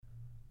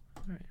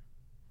All right.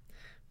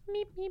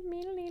 Meep, meep,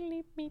 meep, meep,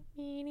 meep, meep,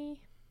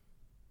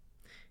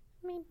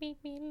 meep, meep,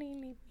 meep,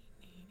 meep.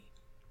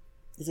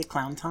 Is it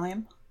clown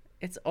time?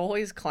 It's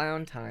always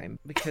clown time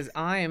because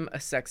I'm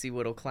a sexy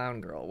little clown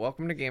girl.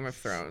 Welcome to Game of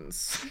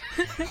Thrones.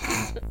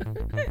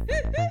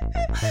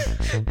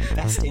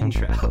 Best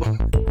intro.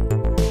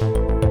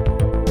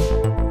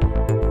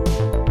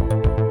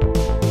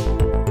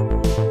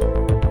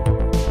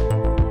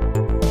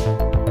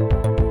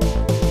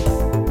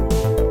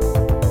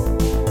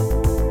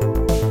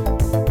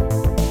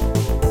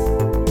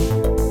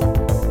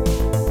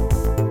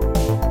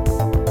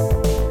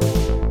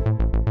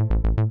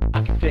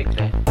 I can fix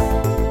it.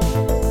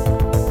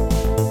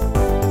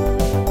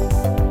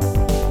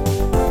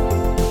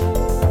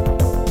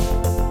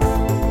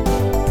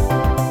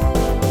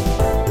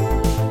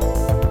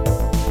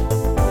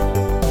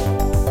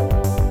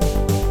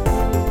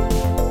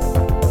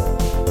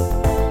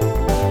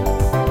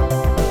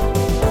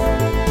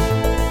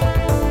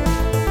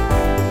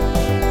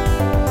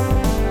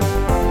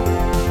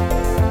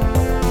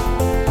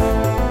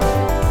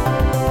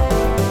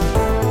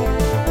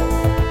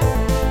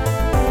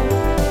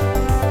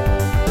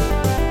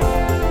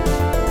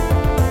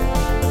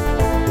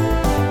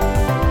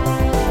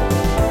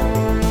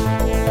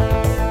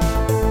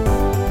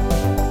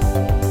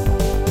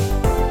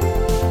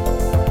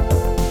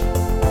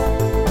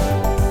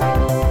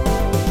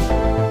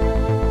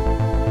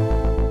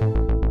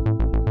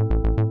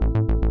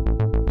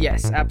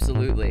 Yes,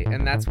 absolutely,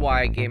 and that's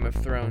why Game of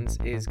Thrones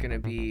is gonna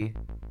be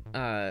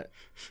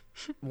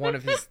one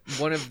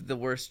of the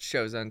worst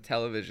shows on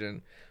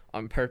television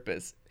on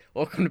purpose.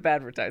 Welcome to bad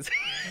advertising.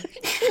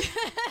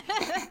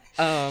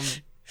 All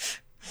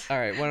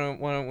right, why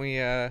don't we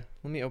let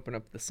me open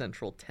up the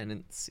central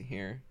tenants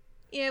here.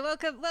 Yeah,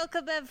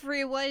 welcome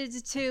everyone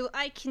to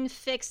I Can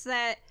Fix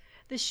That,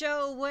 the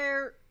show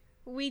where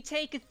we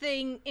take a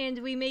thing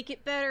and we make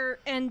it better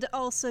and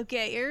also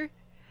gayer.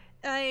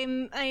 I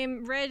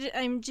am Red.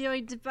 I'm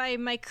joined by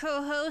my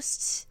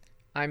co-host.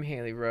 I'm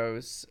Haley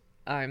Rose.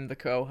 I'm the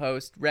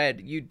co-host.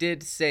 Red, you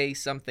did say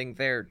something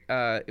there.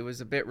 It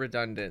was a bit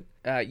redundant.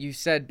 You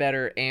said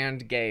better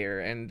and gayer,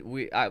 and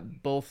we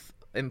both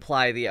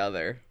imply the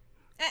other.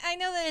 I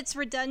know that it's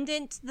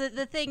redundant.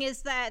 The thing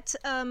is that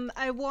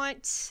I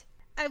want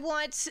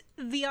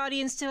the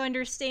audience to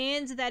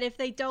understand that if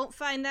they don't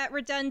find that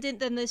redundant,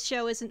 then this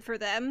show isn't for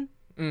them.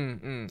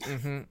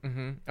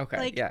 Okay,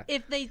 like, yeah.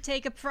 if they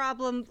take a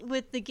problem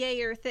with the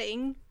gayer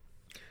thing,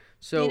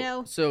 So, you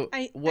know,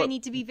 I what?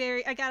 need to be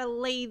I gotta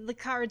lay the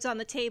cards on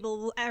the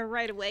table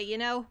right away, you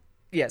know?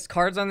 Yes,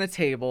 cards on the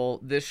table.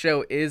 This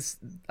show is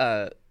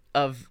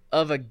of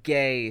a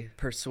gay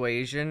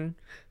persuasion,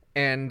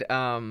 and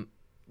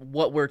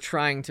what we're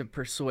trying to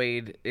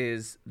persuade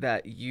is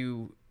that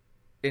you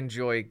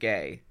enjoy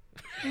gay.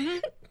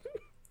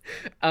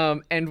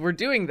 And we're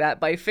doing that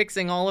by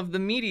fixing all of the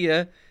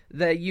media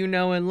that you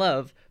know and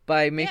love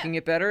by making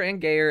it better and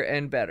gayer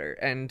and better.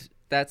 And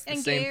that's the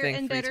same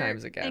thing three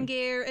times again. And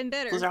gayer and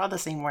better. Those are all the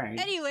same word.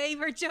 Anyway,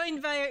 we're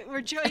joined by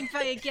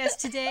a guest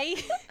today.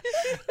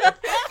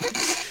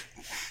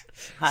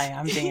 Hi,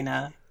 I'm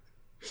Dana.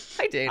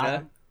 Hi,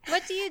 Dana.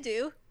 What do you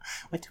do?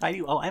 What do I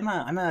do? Oh,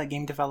 I'm a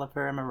game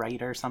developer. I'm a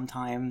writer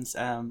sometimes.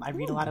 I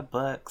read a lot of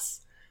books.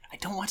 I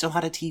don't watch a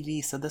lot of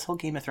TV, so this whole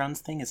Game of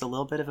Thrones thing is a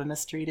little bit of a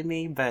mystery to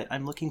me, but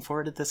I'm looking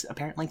forward to this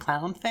apparently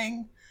clown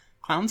thing.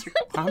 Clowns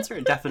are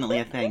definitely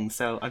a thing,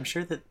 so I'm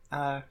sure that,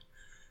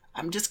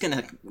 I'm just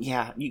gonna,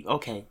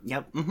 okay,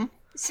 yep, mm-hmm.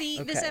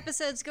 See, Okay. This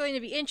episode's going to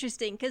be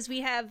interesting, because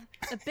we have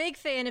a big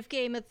fan of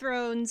Game of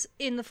Thrones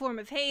in the form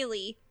of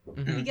Haley.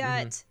 We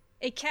got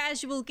a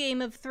casual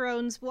Game of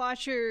Thrones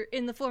watcher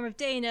in the form of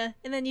Dana,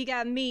 and then you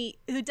got me,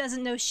 who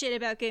doesn't know shit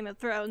about Game of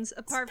Thrones,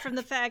 apart from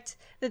the fact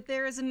that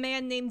there is a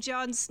man named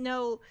Jon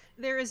Snow,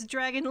 there is a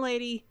dragon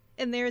lady,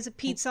 and there is a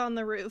pizza on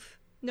the roof.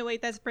 No,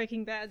 wait, that's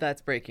Breaking Bad.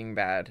 That's Breaking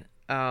Bad.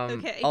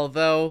 Okay.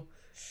 Although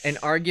an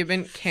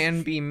argument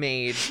can be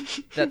made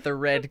that the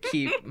Red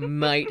Keep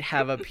might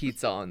have a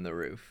pizza on the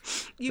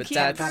roof. You but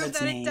can't that's prove its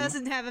that name. it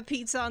doesn't have a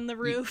pizza on the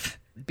roof.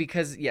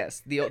 because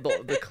yes,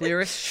 the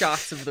clearest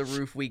shots of the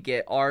roof we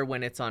get are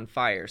when it's on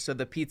fire. So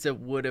the pizza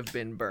would have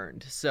been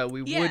burned. So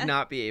we would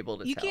not be able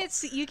to tell.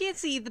 You can't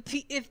see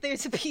if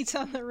there's a pizza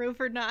on the roof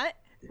or not.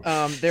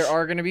 There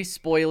are going to be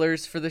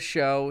spoilers for the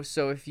show,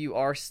 so if you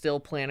are still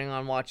planning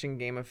on watching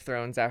Game of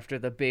Thrones after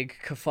the big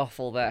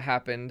kerfuffle that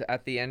happened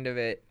at the end of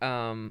it,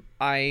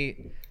 I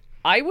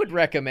would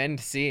recommend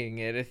seeing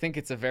it. I think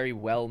it's a very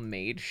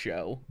well-made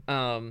show.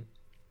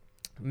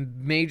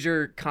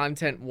 Major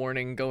content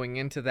warning going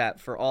into that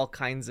for all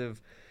kinds of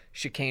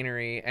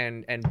chicanery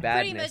and badness.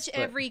 Pretty much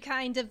every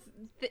kind of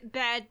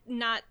bad,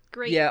 not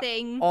great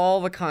thing. All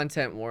the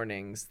content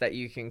warnings that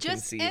you can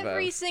Just conceive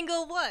every of.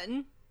 single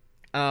one.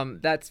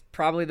 That's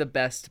probably the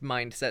best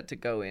mindset to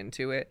go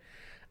into it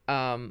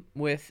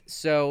with.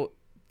 So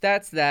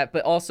that's that,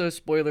 but also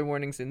spoiler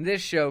warnings in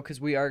this show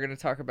because we are going to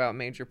talk about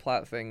major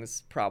plot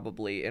things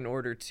probably in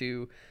order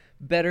to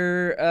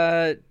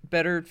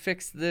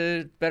fix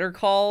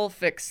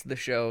the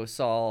show,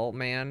 Saul,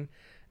 man.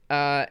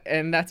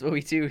 and that's what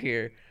we do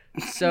here.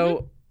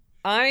 So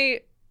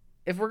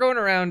if we're going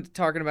around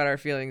talking about our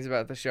feelings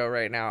about the show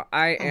right now,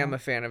 I am a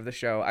fan of the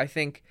show. I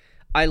think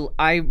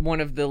I'm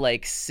one of the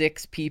like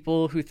 6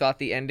 people who thought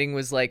the ending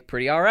was like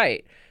pretty all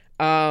right.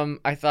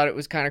 I thought it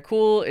was kind of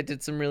cool. It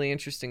did some really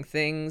interesting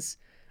things.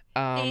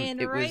 And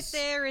there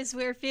is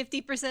where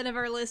 50% of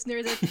our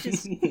listeners are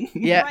just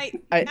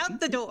out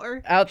the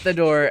door. Out the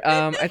door.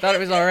 I thought it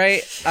was all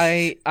right.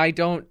 I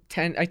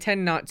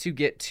tend not to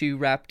get too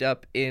wrapped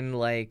up in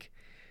like,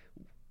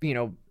 you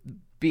know,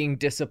 being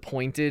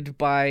disappointed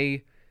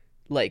by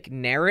like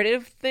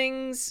narrative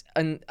things,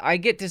 and I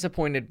get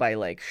disappointed by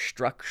like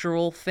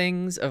structural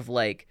things of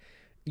like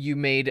you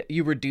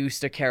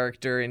reduced a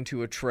character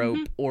into a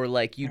trope, or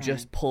like you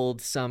just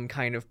pulled some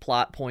kind of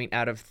plot point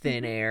out of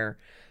thin air.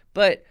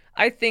 But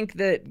I think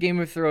that Game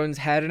of Thrones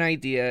had an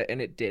idea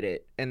and it did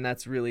it, and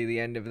that's really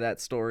the end of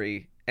that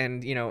story.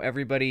 And you know,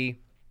 everybody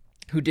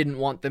who didn't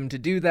want them to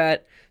do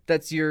that,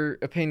 that's your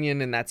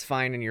opinion, and that's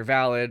fine, and you're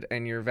valid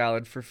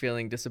for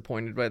feeling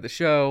disappointed by the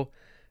show.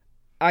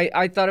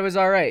 I thought it was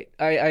all right.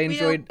 I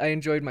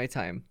enjoyed my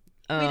time.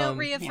 We don't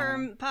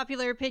reaffirm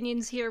popular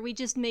opinions here. We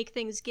just make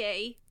things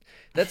gay.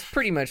 That's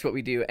pretty much what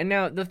we do. And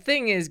now the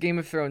thing is, Game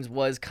of Thrones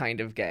was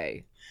kind of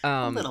gay.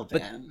 A little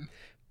bit.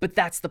 But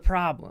that's the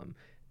problem.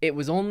 It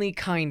was only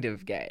kind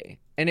of gay,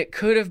 and it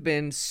could have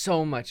been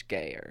so much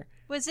gayer.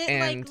 Was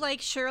it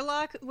like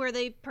Sherlock, where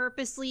they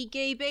purposely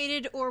gay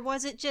baited, or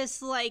was it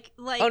just like?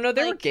 Oh no,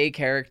 there were gay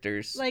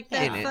characters. Like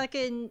that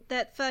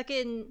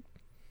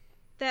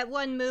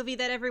one movie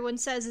that everyone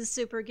says is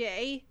super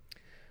gay.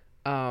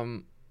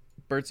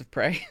 Birds of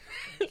Prey.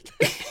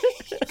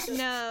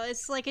 No,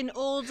 it's like an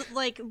old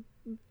like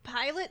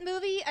pilot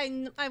movie.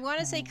 I want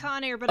to say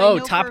Con Air, but I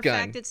know Top for a Gun.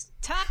 fact it's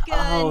Top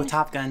Gun. Oh,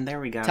 Top Gun.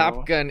 There we go.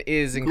 Top Gun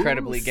is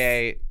incredibly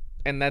gay,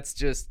 and that's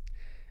just.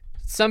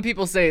 Some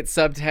people say it's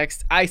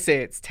subtext. I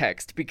say it's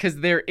text, because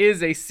there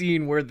is a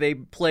scene where they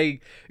play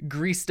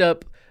greased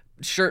up,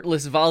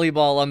 shirtless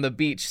volleyball on the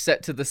beach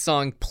set to the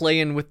song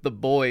 "Playing with the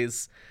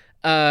Boys,"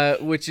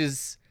 which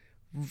is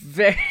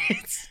very.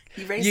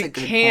 You raise a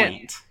good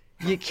point.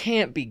 You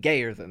can't be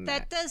gayer than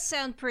that. That does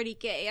sound pretty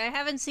gay. I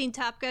haven't seen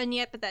Top Gun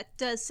yet, but that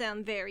does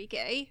sound very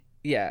gay.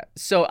 Yeah,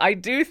 so I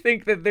do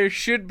think that there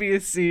should be a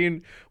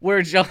scene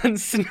where Jon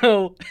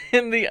Snow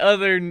and the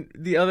other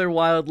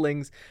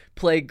wildlings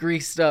play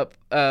greased up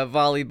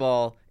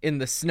volleyball in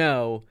the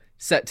snow,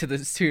 set to the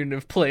tune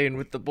of "Playing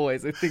with the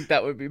Boys." I think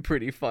that would be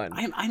pretty fun.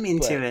 I'm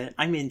into it.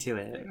 I'm into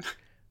it.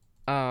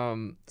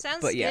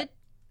 Sounds good.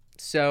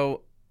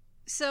 So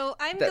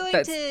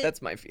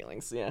that's my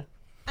feelings. Yeah.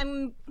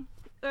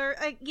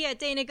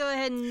 Dana, go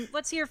ahead and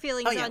what's your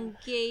feelings on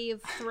Game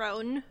of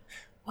Thrones?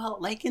 Well,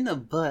 like in the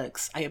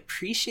books, I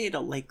appreciate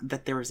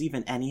that there was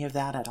even any of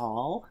that at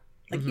all.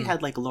 Like you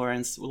had like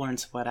Lawrence,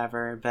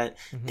 whatever, but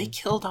they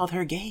killed all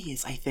their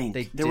gays. I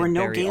think there were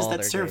no gays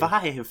that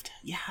survived.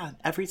 Yeah,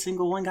 every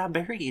single one got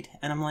buried,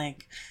 and I'm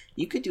like,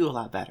 you could do a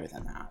lot better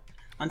than that.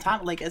 On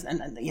top, I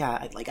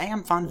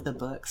am fond of the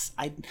books.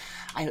 I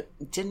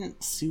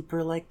didn't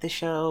super like the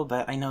show,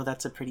 but I know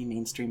that's a pretty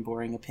mainstream,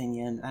 boring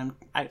opinion.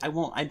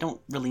 I don't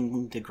really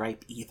need to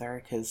gripe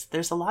either, because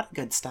there's a lot of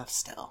good stuff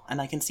still,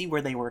 and I can see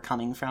where they were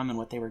coming from and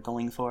what they were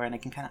going for, and I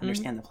can kind of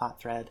understand the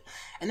plot thread.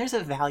 And there's a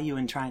value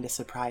in trying to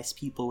surprise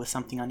people with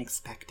something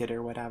unexpected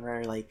or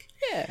whatever.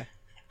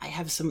 I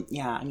have some,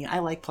 I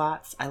like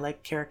plots. I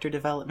like character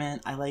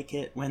development. I like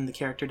it when the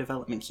character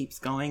development keeps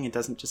going. It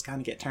doesn't just kind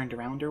of get turned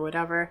around or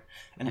whatever.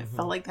 And it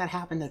felt like that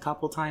happened a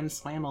couple times,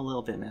 so I am a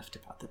little bit miffed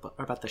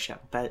about the show.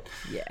 But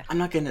I'm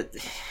not going to...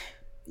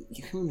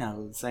 Who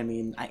knows? I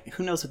mean,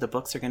 who knows what the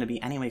books are going to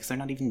be anyway, because they're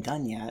not even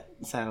done yet.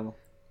 So,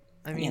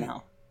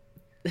 the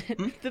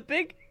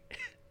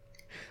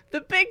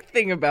big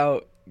thing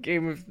about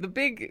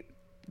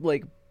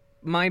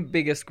my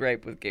biggest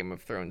gripe with Game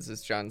of Thrones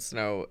is Jon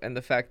Snow, and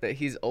the fact that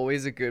he's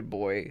always a good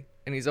boy,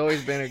 and he's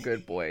always been a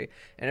good boy,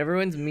 and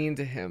everyone's mean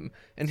to him.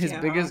 And his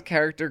biggest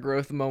character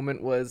growth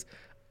moment was,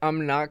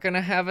 I'm not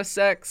gonna have a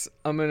sex,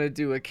 I'm gonna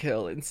do a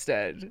kill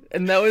instead.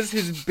 And that was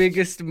his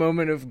biggest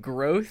moment of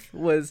growth,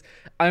 was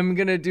I'm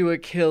gonna do a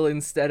kill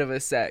instead of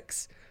a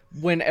sex,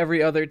 when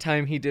every other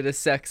time he did a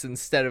sex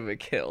instead of a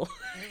kill.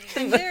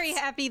 I'm very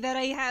happy that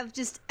I have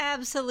just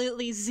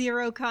absolutely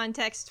zero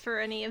context for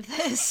any of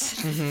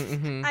this.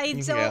 I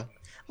don't...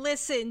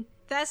 Listen,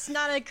 that's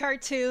not a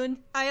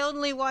cartoon. I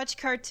only watch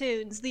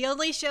cartoons. The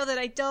only show that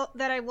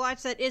I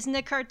watch that isn't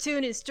a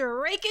cartoon is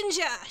Drake and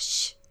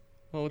Josh.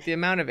 Well, with the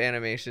amount of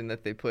animation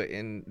that they put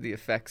in the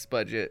effects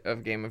budget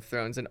of Game of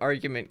Thrones, an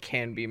argument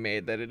can be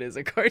made that it is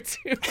a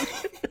cartoon.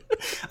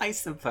 I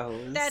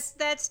suppose.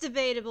 That's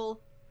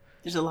debatable.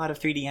 There's a lot of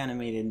 3D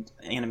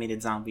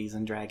animated zombies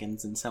and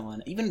dragons and so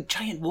on. Even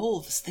giant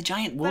wolves. The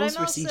giant wolves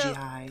were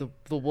CGI.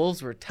 The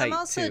wolves were tight, I'm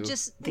also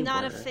just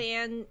not a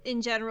fan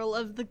in general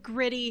of the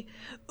gritty,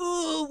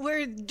 ooh,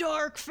 we're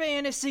dark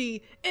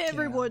fantasy.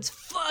 Everyone's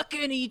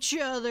fucking each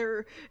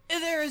other.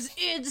 There's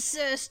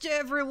incest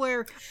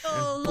everywhere.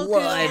 Oh,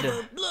 look at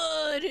all the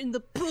blood and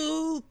the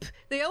poop.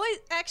 They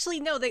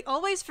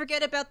always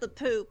forget about the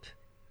poop.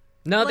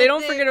 No, Like they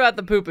don't the- forget about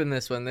the poop in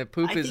this one. The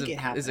poop I is think it a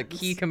happens.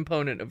 key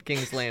component of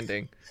King's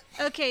Landing.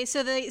 Okay,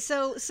 so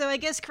I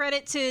guess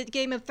credit to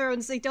Game of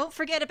Thrones. They don't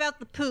forget about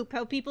the poop.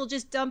 How people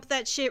just dump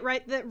that shit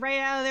right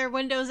out of their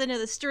windows into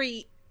the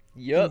street.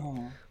 Yep.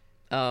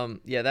 Oh.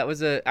 Yeah, that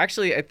was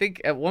actually, I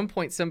think at one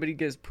point somebody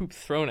gets poop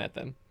thrown at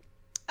them,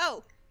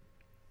 Oh,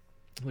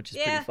 which is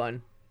Yeah. pretty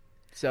fun.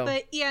 So,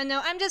 but yeah,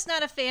 no, I'm just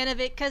not a fan of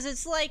it because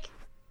it's like,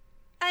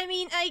 I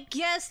mean, I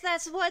guess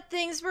that's what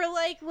things were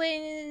like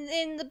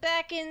when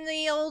back in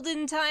the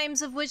olden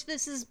times of which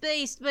this is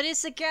based. But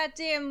it's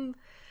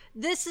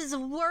this is a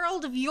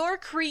world of your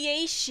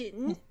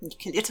creation.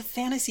 It's a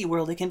fantasy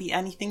world. It can be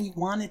anything you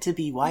want it to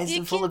be. Why is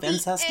it full can of be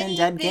incest and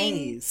dead anything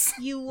gays?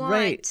 You want.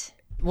 Right.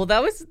 well,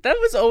 that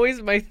was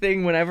always my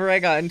thing whenever I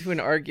got into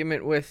an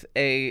argument with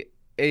an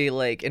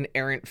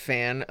errant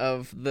fan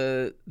of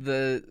the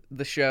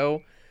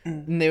show.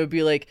 And they would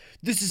be like,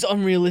 "This is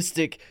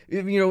unrealistic."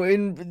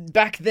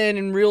 Back then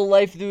in real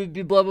life there would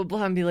be blah blah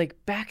blah, and be like,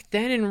 "Back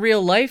then in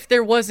real life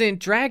there wasn't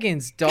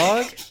dragons,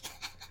 dog.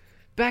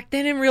 Back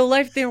then in real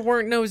life there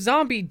weren't no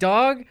zombie,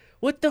 dog.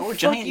 What the fuck are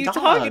giant you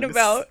talking dogs."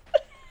 about?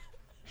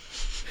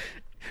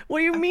 What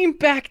do you mean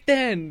back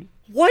then?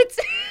 What?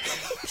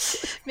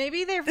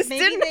 Maybe they're This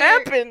maybe didn't they're,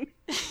 happen.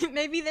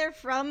 Maybe they're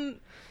from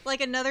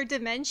like another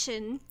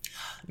dimension.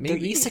 They're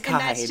Maybe. isekai. And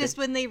that's just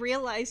when they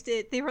realized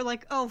it. They were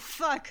like, "Oh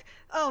fuck!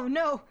 Oh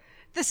no!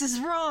 This is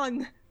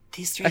wrong!"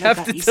 These three I have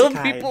got to tell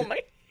isekai'd. people my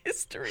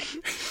history.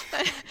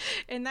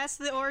 And that's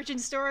the origin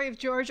story of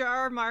George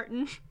R.R.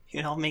 Martin.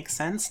 It all makes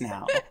sense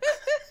now.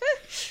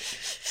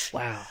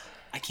 Wow.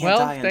 I can't Well,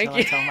 die thank until I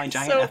you. tell my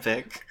giant So-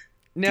 epic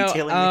Now,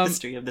 detailing the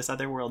history of this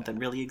other world that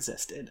really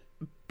existed.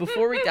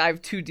 before we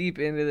dive too deep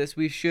into this,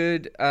 we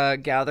should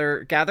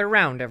gather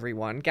round,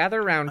 everyone.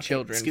 Gather round,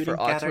 children, student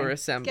for Auteur gather.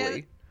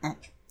 Assembly.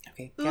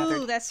 Okay, Ooh,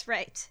 gathered. that's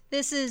right.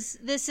 This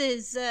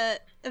is a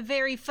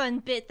very fun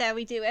bit that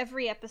we do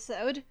every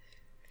episode.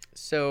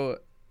 So,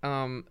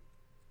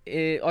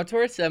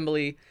 Auteur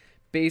Assembly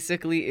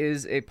basically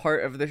is a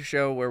part of the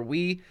show where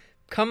we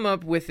come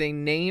up with a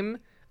name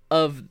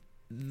of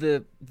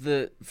the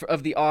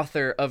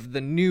author of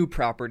the new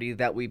property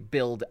that we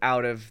build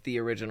out of the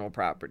original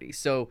property.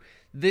 So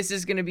this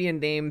is going to be a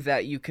name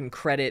that you can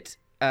credit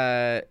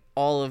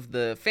all of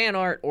the fan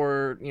art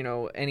or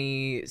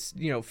any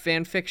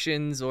fan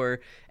fictions or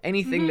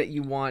anything that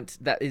you want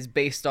that is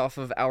based off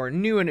of our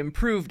new and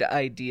improved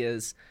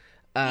ideas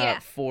Yeah.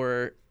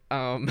 for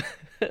Don't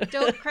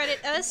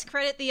credit us,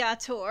 credit the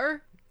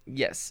auteur.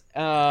 yes.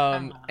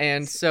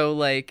 And so,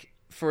 like,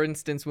 for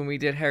instance, when we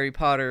did Harry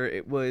Potter,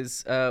 it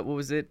was what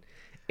was it?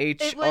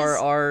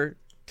 H.R.R.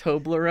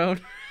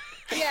 Toblerone.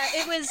 Yeah,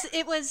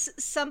 it was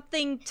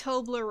something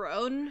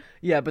Toblerone.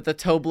 Yeah, but the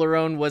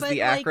Toblerone was But, the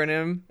like,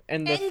 acronym,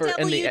 and the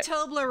NW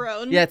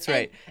Toblerone. Yeah, that's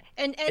right.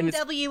 And it's-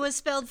 NW was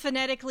spelled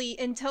phonetically,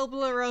 and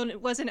Toblerone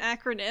was an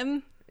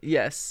acronym.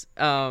 yes.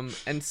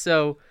 And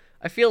so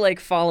I feel like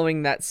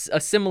following a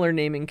similar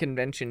naming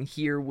convention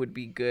here would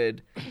be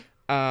good.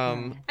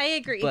 I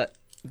agree. But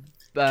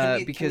Can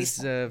we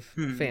because of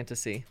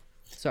fantasy.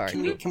 Sorry.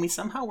 Can we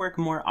somehow work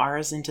more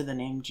R's into the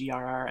name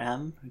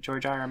GRRM,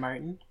 George R. R.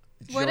 Martin?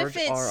 What if George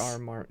it's R.R.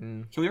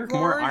 Martin. Can we work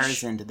more Rorge-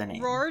 R's into the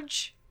name?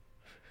 Rorge?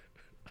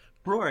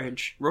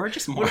 Rorge. Rorge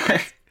is more.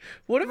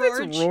 What if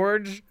Rorge? it's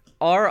Rorge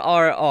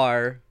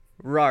R.R.R.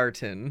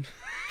 Rarton?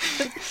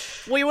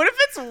 Wait, what if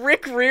it's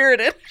Rick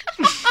Riordan?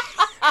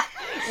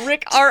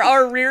 Rick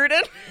R.R.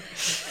 Riordan?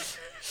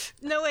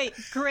 No, wait,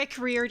 Grick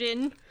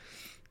Riordan.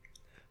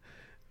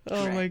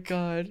 Oh my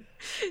god.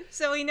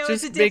 So we know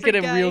Just it's a make it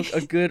different guy.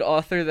 a good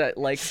author that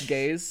likes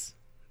gays.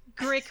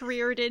 Grick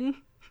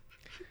Riordan.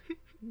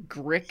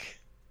 Grick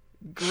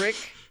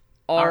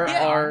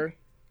R.R.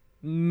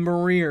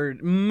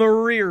 Riordan.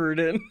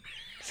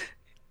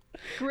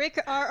 Grick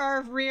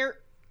R.R. Rear.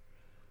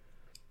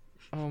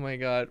 Oh my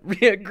god.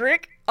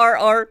 Grick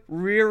R.R.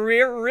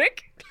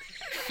 Rick?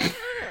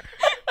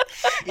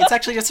 It's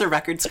actually just a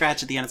record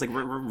scratch at the end. It's like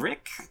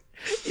Rick.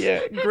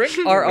 Yeah, Grick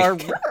R.R.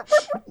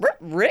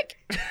 Rick?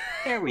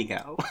 There we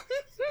go.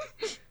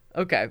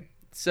 Okay,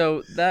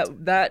 so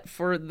that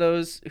for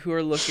those who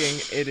are looking,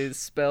 it is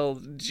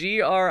spelled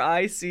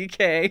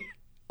GRICK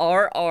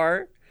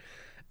RR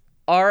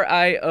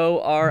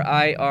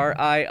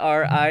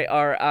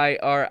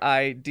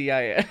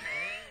RIORIRIRIRIDIN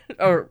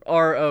or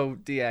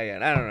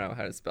RODIN. I don't know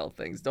how to spell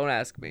things. Don't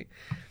ask me.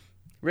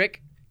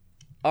 Rick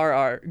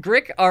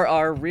Grick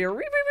RR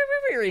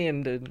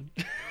Riordan.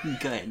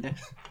 Good.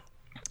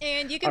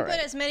 And you can All put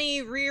right. as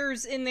many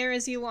rears in there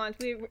as you want.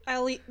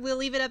 We'll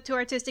leave it up to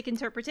artistic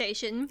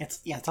interpretation.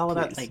 It's all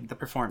about Please. like the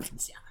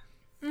performance.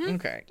 Yeah.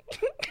 Okay.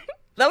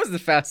 That was the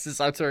fastest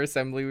Auteur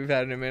Assembly we've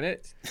had in a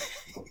minute.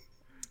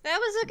 That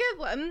was a good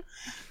one.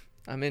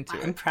 I'm into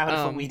it. I'm proud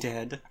of what we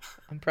did.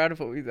 I'm proud of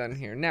what we've done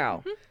here.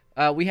 Now,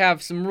 we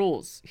have some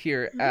rules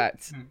here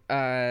at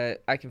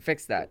I Can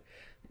Fix That.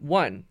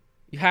 1,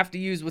 you have to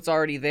use what's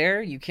already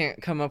there. You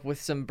can't come up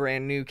with some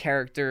brand new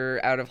character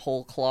out of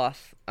whole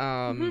cloth.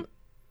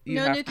 You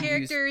No have new to use-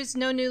 characters,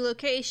 no new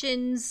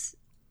locations.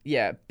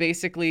 Yeah,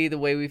 basically the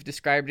way we've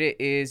described it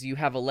is you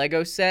have a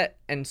Lego set,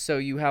 and so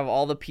you have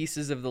all the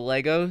pieces of the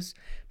Legos,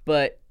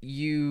 but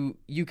you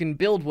can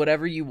build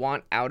whatever you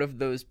want out of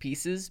those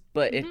pieces,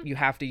 but you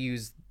have to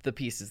use the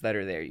pieces that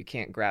are there. You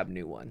can't grab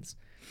new ones.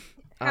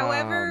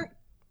 However,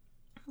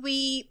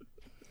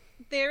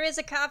 there is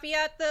a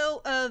caveat,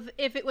 though, of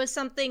if it was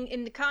something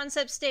in the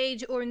concept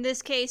stage, or in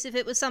this case, if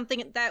it was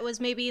something that was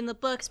maybe in the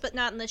books but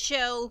not in the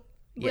show,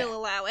 we'll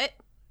allow it.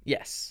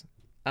 Yes.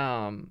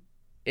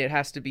 It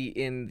has to be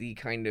in the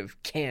kind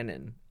of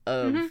canon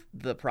of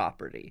the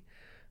property.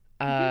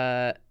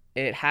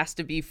 It has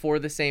to be for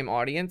the same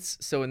audience.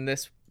 So in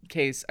this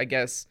case, I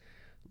guess,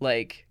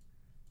 like...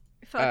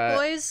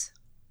 Fuckboys?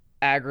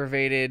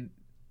 Aggravated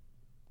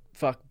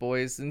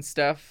fuckboys and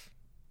stuff.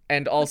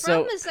 And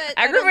also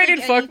aggravated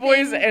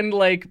fuckboys and,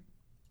 like,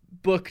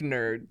 book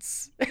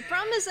nerds. The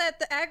problem is that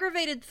the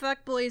aggravated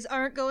fuckboys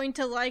aren't going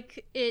to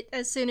like it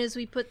as soon as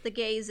we put the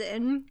gays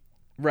in.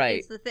 Right.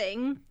 It's the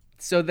thing.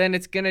 So then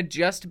it's gonna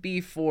just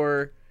be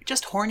for...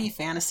 Just horny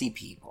fantasy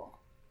people.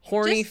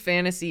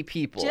 Fantasy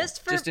people.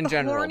 Just in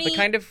general. Horny, the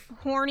kind of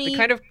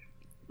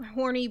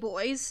horny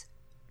boys.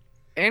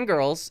 And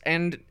girls,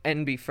 and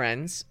be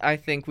friends. I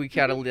think we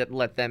gotta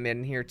let them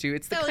in here too.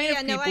 It's the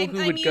kind of people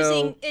who would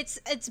go...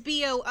 It's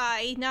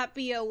B-O-I, not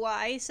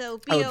B-O-Y, so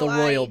B-O-I... Oh, the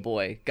royal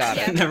boy. Got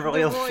it. The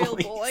royal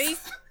boy.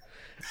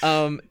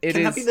 Can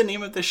that be the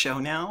name of the show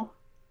now?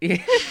 Yeah,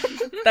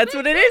 that's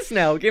what it is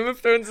now. Game of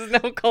Thrones is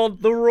now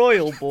called The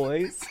Royal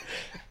Boys.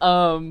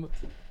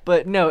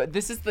 But no,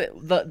 this is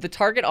the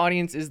target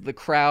audience is the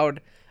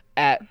crowd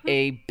at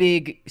a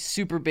big,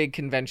 super big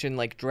convention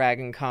like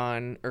Dragon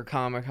Con or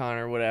Comic Con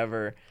or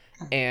whatever.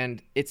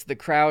 And it's the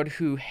crowd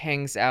who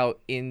hangs out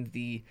in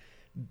the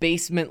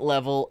basement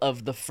level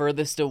of the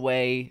furthest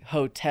away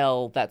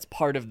hotel that's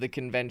part of the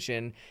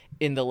convention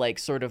in the like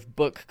sort of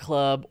book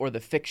club or the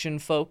fiction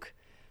folk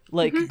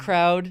like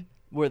crowd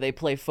where they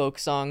play folk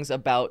songs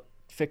about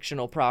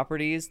fictional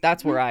properties.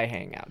 That's where I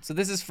hang out. So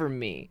this is for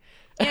me.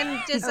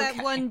 And just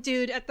that one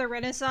dude at the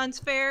Renaissance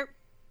Fair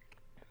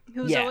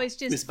who's always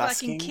just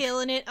fucking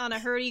killing it on a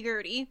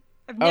hurdy-gurdy.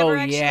 I've never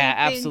been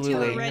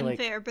to a Ren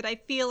Fair, but I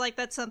feel like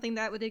that's something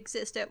that would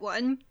exist at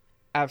one.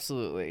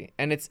 Absolutely.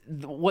 And it's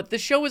what the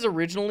show is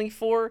originally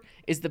for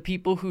is the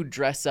people who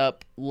dress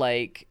up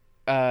like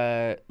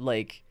the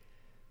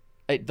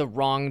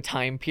wrong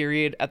time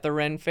period at the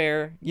Ren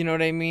Fair. You know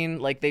what I mean?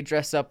 Like they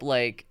dress up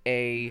like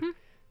a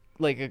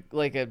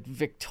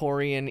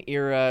Victorian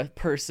era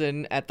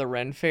person at the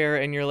Ren Fair,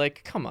 and you're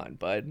like, come on,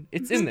 bud,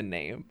 it's in the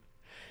name.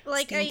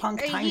 Like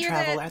steampunk time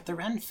travel at the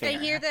Ren Fair. I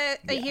hear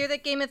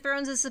that Game of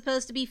Thrones is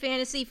supposed to be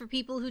fantasy for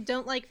people who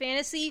don't like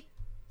fantasy.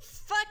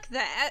 Fuck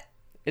that.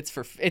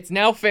 It's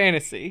now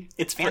fantasy.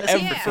 It's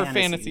fantasy for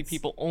fantasy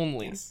people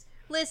only. Yes.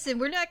 Listen,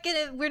 we're not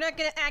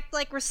gonna act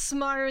like we're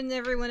smarter than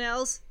everyone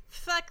else.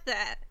 Fuck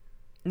that.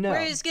 No.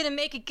 We're just gonna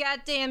make a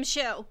goddamn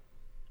show.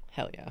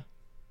 Hell yeah.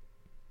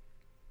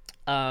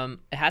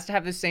 It has to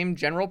have the same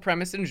general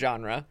premise and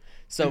genre.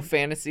 So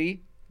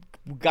fantasy,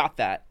 got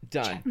that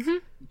done.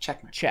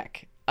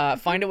 Check.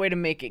 Find a way to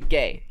make it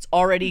gay. It's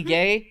already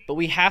gay, but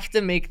we have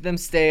to make them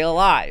stay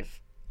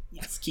alive.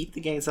 Yes, keep the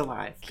gays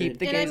alive. Keep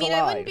the gays alive.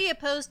 I wouldn't be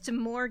opposed to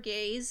more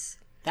gays.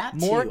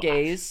 More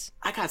gays.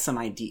 I got some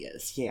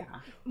ideas, yeah.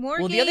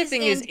 The other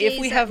thing is, if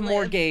we have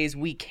more gays,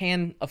 we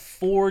can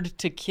afford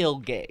to kill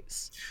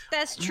gays.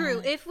 That's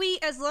true.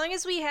 As long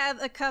as we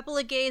have a couple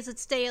of gays that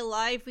stay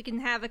alive, we can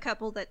have a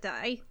couple that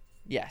die.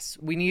 Yes,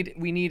 we need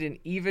an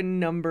even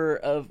number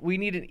of. We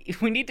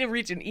need to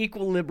reach an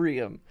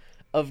equilibrium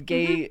of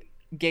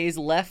gays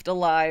left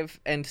alive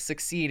and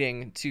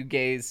succeeding to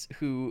gays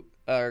who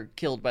are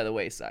killed by the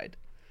wayside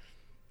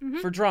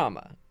for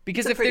drama.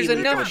 Because if there's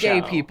enough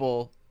gay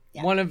people,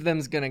 one of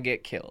them's gonna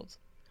get killed.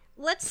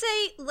 Let's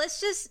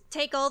just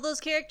take all those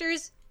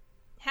characters,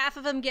 half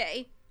of them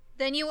gay,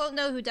 then you won't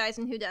know who dies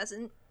and who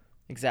doesn't.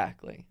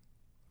 Exactly.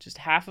 Just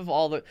half of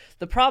all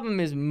the problem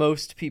is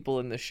most people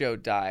in the show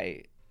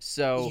die,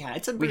 so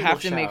we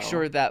have to make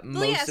sure that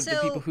most of the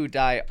people who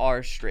die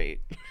are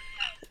straight.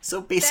 So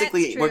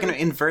basically, we're going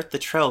to invert the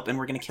trope, and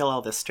we're going to kill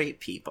all the straight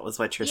people, is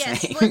what you're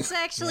saying. Let's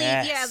actually,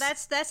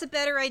 that's a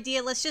better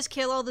idea. Let's just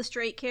kill all the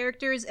straight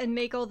characters and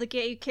make all the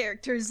gay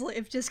characters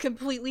live. Just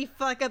completely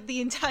fuck up the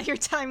entire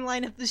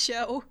timeline of the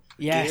show.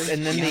 Yes,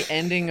 and then the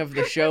ending of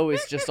the show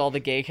is just all the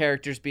gay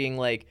characters being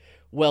like,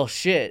 well,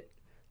 shit,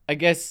 I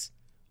guess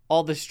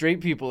all the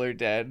straight people are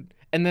dead.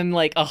 And then,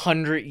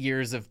 100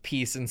 years of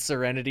peace and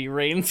serenity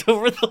reigns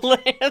over the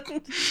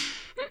land.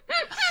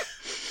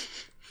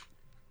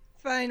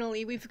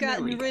 Finally, we've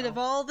gotten rid of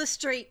all the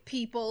straight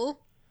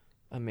people.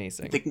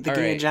 Amazing. The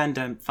gay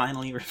agenda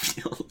finally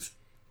revealed.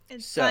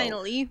 And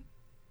finally.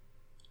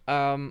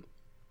 Now,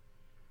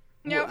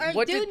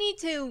 I do need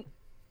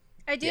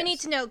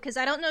to know, because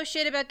I don't know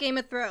shit about Game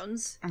of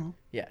Thrones.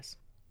 Yes.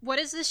 What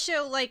is this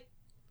show,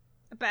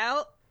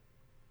 about?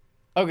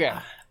 Okay.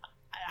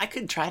 I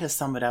could try to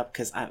sum it up,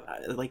 because,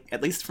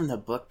 at least from the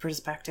book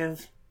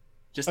perspective,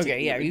 Just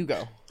Okay, yeah, you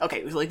go.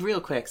 Okay, like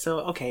real quick. So,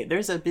 okay,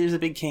 there's a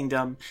big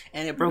kingdom,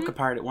 and it broke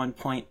apart at one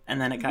point,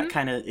 and then it got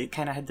kind of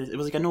had this, it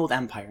was like an old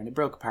empire, and it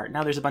broke apart.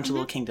 Now there's a bunch of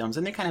little kingdoms,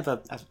 and they're kind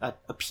of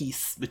a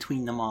piece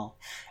between them all.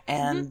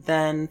 And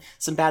then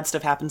some bad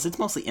stuff happens. It's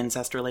mostly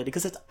incest related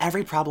because it's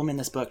every problem in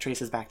this book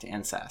traces back to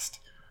incest.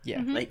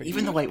 Yeah. Like,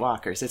 even the White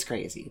Walkers, it's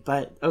crazy.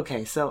 But,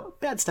 okay, so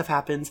bad stuff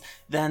happens,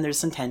 then there's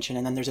some tension,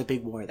 and then there's a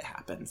big war that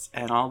happens.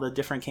 And all the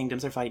different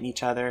kingdoms are fighting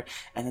each other,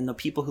 and then the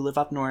people who live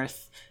up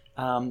north,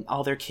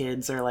 all their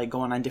kids are, like,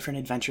 going on different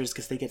adventures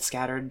because they get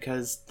scattered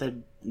because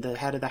the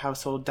head of the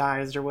household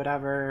dies or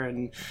whatever,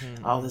 and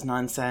all this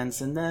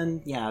nonsense. And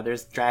then, yeah,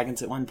 there's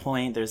dragons at one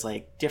point, there's,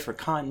 like, different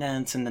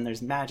continents, and then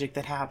there's magic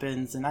that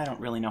happens, and I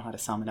don't really know how to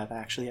sum it up,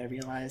 actually, I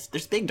realized.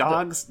 There's big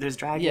dogs, there's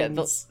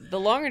dragons. Yeah, the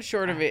long and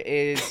short of it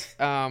is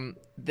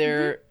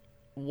there's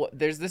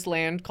this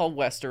land called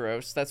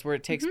Westeros. That's where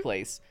it takes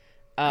place.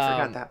 I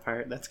forgot that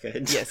part. That's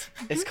good. Yes,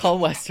 it's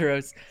called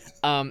Westeros.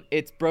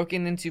 It's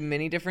broken into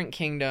many different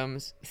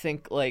kingdoms.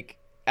 Think like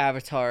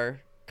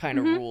Avatar kind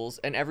of rules,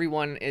 and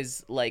everyone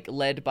is like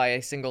led by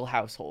a single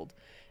household,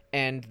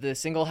 and the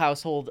single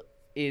household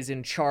is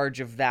in charge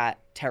of that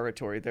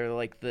territory. They're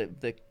like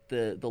the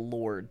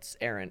lords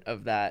errant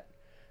of that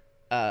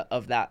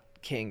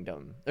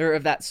kingdom, or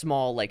of that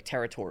small like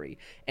territory,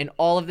 and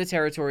all of the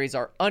territories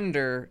are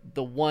under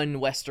the one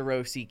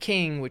Westerosi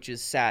king, which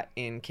is sat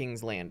in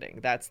King's Landing.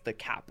 That's the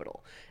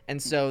capital,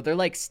 and so they're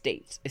like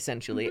states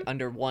essentially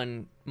under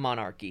one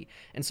monarchy,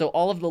 and so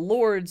all of the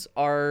lords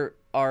are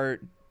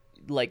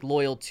like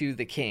loyal to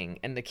the king,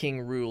 and the king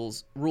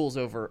rules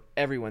over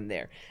everyone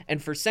there. And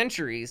for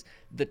centuries,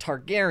 the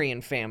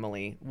Targaryen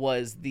family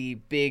was the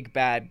big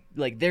bad,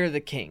 like they're the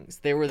kings.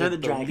 They were the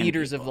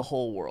leaders of the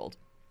whole world.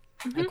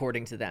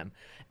 According to them.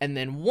 And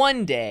then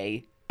one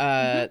day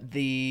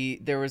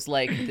there was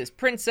like this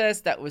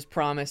princess that was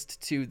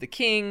promised to the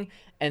king,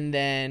 and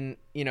then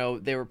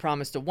they were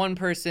promised to one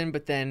person,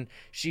 but then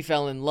she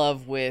fell in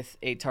love with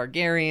a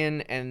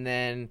Targaryen, and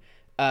then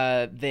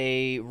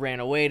they ran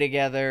away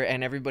together,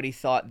 and everybody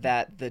thought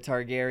that the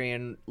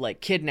Targaryen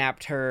like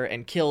kidnapped her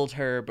and killed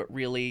her, but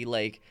really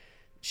like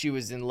she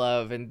was in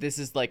love. And this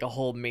is like a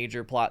whole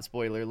major plot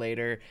spoiler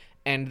later.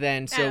 And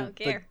then so I don't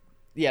care.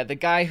 the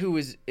guy who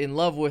was in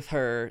love with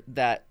her,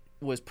 that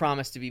was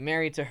promised to be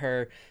married to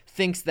her,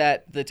 thinks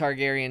that the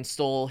Targaryen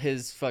stole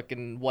his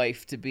fucking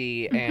wife to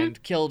be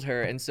and killed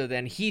her. And so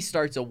then he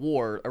starts a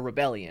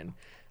rebellion,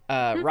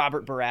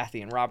 Robert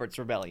Baratheon, Robert's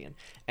rebellion.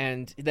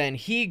 And then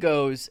he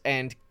goes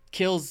and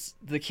kills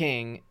the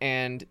king,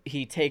 and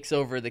he takes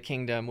over the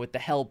kingdom with the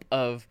help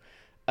of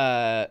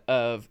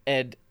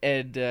Ed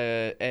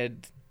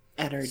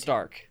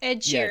Stark.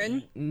 Ed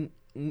Sheeran.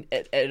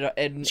 Yeah,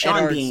 Ed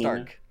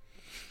Stark.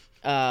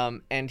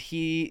 And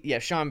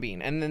Sean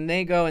Bean. And then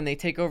they go and they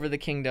take over the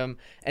kingdom,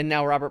 and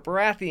now Robert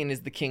Baratheon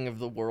is the king of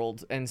the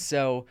world, and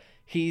so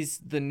he's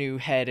the new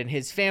head, and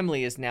his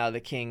family is now the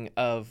king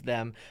of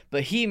them.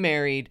 But he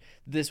married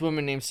this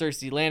woman named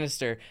Cersei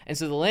Lannister, and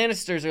so the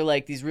Lannisters are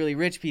like these really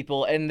rich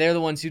people, and they're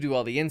the ones who do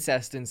all the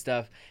incest and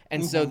stuff.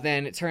 And so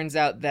then it turns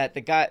out that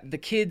the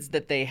kids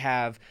that they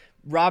have,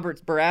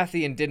 Robert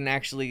Baratheon didn't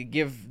actually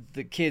give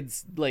the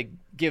kids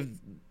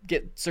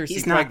get Cersei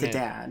He's pregnant. not the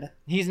dad.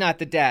 He's not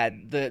the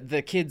dad.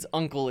 The kid's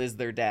uncle is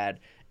their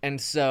dad. And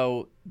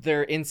so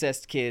they're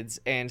incest kids.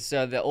 And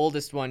so the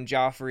oldest one,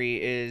 Joffrey,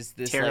 is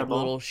this like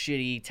little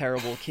shitty,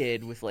 terrible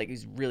kid with like,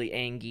 he's really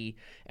angry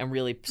and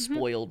really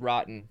spoiled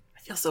rotten.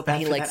 I feel so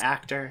bad for that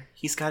actor.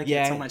 He's got to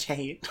get so much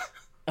hate.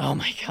 Oh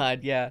my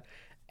God, yeah.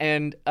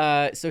 And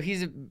so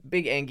he's a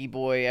big angry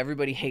boy.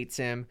 Everybody hates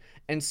him.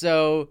 And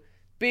so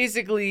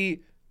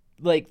basically,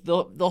 like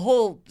the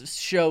whole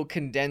show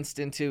condensed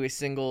into a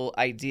single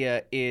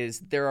idea is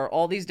there are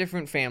all these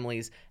different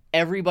families.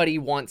 Everybody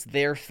wants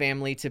their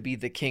family to be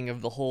the king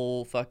of the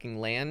whole fucking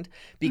land,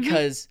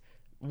 because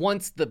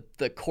once the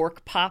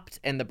cork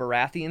popped and the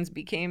Baratheons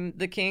became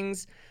the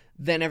kings,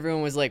 then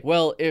everyone was like,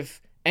 well,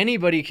 if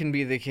anybody can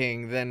be the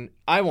king, then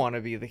I want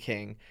to be the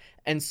king.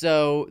 And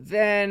so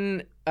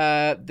then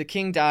the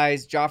king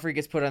dies, Joffrey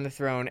gets put on the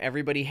throne,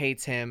 everybody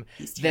hates him.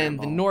 Then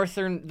the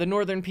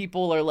northern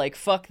people are like,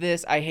 fuck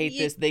this, I hate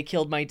this, they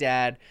killed my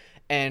dad,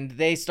 and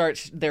they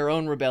start their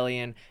own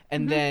rebellion.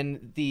 And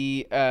then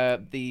the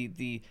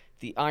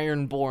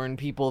Ironborn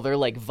people, they're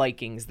like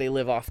Vikings. They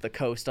live off the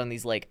coast on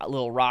these like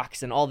little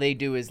rocks, and all they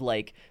do is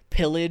like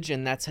pillage,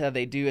 and that's how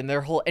they do. And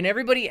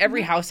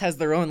every house has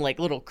their own like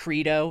little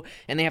credo,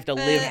 and they have to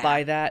live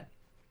by that.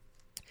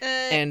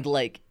 And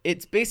like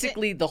it's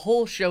basically the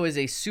whole show is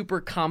a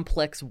super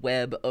complex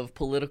web of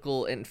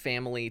political and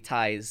family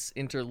ties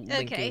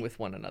interlinking with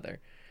one another.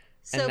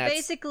 So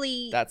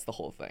basically that's the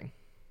whole thing.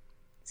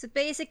 So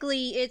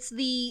basically it's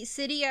the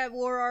City at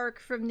War arc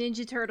from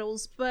Ninja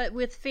Turtles, but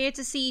with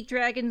fantasy,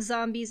 dragons,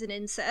 zombies, and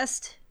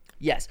incest.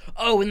 Yes.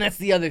 Oh, and that's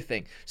the other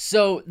thing.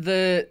 So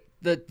the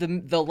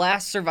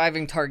last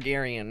surviving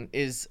Targaryen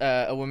is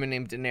a woman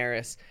named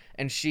Daenerys,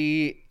 and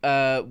she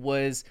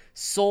was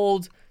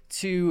sold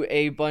to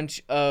a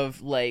bunch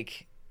of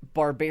like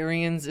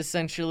barbarians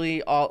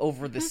essentially all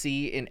over the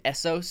sea in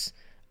Essos,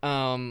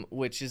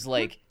 which is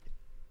like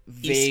East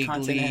vaguely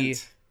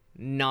continent.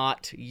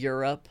 not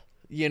Europe.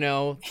 You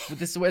know,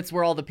 it's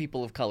where all the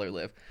people of color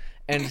live,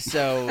 and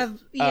so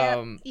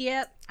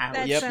Yep.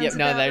 That Yep. sounds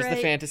No, about that is right.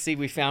 the fantasy.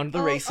 We found the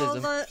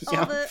racism.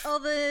 All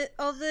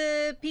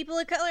the people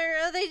of color.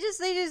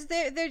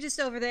 They're just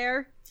over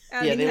there.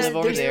 out Yeah, in they live Canada.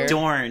 over There's there.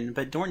 Dorne,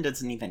 but Dorne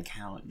doesn't even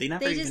count. They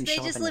never They even just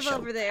show up in live the show,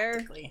 over there.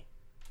 practically.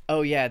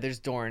 Oh yeah, there's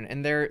Dorne,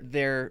 and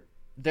they're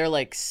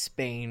like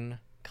Spain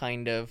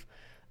kind of,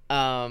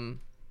 and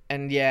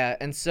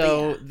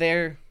so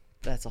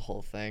that's a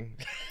whole thing.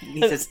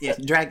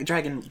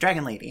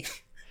 Dragon Lady.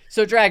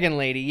 So Dragon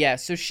Lady, yeah.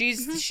 So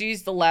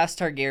she's the last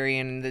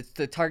Targaryen, and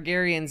the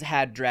Targaryens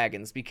had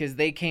dragons because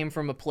they came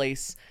from a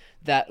place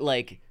that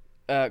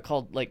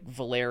called like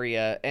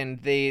Valeria,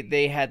 and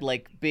they had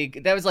like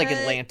big. That was like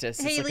Atlantis.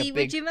 It's Haley, like a big...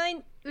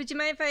 would you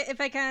mind if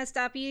I kind of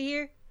stop you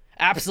here?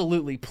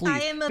 Absolutely, please.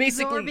 I am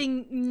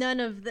absorbing none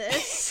of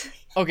this.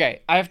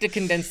 Okay, I have to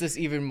condense this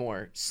even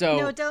more. So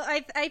No, don't.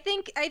 I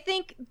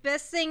think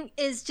best thing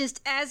is just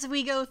as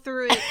we go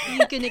through it,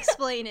 you can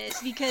explain it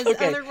because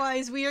Okay.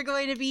 otherwise we are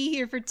going to be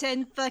here for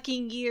 10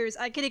 fucking years.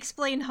 I could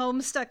explain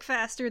Homestuck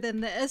faster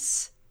than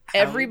this.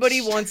 everybody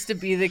Ouch. wants to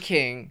be the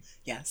king.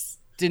 Yes.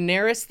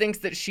 Daenerys thinks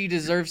that she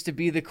deserves to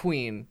be the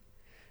queen.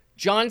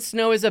 Jon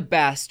Snow is a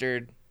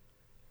bastard,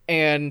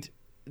 and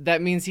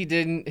that means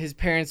his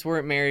parents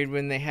weren't married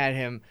when they had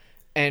him.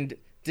 And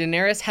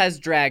Daenerys has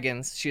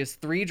dragons. She has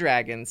 3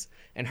 dragons,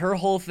 and her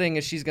whole thing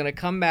is she's gonna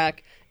come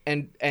back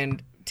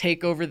and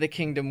take over the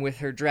kingdom with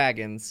her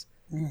dragons.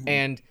 Mm-hmm.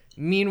 And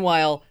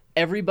meanwhile,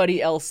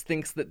 everybody else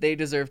thinks that they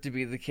deserve to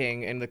be the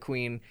king and the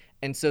queen,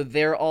 and so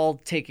they're all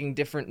taking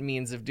different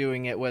means of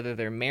doing it, whether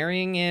they're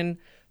marrying in,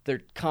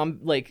 they're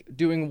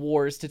doing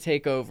wars to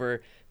take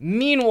over.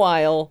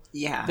 Meanwhile,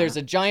 Yeah. there's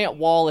a giant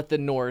wall at the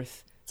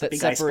north that big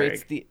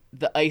separates iceberg.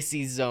 the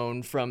icy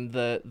zone from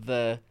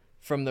the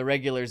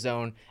regular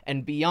zone,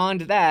 and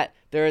beyond that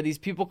there are these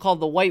people called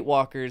the White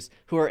Walkers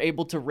who are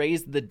able to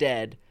raise the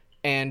dead,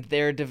 and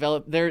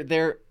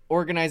they're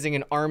organizing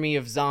an army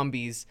of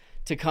zombies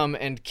to come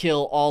and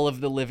kill all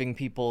of the living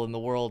people in the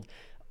world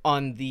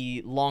on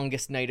the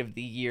longest night of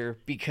the year,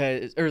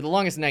 the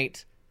longest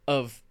night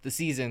of the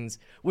seasons,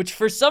 which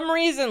for some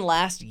reason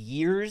last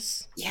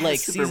years. Yeah, Like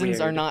super seasons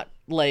are weird. not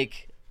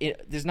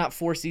there's not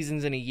 4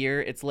 seasons in a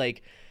year. It's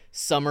like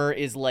summer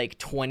is like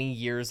 20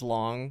 years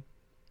long.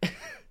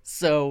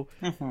 So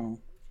Mhm.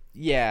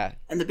 yeah,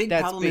 And the big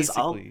that's problem is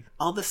basically...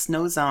 all the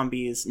snow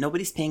zombies,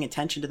 nobody's paying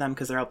attention to them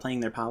because they're all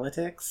playing their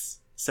politics.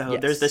 So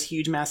Yes. there's this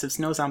huge massive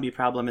snow zombie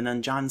problem, and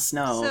then Jon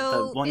Snow,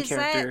 So the one is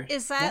character.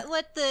 that Yeah.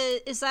 what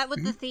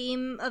the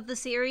theme of the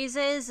series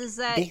is? Is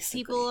that Basically.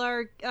 people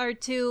are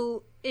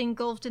too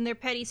engulfed in their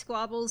petty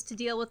squabbles to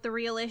deal with the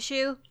real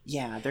issue?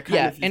 Yeah, they're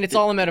kind of. and it's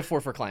all a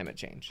metaphor for climate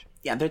change.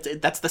 Yeah,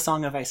 that's the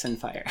Song of Ice and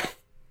Fire.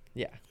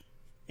 Yeah.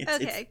 It's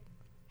Okay.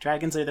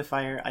 dragons are the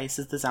fire, ice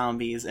is the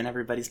zombies, and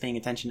everybody's paying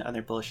attention to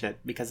other bullshit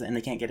and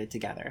they can't get it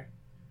together.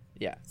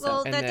 Yeah.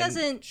 Well, And that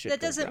then shit that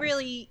goes doesn't down.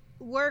 really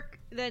work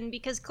then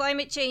because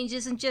climate change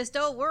isn't just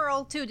we're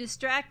all too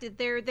distracted.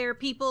 There are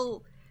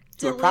people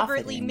Who are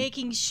deliberately profiting.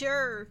 making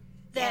sure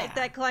that Yeah.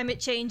 that climate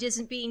change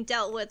isn't being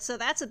dealt with. So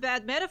that's a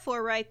bad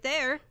metaphor right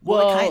there.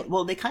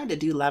 Well, they kind of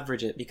do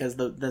leverage it because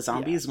the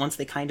zombies, once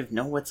they kind of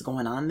know what's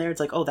going on there, it's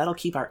like, oh, that'll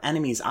keep our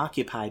enemies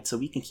occupied so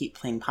we can keep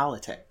playing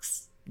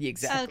politics. Yeah,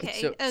 exactly.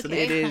 Okay, So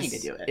okay. it Kinda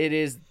is. do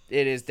it.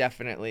 It is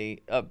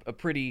definitely a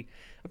pretty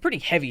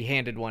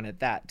heavy-handed one at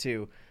that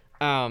too.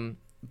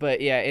 But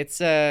yeah,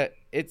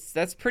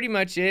 that's pretty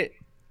much it.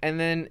 And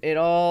then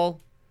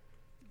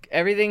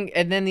everything,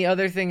 and then the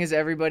other thing is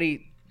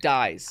everybody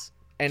dies,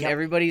 and Yep.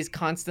 everybody's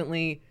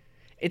constly.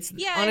 It's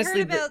Yeah,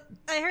 honestly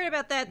I heard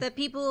about that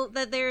people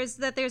that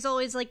there's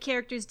always like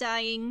characters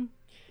dying,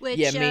 which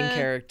main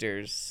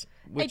characters.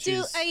 Which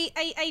is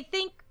I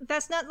think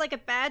that's not like a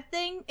bad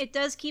thing. It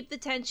does keep the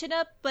tension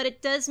up, but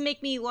it does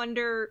make me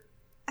wonder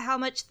how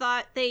much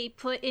thought they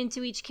put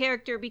into each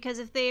character, because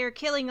if they are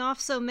killing off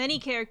so many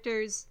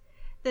characters,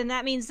 then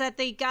that means that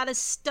they gotta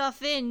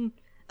stuff in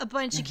a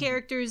bunch of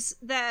characters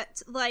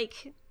that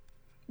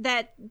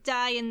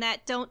die and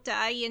that don't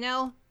die, you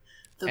know?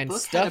 The and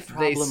book had a stuff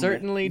they problem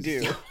certainly with...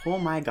 do. Oh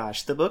my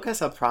gosh, the book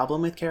has a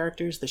problem with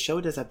characters. The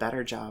show does a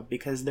better job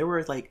because there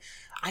were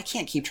I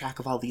can't keep track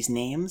of all these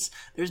names.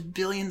 There's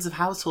billions of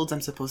households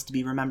I'm supposed to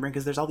be remembering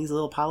because there's all these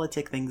little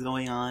politic things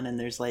going on, and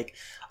there's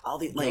all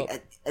the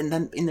Yep. and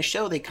then in the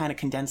show they kind of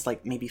condensed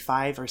maybe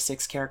 5 or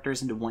 6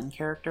 characters into one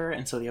character,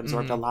 and so they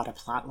absorbed a lot of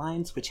plot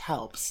lines, which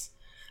helps.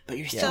 But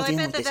you're still So I dealing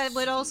bet with that this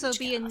would also huge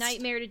be a cast.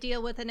 nightmare to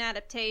deal with an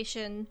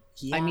adaptation,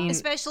 Yeah. I mean,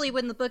 especially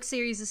when the book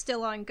series is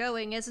still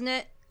ongoing, isn't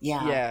it?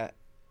 yeah,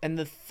 and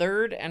the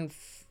third and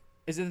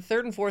is it the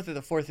third and fourth or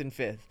the fourth and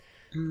fifth?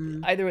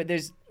 Either way,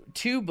 there's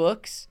 2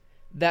 books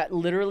that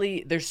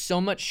literally there's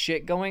so much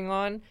shit going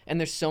on, and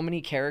there's so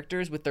many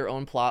characters with their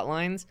own plot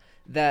lines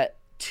that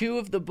 2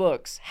 of the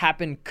books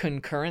happen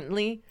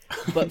concurrently,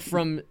 but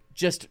from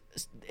just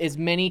as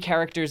many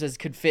characters as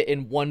could fit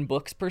in one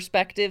book's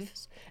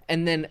perspectives,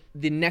 and then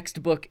the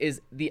next book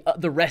is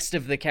the rest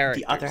of the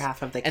characters, the other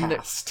half of the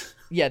cast.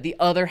 The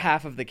other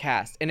half of the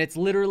cast, and it's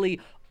literally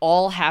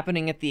all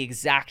happening at the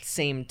exact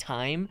same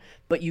time,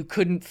 but you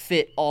couldn't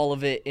fit all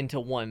of it into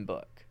one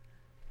book.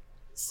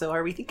 So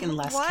are we thinking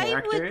less Why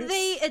characters? would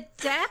they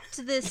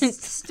adapt this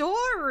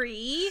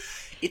story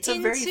it's a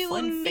very into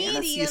fun a fantasy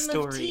medium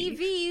story. of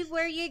TV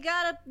where you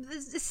gotta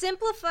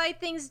simplify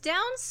things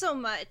down so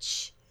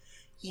much?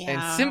 Yeah.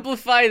 And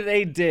simplify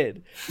they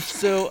did.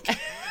 So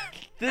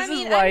this I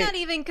mean, is why I'm not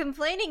even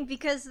complaining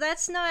because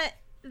that's a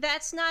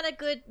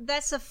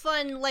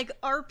fun like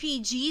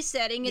RPG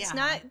setting. It's Yeah.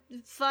 not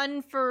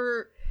fun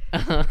for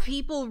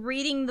people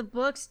reading the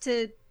books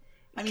to.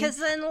 Because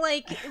then,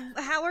 like,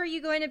 how are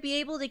you going to be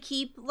able to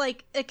keep,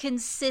 like, a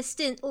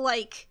consistent,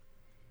 like,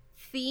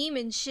 theme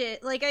and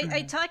shit? Like,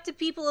 I talk to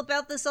people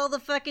about this all the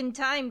fucking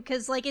time,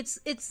 because, like, it's,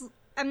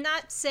 I'm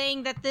not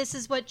saying that this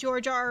is what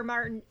George R.R.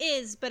 Martin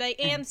is, but I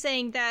am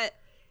saying that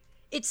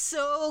it's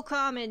so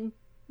common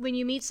when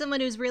you meet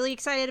someone who's really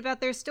excited about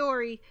their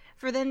story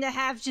for them to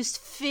have just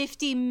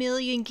 50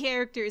 million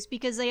characters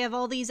because they have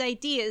all these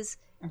ideas,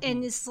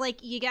 and it's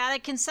like, you gotta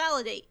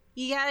consolidate.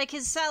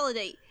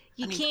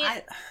 You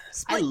can't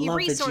split your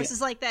resources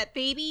like that,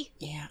 baby.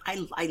 Yeah,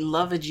 I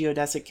love a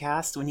geodesic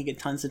cast when you get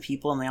tons of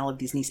people and they all have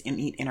these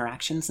neat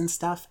interactions and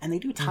stuff, and they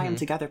do tie them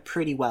together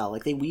pretty well.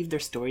 Like, they weave their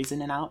stories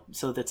in and out,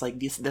 so that's like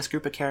this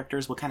group of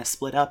characters will kind of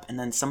split up, and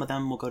then some of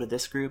them will go to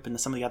this group, and then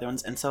some of the other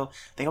ones, and so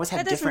they always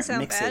have different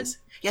mixes.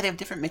 Bad. Yeah, they have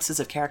different mixes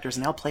of characters,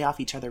 and they all play off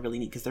each other really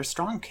neat, because they're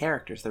strong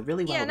characters. They're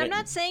really well written. Yeah, and I'm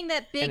not saying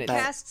that big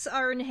casts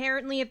are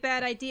inherently a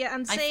bad idea.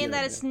 I'm saying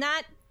that it's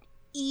not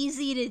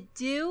easy to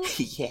do.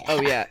 Yeah.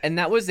 Oh yeah, and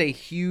that was a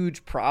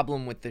huge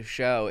problem with the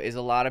show. Is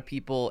a lot of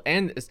people,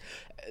 and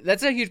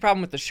that's a huge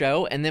problem with the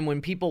show. And then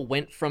when people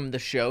went from the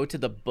show to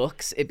the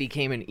books, it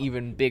became an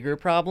even bigger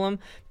problem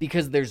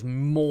because there's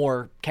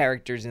more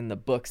characters in the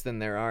books than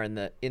there are in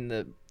the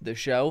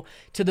show.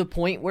 To the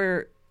point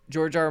where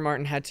George R.R.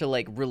 Martin had to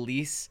like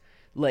release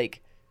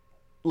like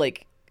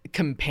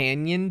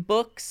companion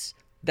books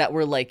that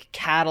were like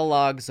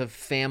catalogs of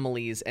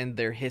families and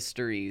their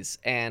histories,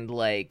 and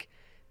like.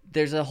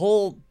 There's a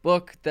whole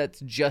book that's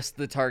just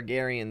the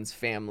Targaryens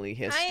family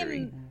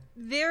history. I'm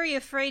very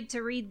afraid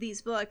to read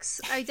these books.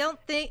 I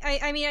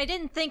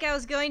didn't think I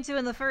was going to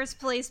in the first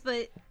place,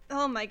 but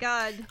oh my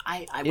god.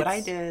 What I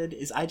did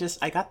is I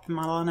got them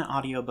all on an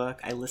audiobook.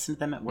 I listened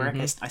to them at work.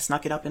 I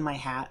snuck it up in my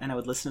hat and I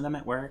would listen to them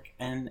at work,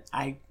 and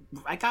I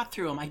got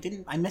through them.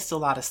 I missed a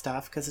lot of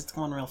stuff because it's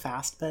going real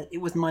fast, but it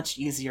was much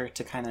easier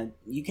to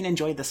you can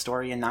enjoy the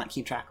story and not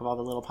keep track of all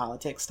the little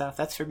politics stuff.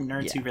 That's for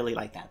nerds who really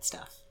like that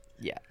stuff.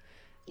 Yeah.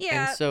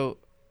 Yeah. And so,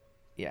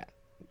 yeah.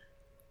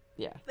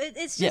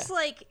 It's just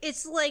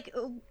it's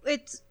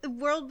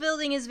world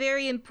building is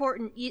very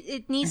important.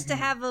 It needs to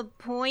have a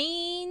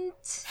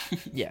point.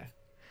 Yeah.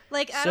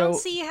 Like, I don't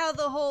see how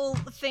the whole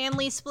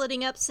family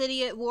splitting up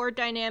city at war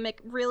dynamic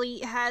really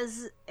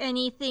has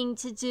anything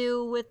to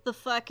do with the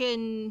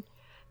fucking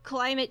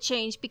climate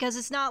change, because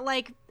it's not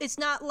like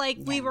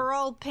we were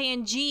all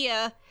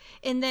Pangea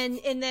and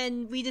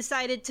then we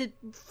decided to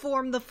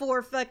form the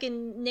 4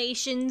 fucking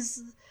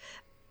nations.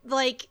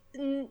 Like,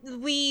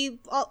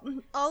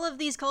 all of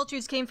these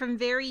cultures came from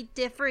very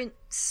different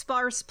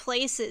sparse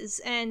places,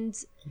 and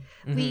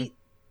they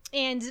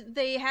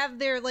have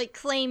their like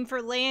claim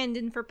for land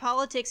and for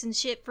politics and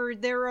shit for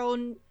their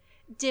own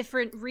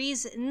different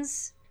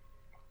reasons.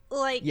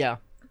 Like, yeah.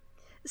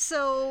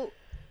 So,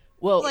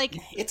 well, like,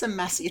 it's a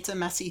messy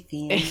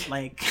theme.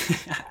 Like,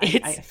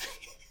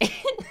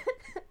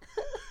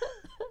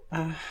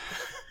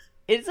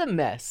 it's a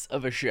mess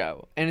of a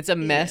show, and it's a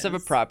mess of a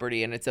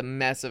property, and it's a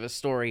mess of a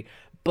story.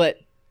 But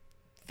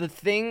the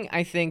thing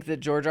I think that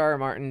George R.R.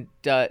 Martin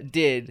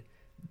did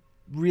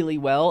really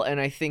well, and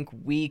I think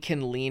we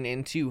can lean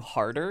into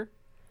harder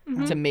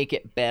to make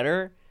it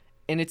better,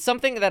 and it's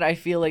something that I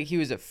feel like he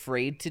was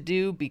afraid to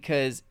do,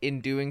 because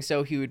in doing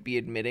so, he would be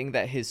admitting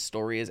that his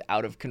story is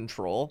out of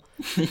control,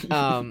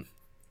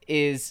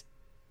 is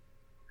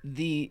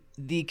the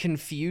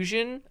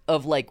confusion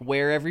of like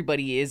where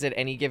everybody is at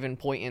any given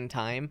point in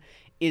time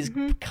is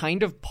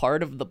kind of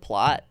part of the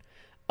plot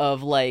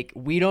of like,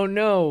 we don't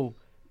know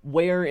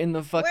where in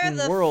the fucking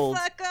world.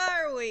 Where the fuck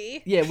are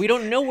we? Yeah, we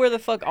don't know where the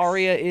fuck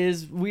Arya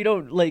is. We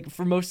don't, like,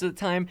 for most of the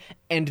time,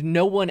 and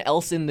no one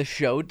else in the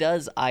show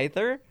does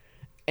either.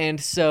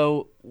 And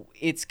so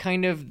it's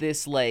kind of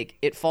this like,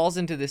 it falls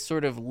into this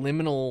sort of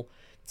liminal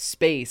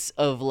space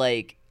of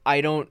like, I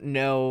don't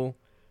know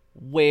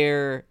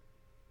where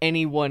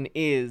anyone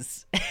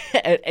is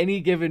at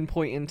any given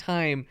point in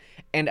time,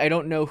 and I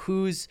don't know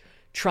who's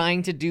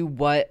trying to do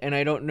what, and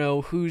I don't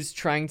know who's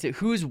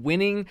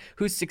winning,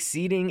 who's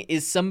succeeding.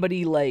 Is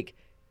somebody like,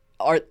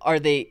 are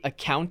they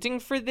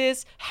accounting for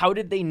this? How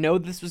did they know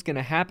this was going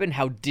to happen?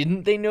 How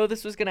didn't they know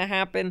this was going to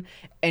happen?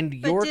 And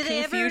your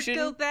confusion. Did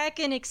they ever go back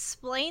and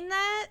explain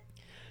that?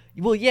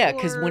 Well, yeah,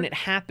 because when it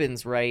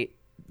happens, right,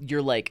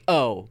 you're like,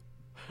 oh,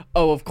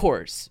 of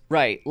course,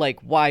 right.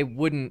 Like, why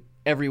wouldn't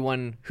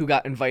everyone who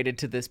got invited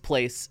to this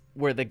place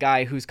where the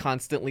guy who's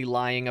constantly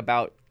lying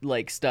about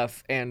like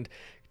stuff and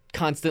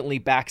constantly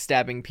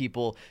backstabbing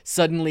people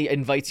suddenly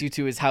invites you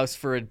to his house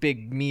for a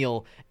big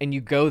meal, and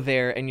you go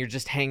there and you're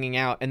just hanging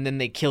out, and then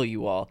they kill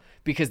you all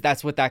because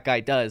that's what that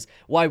guy does.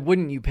 Why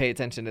wouldn't you pay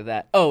attention to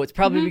that? Oh, it's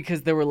probably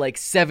because there were like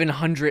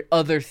 700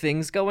 other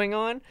things going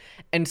on.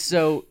 And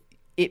so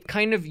it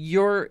kind of,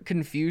 your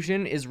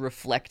confusion is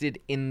reflected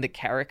in the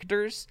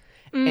characters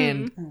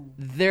and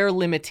their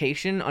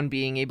limitation on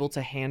being able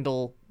to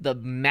handle the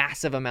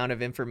massive amount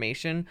of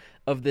information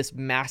of this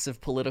massive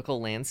political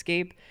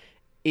landscape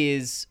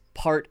is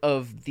part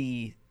of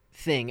the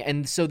thing.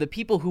 And so the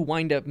people who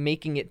wind up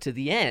making it to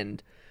the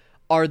end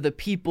are the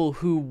people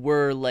who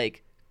were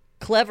like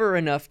clever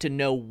enough to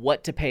know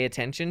what to pay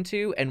attention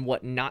to and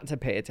what not to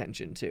pay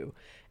attention to.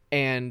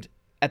 And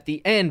at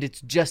the end,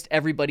 it's just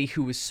everybody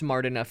who was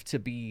smart enough to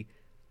be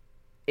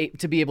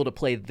able to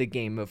play the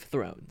Game of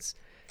Thrones.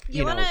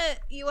 You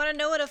wanna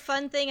know what a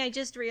fun thing I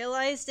just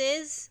realized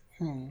is?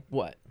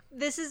 What?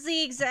 This is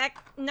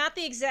not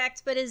the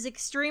exact, but is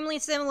extremely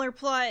similar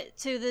plot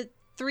to the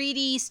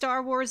 3D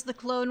Star Wars The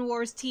Clone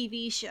Wars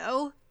TV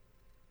show.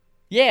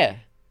 Yeah.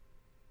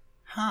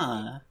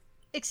 Huh.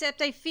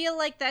 Except I feel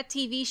like that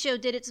TV show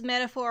did its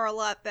metaphor a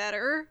lot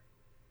better.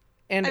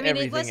 And I mean,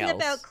 everything it wasn't else.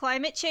 about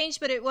climate change,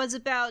 but it was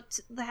about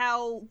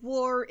how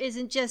war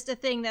isn't just a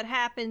thing that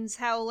happens,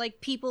 how,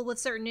 like, people with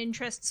certain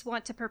interests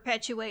want to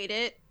perpetuate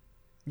it.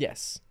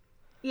 Yes.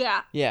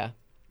 Yeah. Yeah.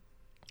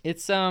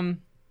 It's,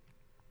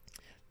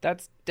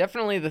 that's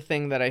definitely the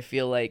thing that I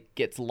feel like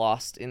gets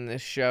lost in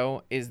this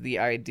show, is the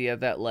idea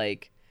that,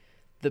 like,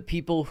 the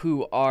people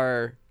who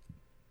are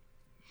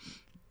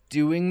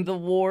doing the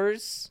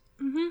wars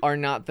are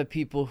not the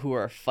people who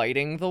are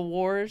fighting the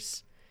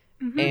wars.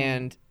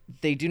 And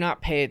they do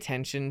not pay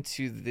attention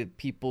to the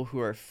people who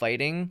are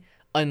fighting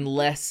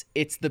unless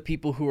it's the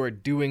people who are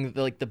doing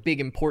the big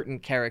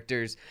important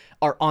characters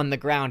are on the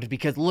ground,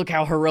 because look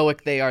how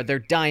heroic they are. They're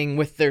dying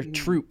with their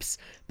troops.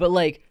 But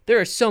like, there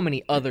are so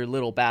many other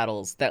little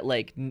battles that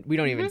like we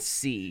don't even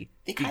see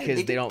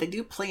because they don't They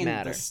do play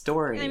matter. in the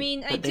story. I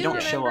mean, but I they do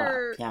don't show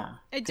remember. up. Yeah.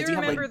 I do 'Cause you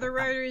have, remember like, the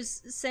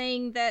writers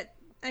saying that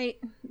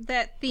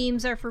that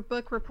themes are for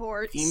book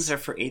reports. Themes are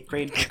for 8th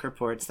grade book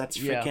reports. That's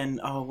Yeah.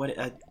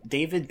 freaking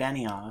David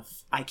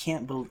Benioff. I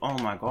can't believe. Oh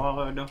my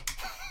god.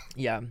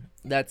 Yeah,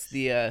 that's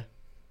the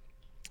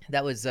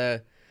that was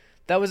a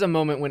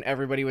moment when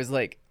everybody was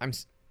like, I'm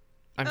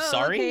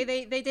sorry.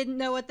 Okay, they didn't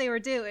know what they were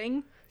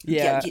doing.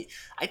 Yeah.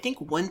 I think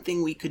one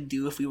thing we could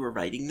do if we were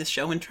writing this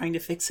show and trying to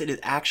fix it is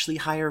actually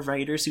hire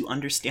writers who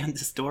understand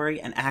the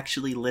story and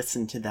actually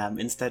listen to them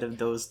instead of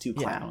those two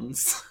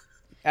clowns.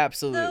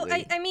 Absolutely.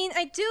 So I mean,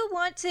 I do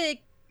want to.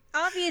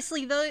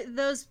 Obviously,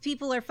 those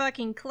people are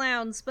fucking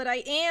clowns, but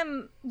I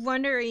am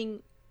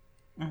wondering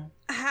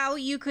how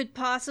you could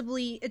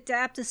possibly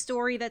adapt a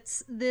story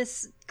that's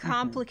this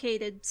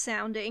complicated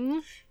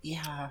sounding.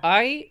 Yeah.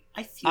 I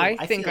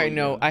think feel I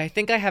know. you. I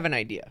think I have an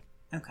idea.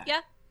 Okay.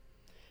 Yeah.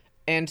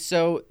 And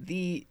so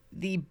the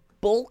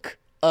bulk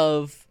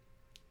of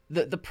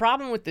the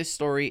problem with this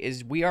story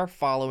is we are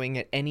following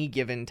at any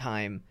given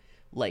time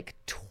like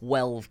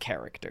 12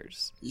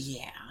 characters.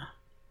 Yeah.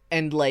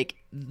 And like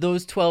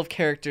those 12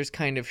 characters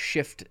kind of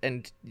shift,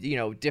 and you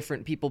know,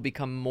 different people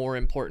become more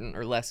important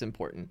or less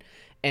important,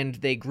 and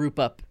they group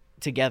up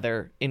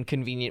together in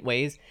convenient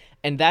ways.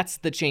 And that's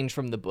the change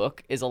from the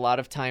book, is a lot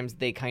of times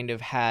they kind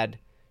of had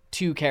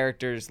two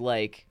characters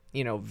like,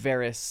 you know,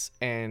 Varys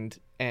and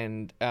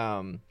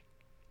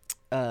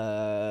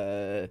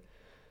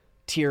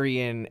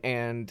Tyrion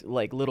and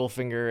like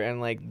Littlefinger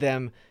and like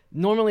them.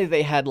 Normally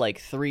they had like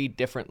 3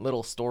 different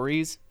little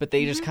stories, but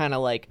they just kind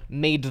of like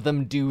made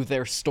them do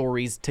their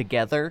stories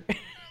together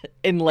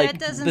in like That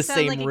doesn't the sound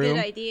same like room. a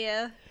good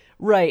idea.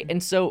 Right.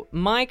 And so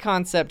my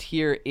concept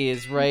here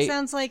is, right,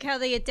 Sounds like how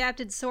they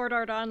adapted Sword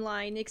Art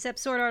Online, except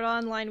Sword Art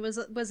Online was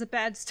a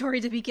bad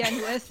story to begin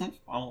with.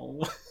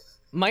 Oh.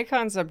 my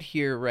concept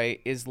here,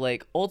 right, is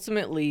like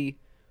ultimately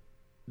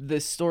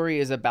the story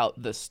is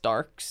about the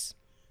Starks,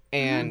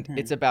 and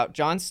it's about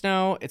Jon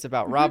Snow, it's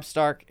about Robb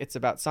Stark, it's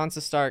about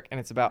Sansa Stark, and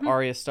it's about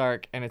Arya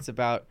Stark, and it's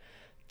about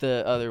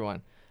the other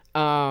one.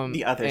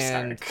 The other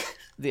and Stark.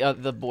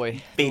 The boy,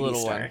 the Baby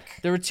little one. Stark.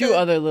 There were 2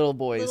 other little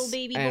boys. Little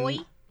baby and, boy.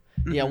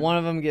 Yeah, one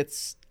of them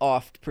gets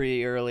offed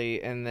pretty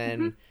early, and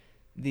then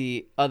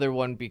the other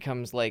one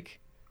becomes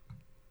like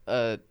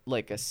a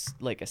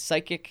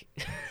psychic.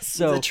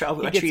 So He's a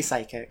he gets- tree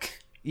psychic.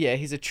 Yeah,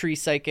 he's a tree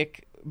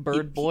psychic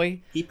bird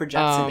boy. He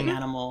projects into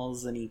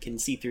animals and he can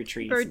see through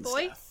trees Bird and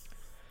boy? stuff.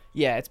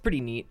 Yeah, it's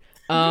pretty neat.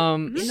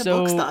 In the So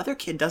books, the other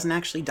kid doesn't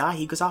actually die.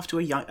 He goes off to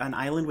an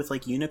island with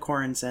like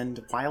unicorns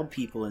and wild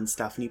people and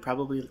stuff, and he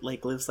probably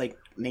like lives like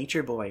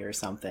Nature Boy or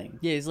something.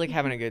 yeah, he's like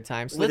having a good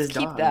time. So With let's his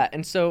keep dog. that.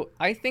 And so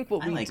I think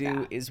what I we like do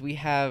that. is we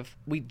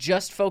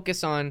just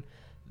focus on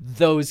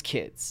those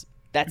kids.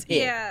 That's it.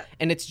 Yeah.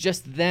 And it's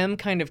just them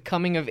kind of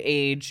coming of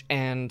age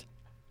and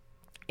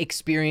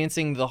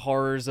experiencing the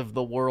horrors of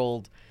the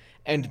world.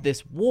 And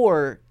this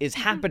war is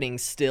happening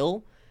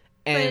still.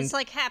 And but it's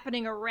like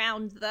happening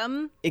around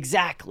them.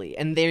 exactly,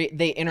 and they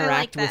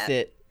interact with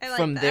it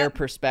from their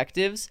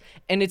perspectives,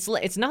 and it's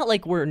not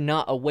like we're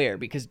not aware,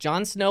 because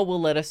Jon Snow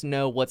will let us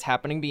know what's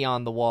happening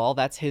beyond the wall.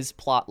 That's his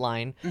plot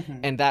line,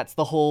 and that's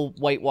the whole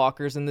White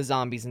Walkers and the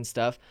zombies and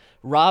stuff.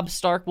 Robb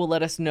Stark will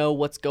let us know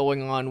what's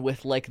going on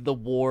with like the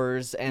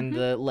wars and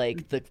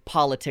the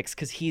politics,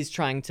 because he's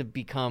trying to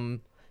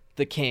become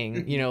the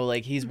king. You know,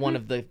 like he's one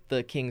of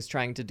the kings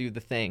trying to do the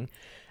thing.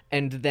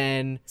 And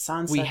then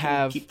Sansa we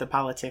have can keep the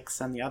politics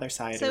on the other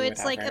side. So or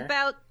it's like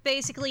whatever.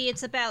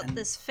 it's about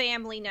this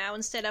family now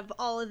instead of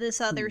all of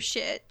this other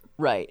shit.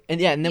 right,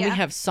 and then we Yeah.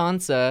 have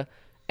Sansa,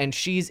 and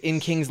she's in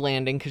King's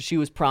Landing because she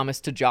was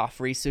promised to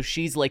Joffrey, so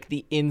she's like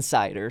the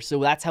insider. So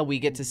that's how we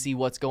get to see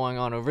what's going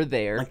on over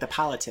there. like the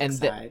politics and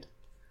side.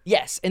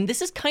 Yes, and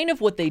this is kind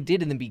of what they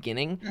did in the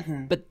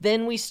beginning, but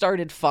then we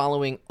started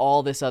following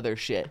all this other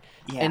shit.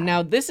 Yeah. And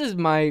now this is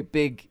my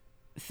big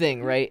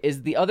thing, right?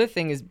 Is the other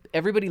thing is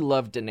everybody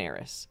loved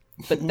Daenerys,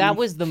 but that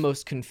was the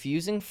most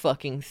confusing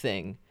fucking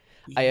thing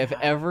I have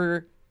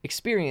ever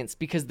experienced,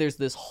 because there's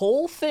this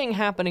whole thing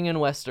happening in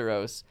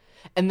Westeros,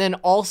 and then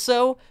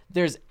also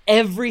there's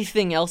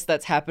everything else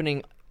that's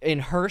happening in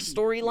her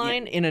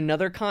storyline in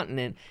another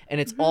continent,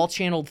 and it's all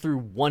channeled through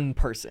one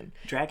person.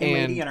 Dragon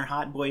Lady and her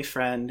hot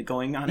boyfriend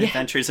going on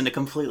adventures in a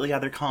completely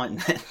other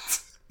continent.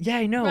 Yeah,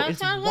 I know. That It's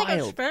sounds wild. like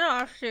a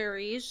spin-off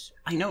series.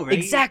 I know, right?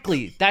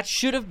 Exactly. That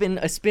should have been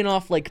a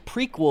spin-off, like,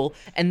 prequel,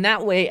 and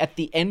that way, at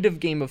the end of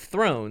Game of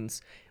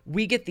Thrones,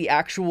 we get the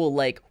actual,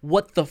 like,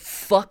 what the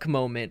fuck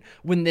moment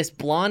when this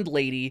blonde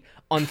lady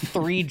on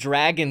 3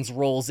 dragons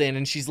rolls in,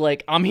 and she's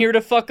like, I'm here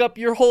to fuck up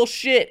your whole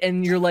shit,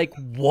 and you're like,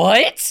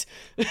 what?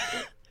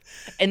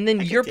 And then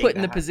you're put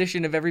in the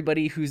position of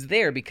everybody who's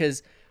there,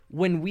 because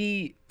when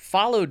we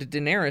followed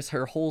Daenerys,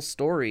 her whole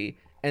story,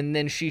 and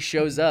then she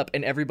shows up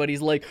and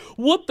everybody's like,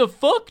 what the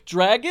fuck,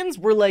 dragons?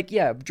 We're like,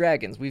 yeah,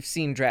 dragons. We've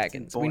seen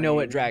dragons. We know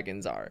what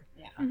dragons are.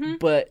 Yeah.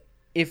 But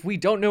if we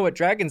don't know what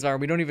dragons are,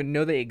 we don't even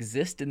know they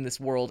exist in this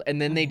world, and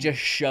then they just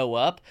show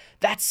up,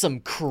 that's some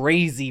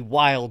crazy,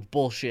 wild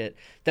bullshit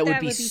that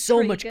would be so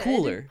pretty much good.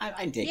 cooler.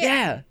 I dig it.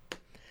 Yeah.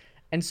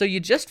 And so you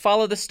just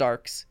follow the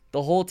Starks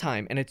the whole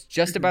time, and it's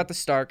just about the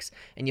Starks,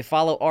 and you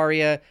follow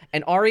Arya,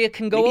 and Arya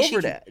can go Maybe she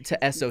over to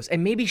Essos,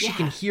 and maybe she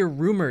can hear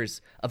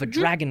rumors of a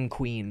dragon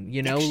queen,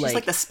 you know? She's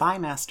like the spy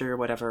master or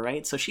whatever,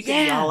 right? So she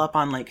can be all up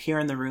on like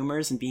hearing the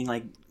rumors and being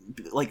like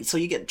so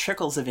you get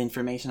trickles of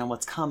information on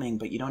what's coming,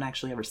 but you don't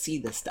actually ever see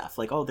this stuff.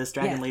 Like, oh, this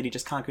dragon lady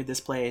just conquered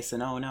this place,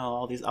 and oh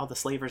no, all the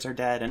slavers are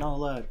dead, and oh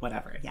look,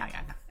 whatever. Yeah.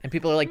 And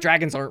people are like,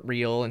 dragons aren't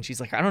real, and she's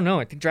like, I don't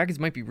know, I think dragons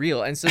might be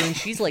real. And so then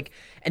she's like,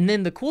 and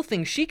then the cool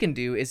thing she can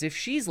do is if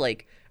she's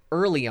like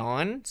early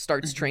on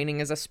starts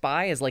training as a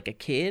spy as like a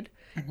kid,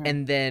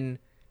 and then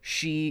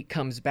she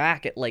comes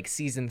back at like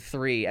season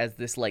 3 as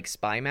this like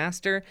spy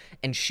master,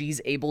 and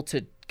she's able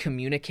to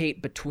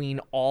communicate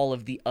between all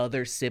of the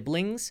other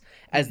siblings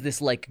as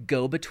this like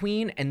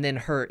go-between, and then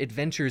her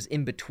adventures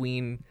in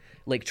between,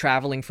 like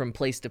traveling from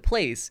place to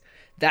place,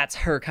 that's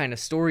her kind of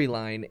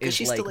storyline. Because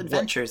she's like still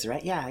adventures,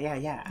 right? Yeah.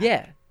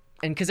 yeah,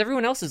 and because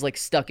everyone else is like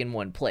stuck in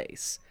one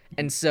place,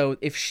 and so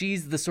if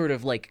she's the sort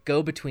of like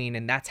go-between,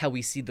 and that's how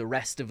we see the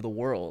rest of the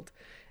world,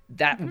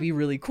 that would be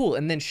really cool.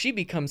 And then she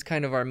becomes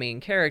kind of our main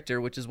character,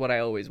 which is what I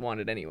always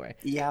wanted anyway.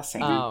 Yeah,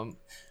 same.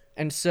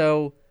 And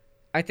so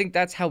I think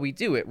that's how we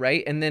do it,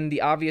 right? And then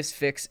the obvious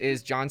fix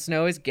is Jon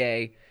Snow is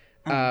gay,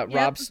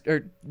 Robb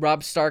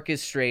Stark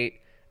is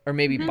straight, or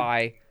maybe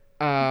bi,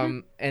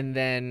 and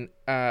then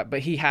but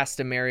he has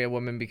to marry a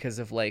woman because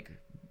of like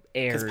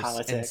heirs and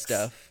politics.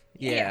 stuff.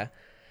 Yeah.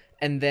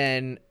 And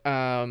then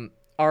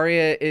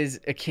Arya is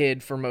a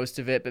kid for most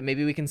of it, but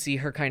maybe we can see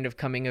her kind of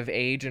coming of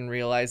age and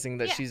realizing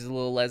that she's a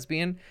little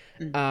lesbian.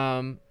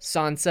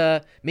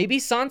 Sansa, maybe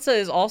Sansa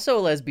is also a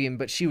lesbian,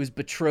 but she was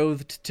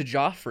betrothed to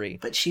Joffrey.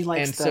 But she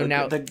likes and so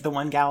now, the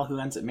one gal who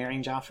ends up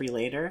marrying Joffrey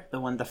later,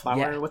 the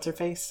flower, what's her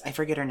face? I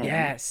forget her name.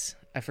 Yes,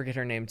 I forget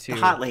her name too.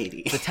 The hot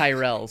lady. The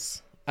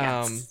Tyrells.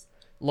 Yes.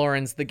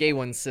 Lauren's the gay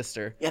one's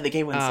sister. Yeah, the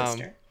gay one's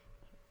sister.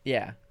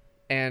 Yeah.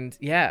 And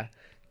yeah,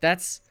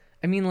 that's,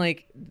 I mean,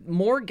 like,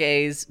 more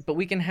gays, but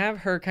we can have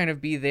her kind of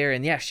be there.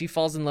 And yeah, she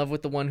falls in love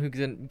with the one who's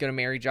gonna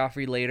marry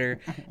Joffrey later.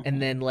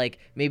 And then, like,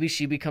 maybe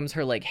she becomes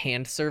her, like,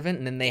 hand servant,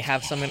 and then they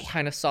have some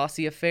kind of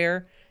saucy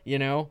affair, you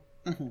know?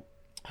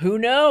 Who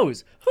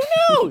knows? Who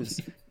knows?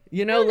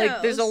 You know,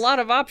 like, there's a lot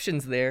of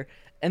options there.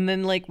 And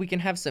then, like, we can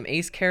have some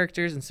ace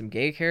characters and some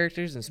gay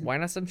characters, and why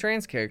not some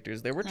trans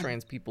characters? There were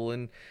trans people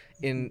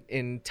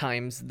in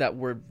times that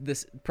were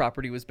this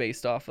property was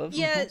based off of.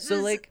 Yeah, so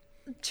like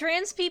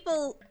trans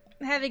people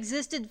have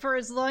existed for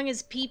as long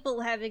as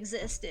people have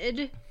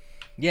existed.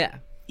 Yeah.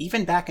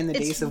 Even back in the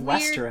days of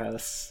weird.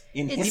 Westeros,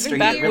 in It's history,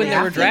 back it when really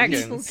there were happened.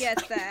 dragons. People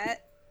get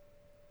that.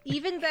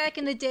 Even back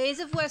in the days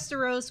of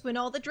Westeros, when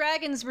all the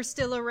dragons were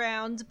still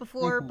around,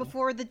 before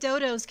the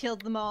dodos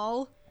killed them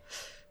all.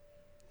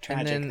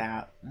 Tragic and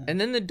that. And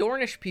then the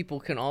Dornish people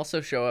can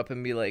also show up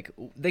and be like,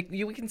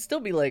 we can still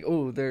be like,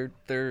 oh,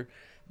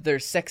 they're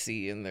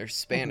sexy and they're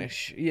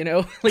Spanish, you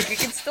know? Like, we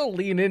can still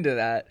lean into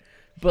that.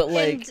 But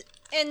like,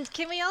 And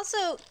can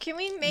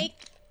we make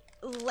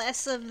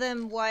less of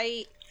them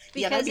white?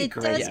 Yeah, that'd Because be it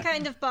great. does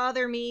kind of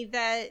bother me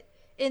that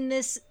in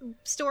this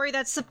story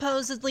that's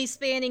supposedly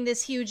spanning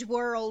this huge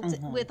world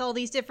with all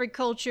these different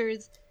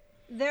cultures,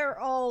 they're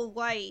all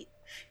white.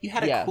 You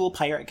had a cool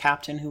pirate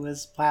captain who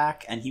was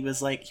black, and he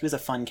was a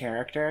fun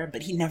character,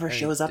 but he never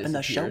shows up in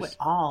the show at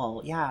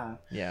all. Yeah.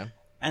 Yeah.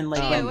 And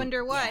like, I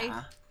wonder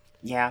why.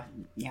 Yeah.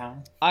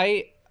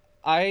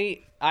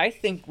 I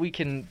think we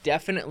can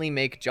definitely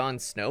make Jon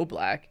Snow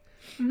black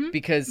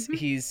because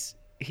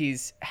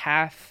he's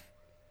half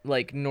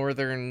like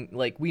northern,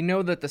 like we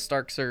know that the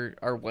Starks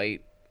are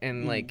white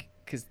and like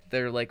because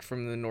they're like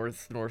from the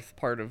north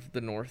part of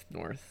the north,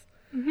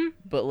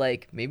 but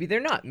like maybe they're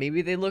not,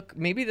 maybe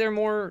they're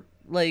more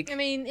like, I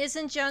mean,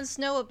 isn't Jon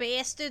Snow a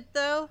bastard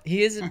though?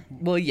 he is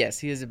well, yes,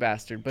 he is a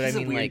bastard, but he's I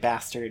mean a weird like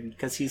bastard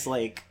because he's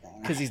like,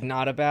 because he's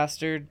not a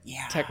bastard,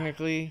 Yeah.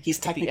 technically. he's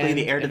at the technically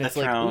the end, heir to and the it's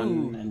like,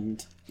 throne, ooh.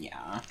 and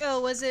yeah,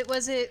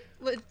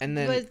 And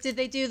then- did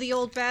they do the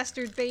old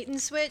bastard bait and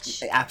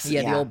switch?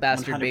 absolutely, Yeah, the old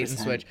bastard bait and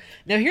 100%. switch.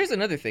 Now here's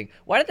another thing: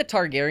 why do the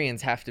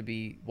Targaryens have to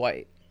be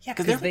white? Yeah,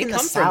 because they're they in come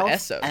the south, from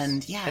Essos,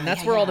 and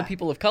that's where all the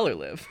people of color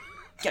live.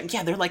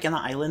 Yeah, they're like in the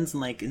islands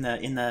and like in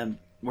the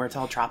where it's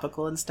all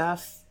tropical and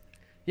stuff.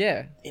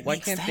 Yeah, It why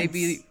makes can't they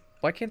be? sense.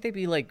 Why can't they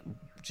be like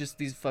just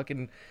these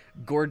fucking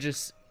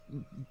gorgeous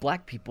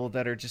black people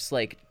that are just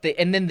like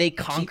and then they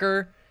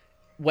conquer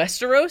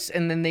Westeros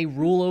and then they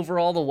rule over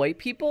all the white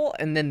people,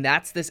 and then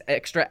that's this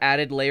extra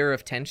added layer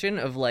of tension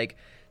of like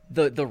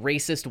the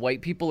racist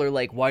white people are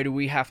like, why do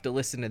we have to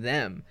listen to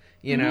them?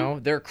 You know,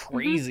 they're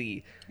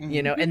crazy.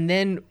 You know, and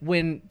then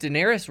when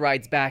Daenerys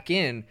rides back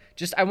in,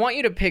 just I want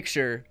you to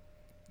picture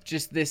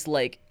just this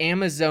like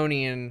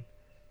Amazonian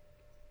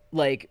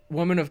like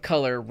woman of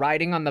color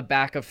riding on the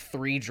back of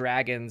 3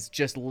 dragons,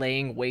 just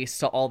laying waste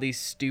to all these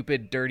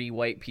stupid dirty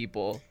white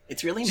people.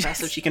 It's really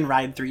impressive she can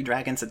ride 3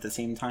 dragons at the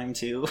same time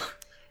too.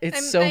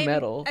 It's I'm-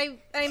 metal.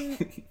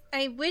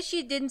 I wish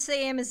you didn't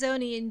say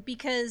Amazonian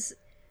because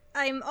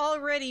I'm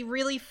already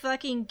really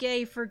fucking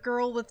gay for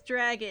girl with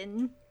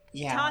dragon.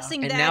 Yeah.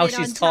 Tossing And that now in she's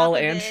on tall top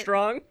of and it,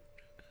 strong.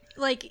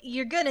 Like,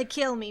 you're gonna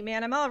kill me,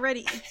 man. I'm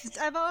already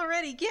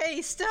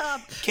gay.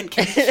 Stop.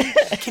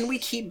 Can we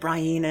keep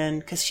Brienne in?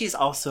 Because she's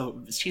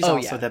also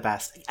yeah. the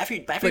best.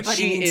 Everybody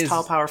she needs is-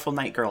 tall, powerful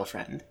knight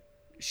girlfriend.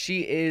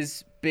 She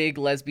is big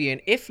lesbian,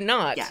 if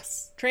not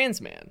Yes.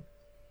 trans man.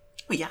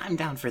 Well, yeah, I'm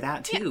down for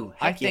that too.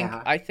 I Heck think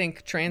yeah. I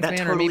think trans That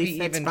man totally or maybe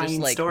fits even just Brian's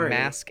like story.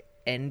 mask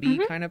envy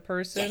kind of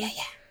person. Yeah.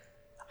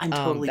 I'm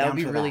totally that down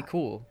would be for really that.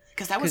 cool.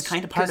 Because that was 'Cause-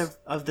 kind of part 'cause-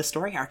 of the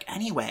story arc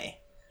anyway.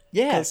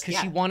 Yeah, 'Cause, because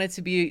yeah. she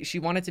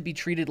wanted to be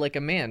treated like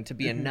a man, to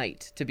be a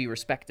knight, to be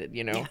respected.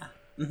 You know.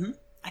 Yeah.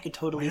 I could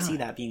totally see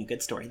that being a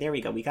good story. There we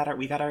go. We got our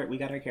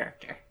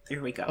character.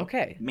 There we go.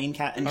 Okay. Main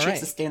cast, and All she has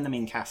right. to stay in the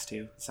main cast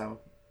too. So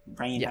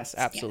Brian has Yes, to,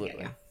 yeah,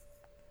 absolutely. yeah.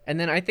 And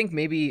then I think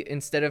maybe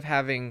instead of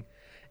having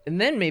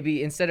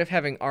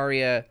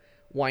Arya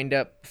wind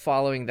up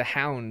following the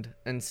Hound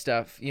and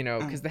stuff, you know,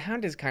 because the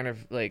Hound is kind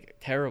of like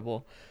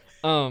terrible.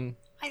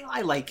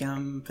 I like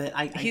him, but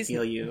I He's-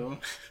 feel you.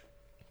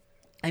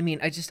 I mean,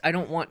 I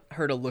don't want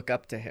her to look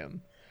up to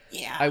him.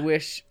 Yeah. I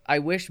wish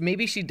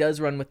maybe she does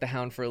run with the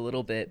Hound for a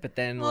little bit, but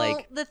then Well,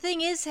 like the thing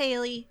is,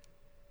 Haley,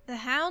 the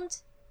Hound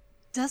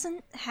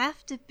doesn't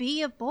have to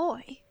be a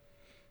boy.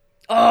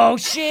 oh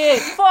shit,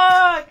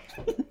 fuck.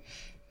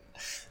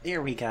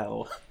 There we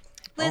go.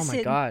 Listen, Oh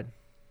my god.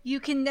 you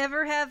can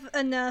never have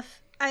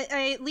enough.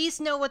 I at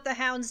least know what the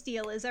Hound's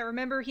deal is. I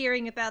remember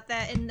hearing about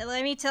that, and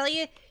let me tell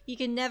you, you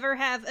can never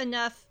have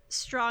enough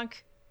strong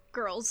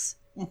girls.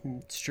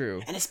 It's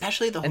true. And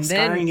especially the whole And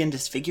then- scarring and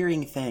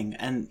disfiguring thing,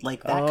 and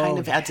like that kind Oh,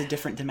 of adds a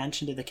different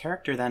dimension to the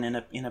character than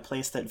in a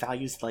place that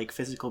values like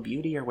physical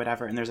beauty or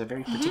whatever. And there's a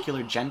very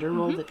particular gender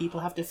role that people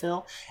have to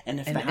fill. And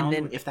if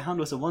if the Hound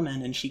was a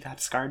woman and she got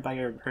scarred by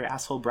her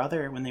asshole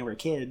brother when they were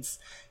kids,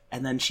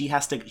 and then she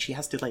has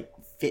to like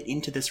fit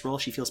into this role,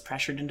 she feels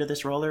pressured into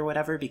this role or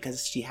whatever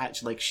because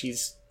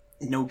she's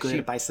no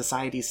good by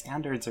society's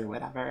standards or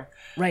whatever.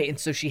 Right, and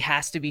so she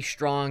has to be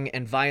strong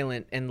and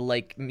violent and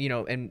like, you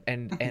know,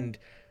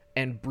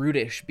 and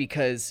brutish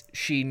because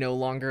she no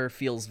longer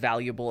feels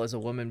valuable as a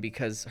woman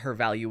because her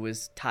value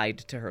was tied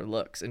to her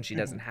looks and she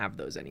doesn't have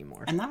those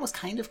anymore. And that was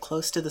kind of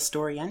close to the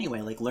story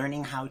anyway, like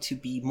learning how to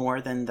be more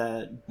than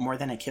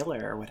a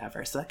killer or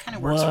whatever. So that kind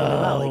of works really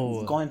well, Whoa.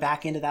 like going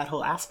back into that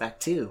whole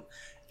aspect too.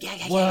 Yeah.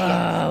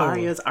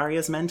 Whoa.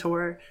 Arya's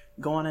mentor,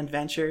 go on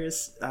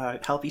adventures,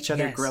 help each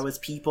other Yes. grow as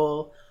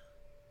people.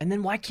 And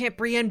then why can't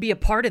Brienne be a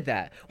part of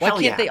that? Why Hell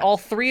can't yeah. they all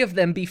 3 of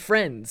them be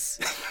friends?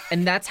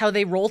 And that's how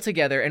they roll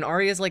together. And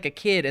Arya's like a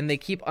kid and they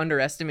keep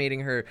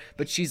underestimating her,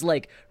 but she's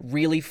like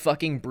really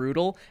fucking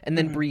brutal. And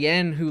then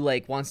Brienne, who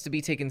like wants to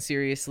be taken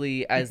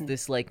seriously as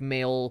this like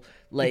male,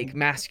 like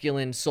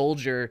masculine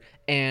soldier,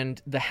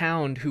 and the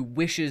Hound, who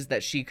wishes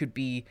that she could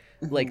be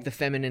like the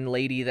feminine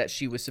lady that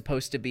she was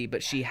supposed to be,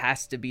 but she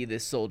has to be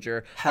this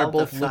soldier, Hell are the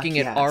both fuck looking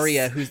at yes.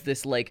 Arya, who's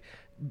this like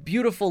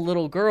beautiful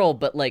little girl,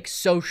 but like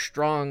so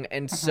strong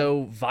and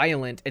so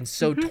violent and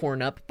so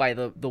torn up by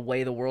the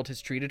way the world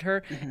has treated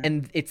her.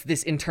 And it's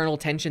this internal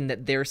tension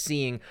that they're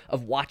seeing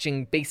of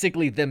watching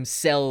basically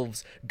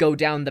themselves go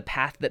down the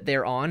path that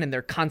they're on, and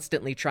they're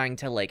constantly trying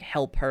to like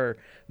help her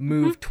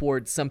move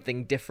towards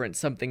something different,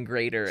 something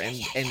greater.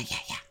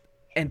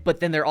 And but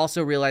then they're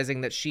also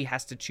realizing that she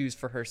has to choose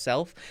for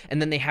herself. And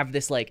then they have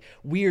this like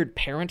weird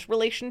parent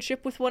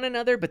relationship with one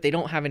another, but they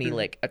don't have any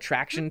like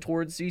attraction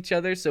towards each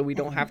other. So we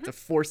don't have to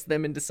force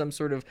them into some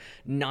sort of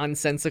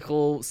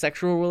nonsensical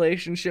sexual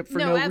relationship for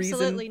no reason.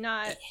 No, absolutely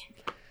not.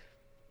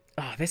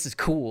 Oh, this is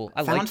cool.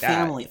 I like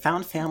that.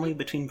 Found family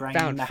between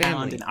Brienne the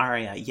Hound and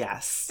Arya.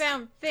 Yes.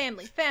 Found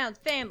family.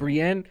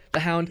 Brienne the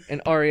Hound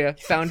and Arya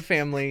found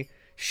family.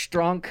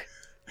 Stronk,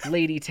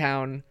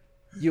 Ladytown,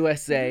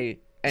 USA,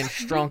 and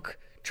Stronk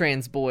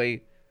trans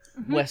boy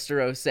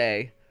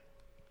Westeros.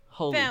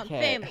 Holy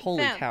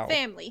cow.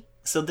 Family.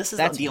 So this is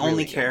That's the really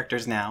only good.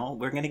 characters now.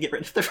 We're gonna get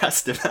rid of the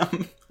rest of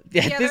them.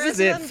 Yeah, this is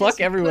it.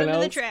 Fuck everyone put 'em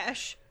else. in the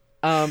trash.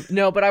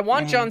 No, but I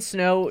want Jon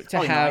Snow to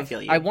Oh, no, I have.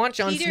 feel you. I want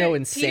Jon Snow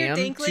and Peter Sam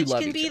to Dinklage love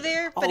can each be other.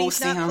 there, but Oh, he's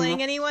not Sam.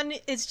 playing anyone.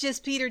 It's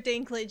just Peter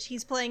Dinklage.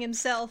 He's playing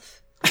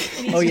himself.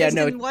 And he's Oh, just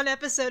in one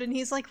episode, and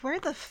he's like, "Where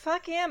the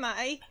fuck am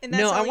I?" And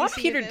that's No, all I you want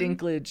see Peter of him.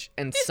 Dinklage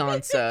and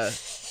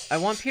Sansa. I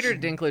want Peter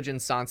Dinklage and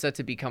Sansa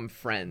to become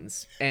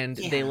friends, and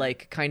they Yeah.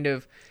 like kind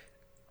of.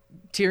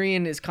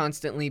 Tyrion is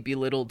constantly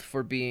belittled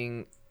for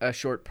being a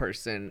short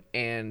person,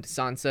 and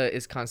Sansa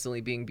is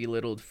constantly being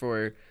belittled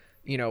for,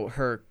 you know,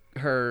 her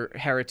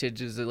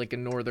heritage as like a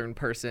northern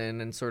person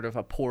and sort of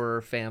a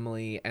poorer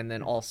family, and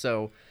then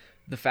also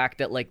the fact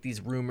that like these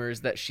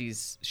rumors that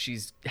she's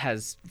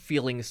has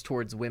feelings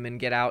towards women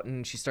get out,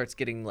 and she starts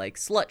getting like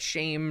slut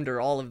shamed or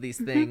all of these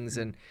things,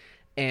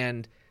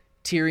 and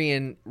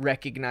Tyrion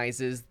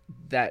recognizes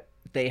that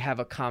they have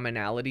a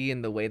commonality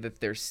in the way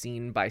that they're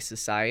seen by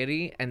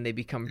society, and they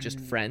become just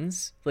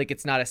friends. Like,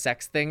 it's not a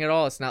sex thing at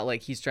all. It's not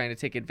like he's trying to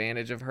take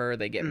advantage of her.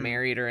 They get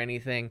married or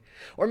anything.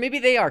 Or maybe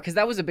they are, because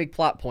that was a big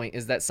plot point,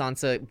 is that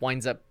Sansa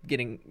winds up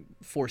getting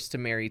forced to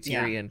marry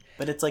Tyrion. Yeah.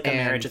 But it's like a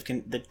marriage of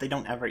they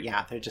don't ever.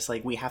 Yeah, they're just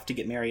like, we have to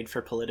get married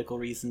for political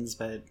reasons.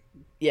 But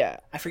Yeah.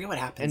 I forget what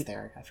happens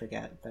there. I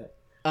forget.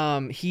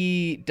 But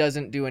He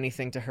doesn't do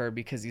anything to her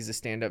because he's a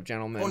stand-up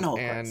gentleman. Oh, no, of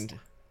course.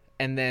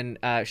 And then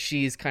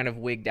she's kind of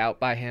wigged out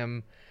by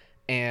him,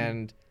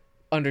 and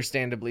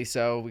understandably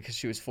so, because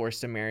she was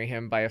forced to marry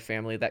him by a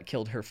family that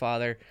killed her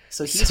father.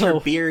 so he's her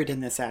beard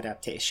in this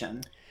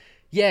adaptation.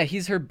 Yeah,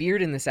 he's her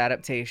beard in this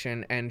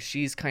adaptation, and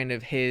she's kind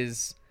of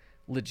his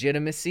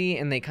legitimacy,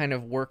 and they kind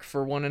of work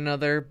for one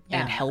another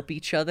and help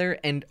each other,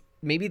 and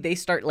maybe they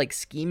start like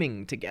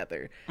scheming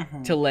together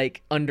to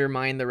like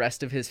undermine the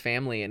rest of his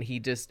family, and he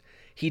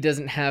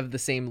doesn't have the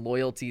same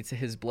loyalty to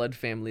his blood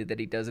family that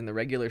he does in the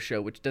regular show,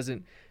 which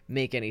doesn't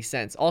make any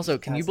sense. Also,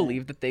 can you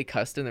believe that they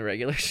cussed in the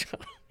regular show?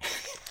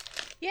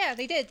 Yeah,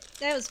 they did.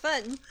 That was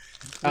fun.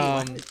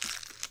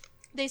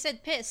 They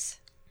said piss.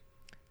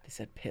 They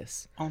said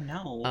piss. Oh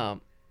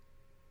no.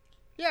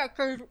 Yeah,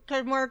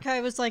 because Mordecai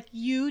was like,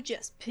 "You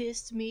just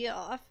pissed me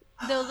off."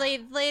 Though they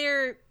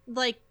later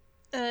like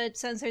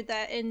censored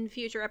that in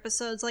future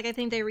episodes. Like, I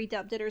think they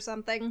redubbed it or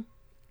something.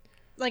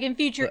 Like in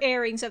future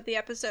airings of the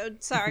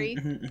episode. Sorry,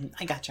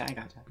 I gotcha.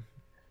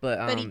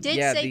 but he did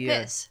yeah, say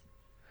piss.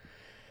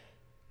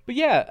 But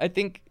yeah, I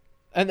think.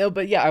 I know,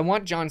 but yeah, I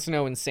want Jon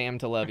Snow and Sam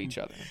to love each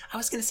other. I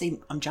was gonna say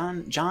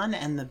John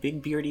and the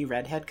big beardy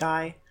redhead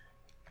guy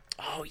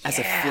Oh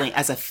yeah.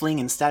 as a fling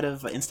instead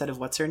of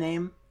what's her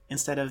name,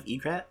 instead of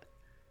Ygritte.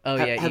 Oh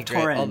yeah, have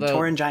Ygritte.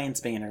 Torin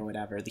Giantsbane or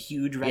whatever, the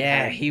huge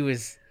redhead.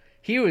 Yeah,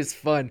 he was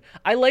fun.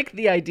 I like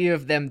the idea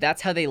of them.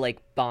 That's how they like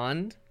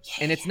bond.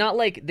 And it's not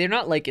like they're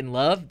not like in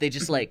love. They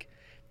just like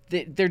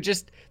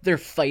they're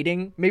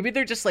fighting. Maybe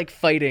they're just like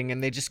fighting,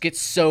 and they just get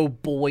so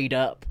buoyed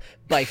up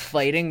by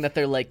fighting that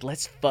they're like,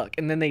 let's fuck,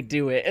 and then they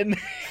do it, and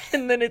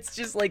then it's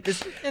just like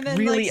this And then,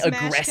 really like,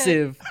 smash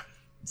aggressive.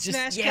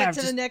 Smash cut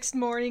to the next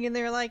morning, and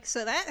they're like,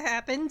 "So that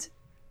happened."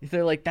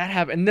 They're like, that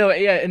happened. No,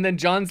 yeah, and then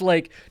John's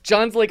like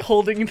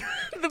holding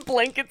the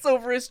blankets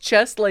over his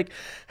chest, like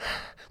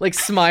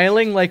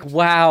smiling, like,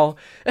 wow.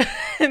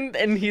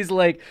 and he's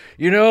like,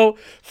 you know,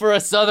 for a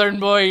Southern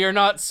boy, you're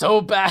not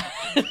so bad,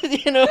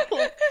 you know.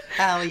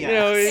 Hell yeah. You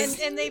know,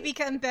 And they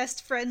become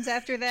best friends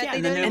after that. Yeah, they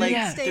and then don't they're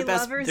even like, stay they're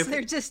best- lovers. they're-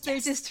 They're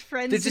just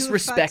friends. they just who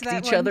respect fucked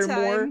that each one other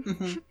more.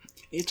 time.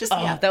 It's just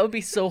Oh, that would be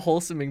so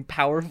wholesome and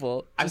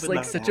powerful. I Just would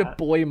like love such a that.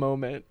 boy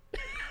moment.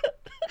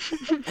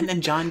 and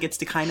then John gets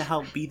to kind of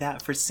help be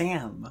that for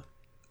Sam.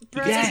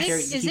 Bro, Yes.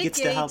 is He it gets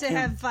to gay help to him.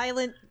 have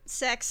violent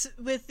sex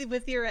with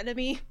your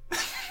enemy?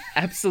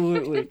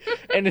 Absolutely.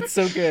 And it's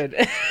so good.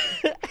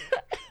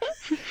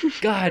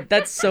 God,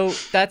 that's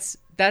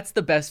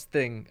the best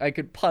thing I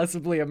could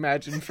possibly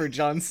imagine for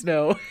Jon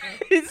Snow.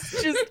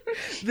 It's just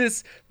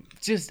this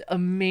just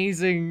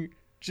amazing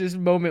just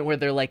moment where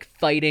they're like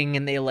fighting,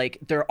 and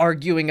they're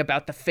arguing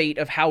about the fate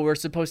of how we're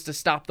supposed to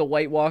stop the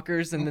White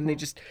Walkers, and then they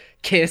just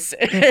kiss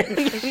and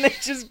they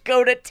just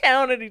go to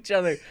town at each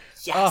other.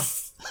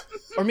 Yes.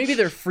 Or maybe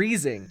they're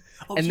freezing.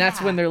 Oh, and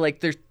that's when yeah. they're like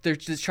they're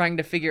just trying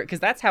to figure, because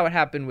that's how it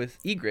happened with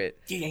Egret.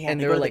 Yeah. And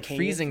They they go were to the like cave.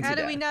 freezing How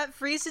to do we death. not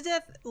freeze to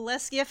death?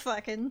 Let's get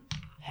fucking.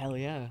 Hell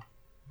yeah.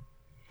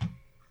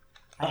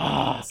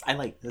 I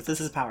like this. This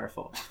is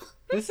powerful.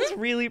 This is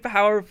really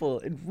powerful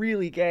and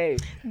really gay.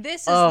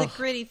 This is Ugh. the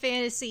gritty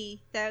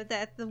fantasy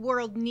that the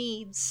world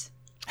needs.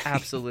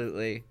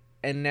 Absolutely.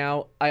 And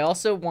now I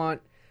also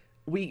want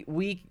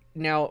we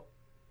now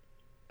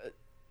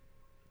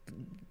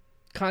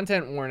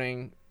content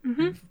warning,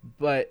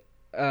 but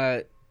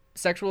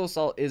sexual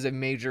assault is a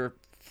major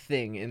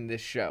thing in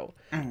this show.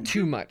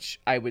 Too much,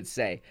 I would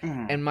say.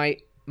 And my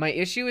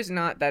issue is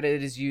not that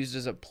it is used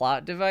as a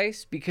plot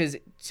device, because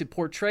to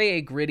portray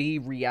a gritty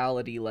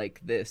reality like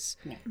this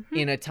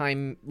in a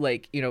time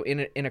like, you know,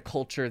 in a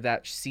culture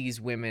that sees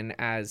women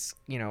as,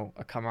 you know,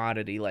 a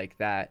commodity like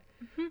that,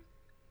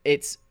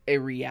 it's a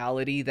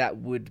reality that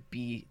would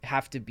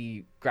have to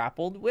be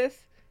grappled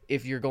with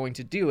if you're going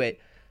to do it.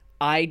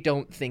 I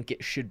don't think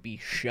it should be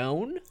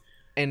shown.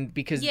 And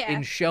because Yeah,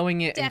 in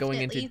showing it and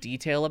going into definitely.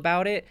 detail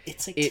about it,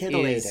 It's like it is-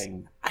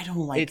 titillating. I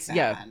don't like it's- that.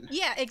 yeah.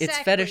 Yeah, exactly. it's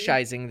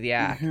fetishizing the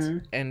act.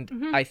 Mhm.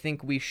 And I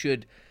think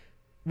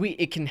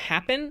it can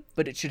happen,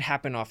 but it should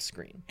happen off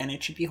screen. And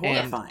it should be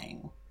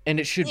horrifying. And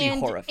it should be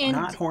horrifying.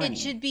 Not horny. It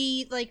should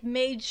be like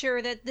made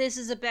sure that this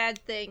is a bad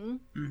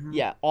thing.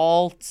 Yeah,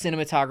 all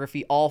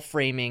cinematography, all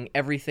framing,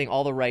 everything,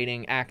 all the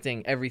writing,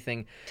 acting,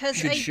 everything 'Cause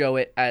should show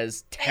it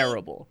as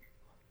terrible.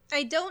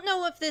 I don't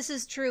know if this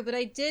is true, but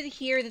I did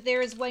hear that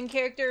there is one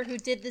character who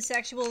did the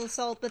sexual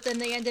assault, but then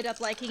they ended up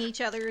liking each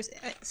other,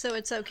 so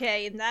it's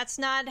okay. And that's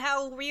not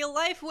how real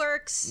life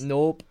works.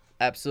 Nope.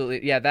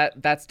 Absolutely. Yeah,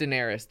 that's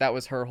Daenerys. That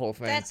was her whole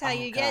thing. That's how Oh,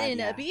 you God, get in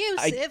yeah.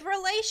 abusive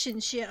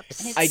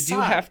relationships. It I do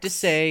have to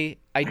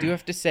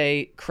sucks.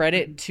 say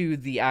credit to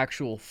the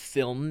actual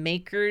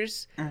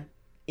filmmakers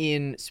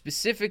in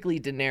specifically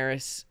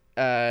Daenerys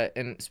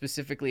and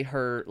specifically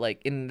her,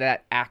 like, in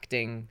that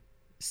acting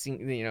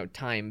scene, you know,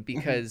 time,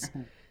 because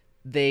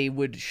they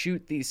would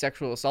shoot these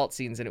sexual assault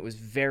scenes and it was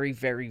very,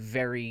 very,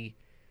 very,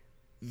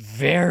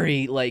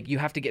 very, like, you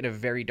have to get in a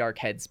very dark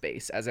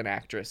headspace as an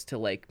actress to,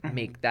 like,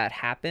 make that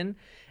happen.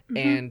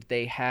 And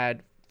they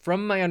had,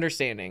 from my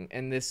understanding,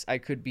 and this I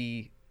could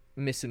be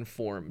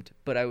misinformed,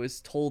 but I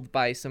was told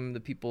by some of the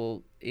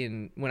people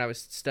when I was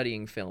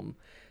studying film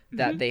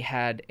that they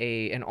had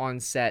an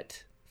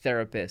on-set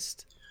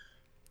therapist,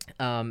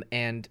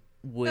 and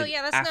would Oh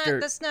yeah,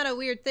 that's not a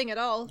weird thing at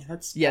all.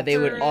 They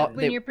would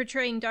When you're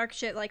portraying dark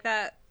shit like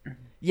that.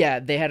 Yeah,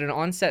 they had an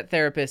on-set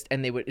therapist,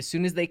 and they would, as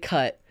soon as they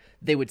cut,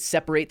 they would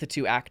separate the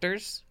two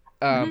actors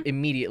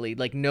immediately,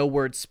 like no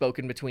words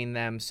spoken between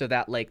them, so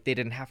that, like, they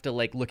didn't have to,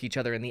 like, look each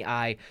other in the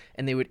eye,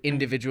 and they would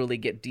individually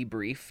get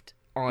debriefed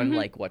on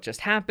like what just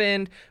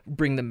happened,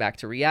 bring them back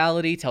to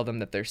reality, tell them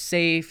that they're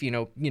safe, you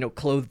know,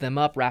 clothe them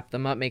up, wrap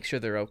them up, make sure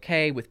they're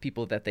okay with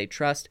people that they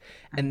trust,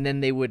 and then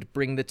they would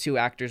bring the two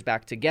actors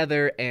back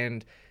together,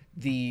 and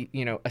the,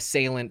 you know,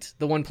 assailant,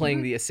 the one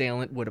playing the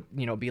assailant would,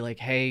 you know, be like,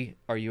 hey,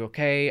 are you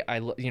okay?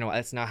 You know,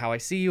 that's not how I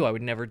see you. I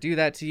would never do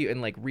that to you.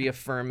 And, like,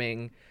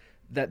 reaffirming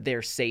that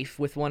they're safe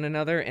with one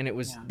another. And it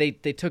was, they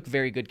took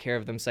very good care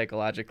of them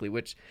psychologically,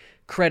 which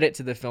credit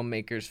to the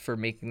filmmakers for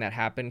making that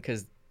happen,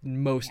 because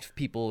most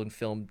people in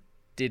film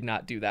did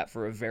not do that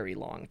for a very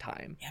long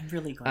time. Yeah, I'm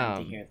really glad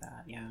to hear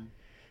that.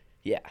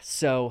 Yeah.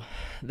 So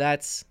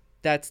that's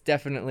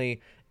definitely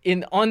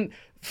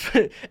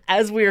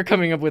as we are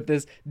coming up with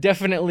this,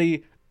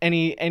 definitely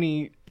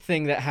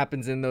anything that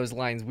happens in those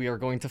lines, we are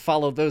going to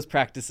follow those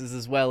practices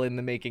as well in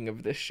the making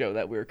of this show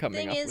that we're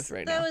coming up with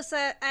right now. Is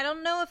that I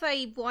don't know if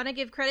I want to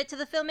give credit to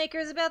the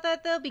filmmakers about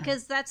that, though,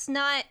 because that's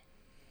not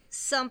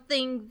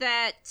something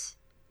that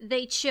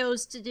they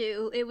chose to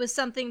do. It was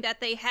something that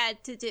they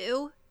had to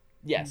do.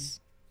 Yes.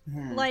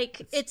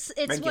 Like, it's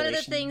one of the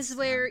regulations, things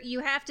where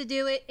you have to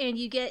do it, and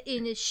you get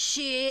in a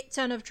shit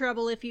ton of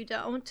trouble if you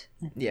don't.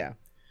 Yeah.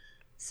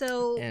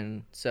 So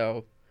And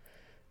so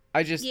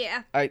I just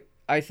yeah,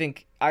 I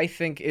think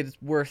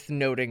it's worth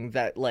noting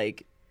that,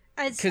 like,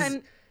 it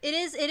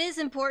is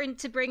important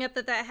to bring up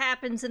that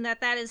happens and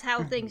that is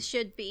how things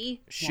should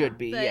be. should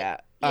be, But, yeah.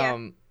 yeah.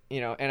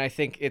 You know, and I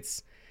think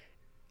it's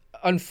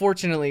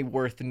unfortunately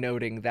worth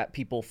noting that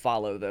people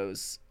follow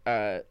those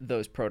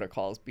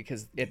protocols,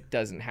 because it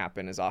doesn't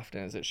happen as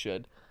often as it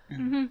should.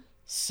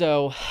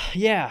 So,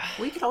 yeah.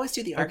 We could always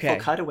do the artful Okay.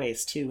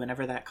 cutaways too.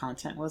 Whenever that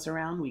content was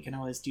around, we can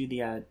always do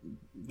the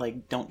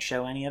like, don't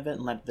show any of it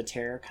and let the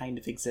terror kind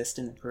of exist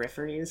in the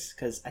peripheries,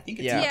 because I think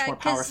it's Yeah. much Yeah, more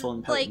 'cause, powerful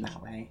and potent like,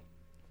 that way.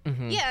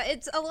 Yeah,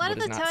 it's a lot What of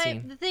is the not time.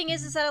 seen. The thing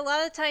is that a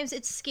lot of times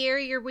it's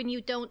scarier when you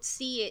don't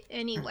see it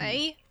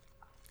anyway.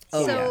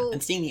 Oh, so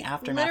And seeing the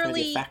aftermath or the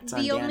literally, effects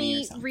on the Dany or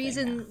only something,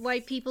 reason yeah. why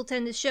people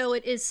tend to show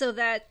it is so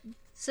that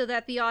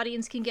the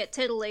audience can get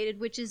titillated,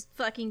 which is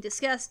fucking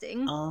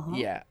disgusting. Uh-huh.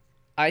 Yeah.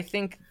 I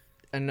think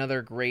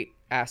another great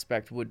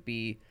aspect would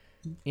be,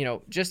 you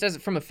know, just as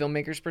from a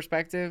filmmaker's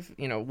perspective,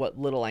 you know, what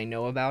little I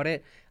know about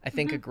it, I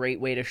think a great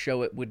way to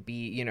show it would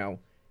be, you know,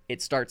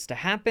 it starts to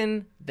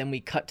happen, then we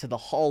cut to the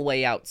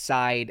hallway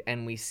outside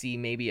and we see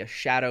maybe a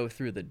shadow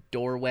through the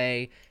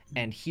doorway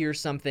and hear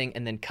something,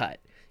 and then cut.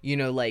 You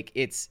know, like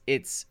it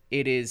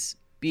is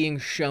being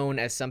shown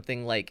as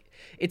something, like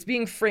it's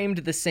being framed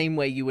the same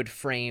way you would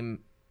frame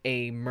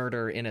a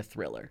murder in a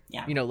thriller.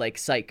 Yeah. You know, like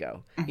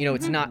Psycho. You know,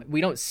 it's not,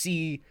 we don't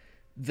see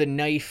the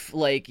knife,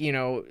 like, you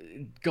know,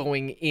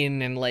 going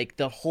in and like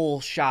the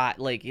whole shot,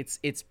 like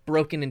it's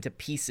broken into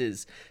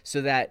pieces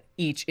so that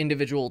each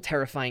individual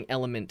terrifying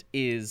element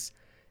is,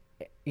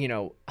 you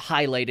know,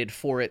 highlighted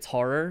for its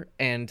horror,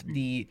 and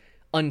the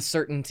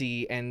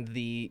uncertainty and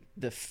the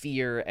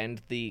fear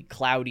and the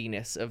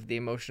cloudiness of the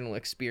emotional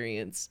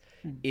experience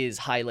is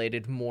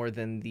highlighted more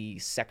than the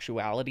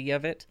sexuality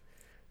of it.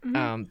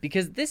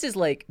 Because this is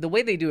like, the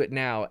way they do it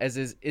now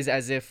is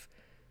as if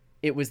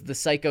it was the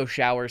Psycho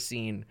shower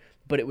scene,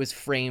 but it was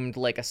framed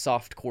like a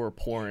softcore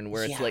porn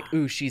where it's like,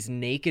 ooh, she's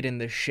naked in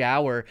the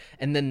shower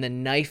and then the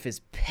knife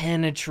is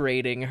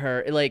penetrating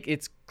her. Like,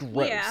 it's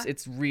gross. Yeah.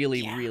 It's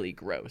really, really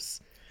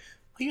gross.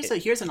 Well,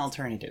 here's an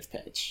alternative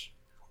pitch.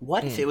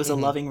 What if it was a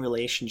loving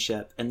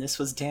relationship and this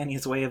was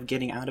Danny's way of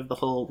getting out of the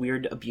whole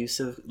weird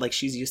abusive, like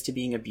she's used to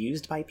being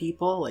abused by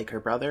people, like her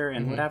brother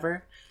and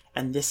whatever,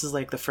 and this is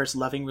like the first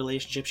loving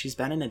relationship she's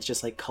been in. It's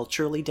just like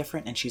culturally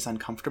different and she's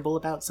uncomfortable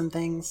about some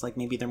things, like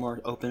maybe they're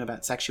more open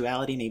about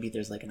sexuality, maybe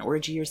there's like an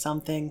orgy or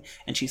something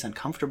and she's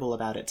uncomfortable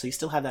about it. So you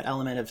still have that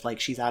element of like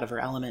she's out of her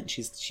element,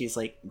 she's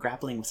like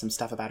grappling with some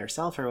stuff about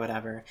herself or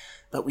whatever,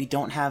 but we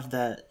don't have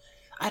the,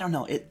 I don't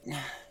know, it.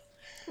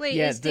 Wait,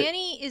 Yeah, is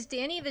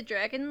Danny the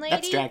dragon lady?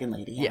 That's Dragon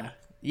Lady,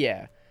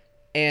 Yeah.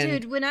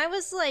 And Dude, when I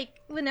was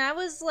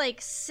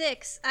like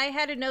 6, I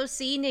had an OC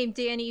named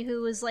Danny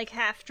who was like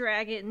half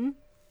dragon.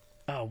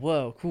 oh,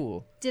 whoa,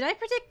 cool. Did I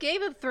predict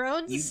Game of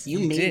Thrones? You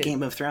You made did.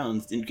 Game of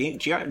Thrones. And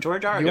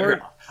George R.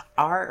 Your-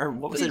 or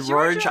what was it?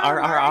 George George R.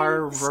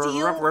 R.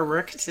 Steal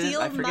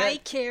I my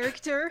forget.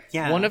 character.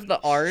 Yeah, One of the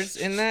R's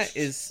in that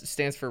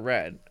stands for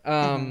red.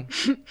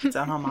 it's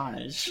a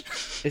homage.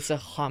 It's a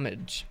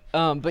homage.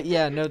 But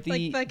yeah, no,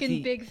 Like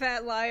fucking big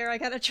fat liar. I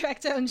gotta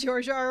track down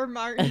George R. R.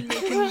 Martin,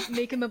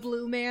 make him a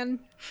blue man.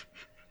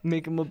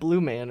 make him a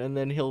blue man and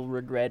then he'll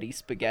regretty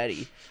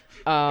spaghetti.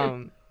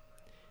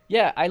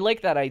 Yeah, I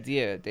like that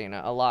idea,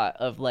 Dana, a lot,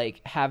 of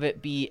like have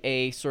it be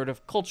a sort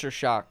of culture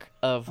shock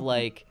of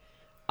like,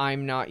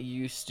 I'm not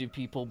used to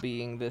people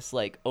being this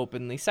like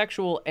openly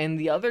sexual. And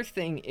the other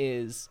thing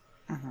is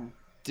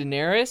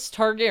Daenerys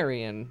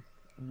Targaryen,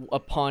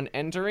 upon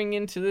entering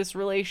into this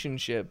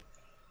relationship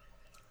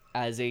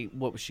as a,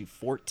 what was she,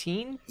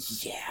 14?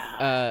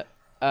 Yeah.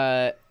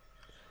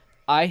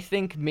 I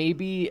think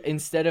maybe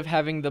instead of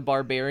having the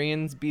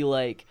barbarians be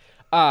like,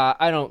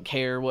 I don't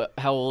care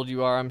how old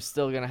you are, I'm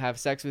still gonna have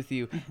sex with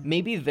you.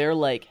 Maybe they're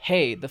like,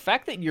 hey, the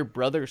fact that your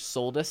brother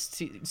sold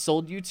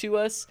you to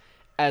us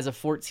as a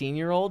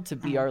 14-year-old to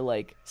be our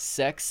like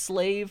sex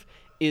slave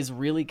is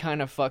really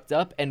kind of fucked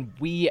up, and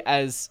we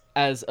as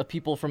a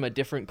people from a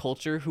different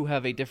culture who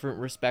have a different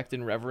respect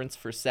and reverence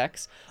for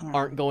sex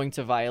aren't going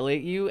to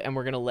violate you, and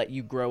we're gonna let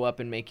you grow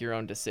up and make your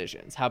own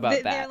decisions. How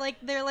about that?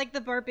 They're like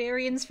the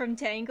barbarians from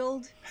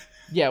Tangled.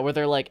 Yeah, where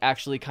they're like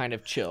actually kind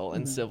of chill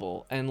and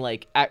civil and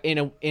like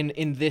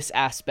in this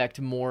aspect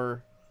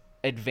more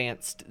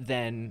advanced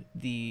than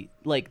the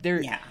like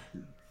they're. Yeah.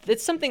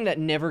 It's something that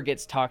never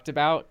gets talked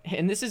about,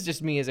 and this is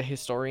just me as a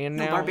historian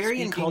now.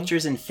 Barbarian speaking.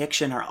 cultures in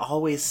fiction are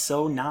always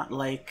so not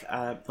like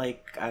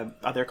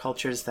other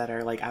cultures that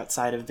are like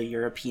outside of the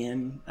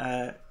European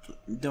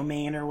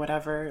domain or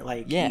whatever.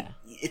 Like, Yeah.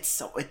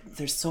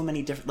 there's so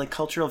many different like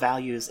cultural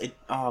values. It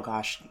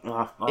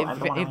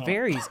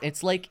varies.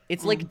 It's like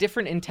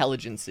different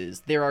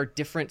intelligences. There are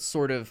different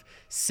sort of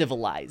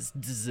civilized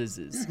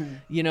diseases.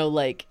 You know,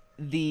 like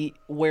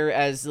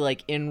whereas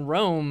like in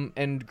Rome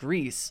and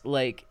Greece,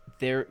 like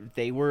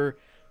they were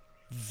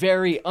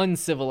very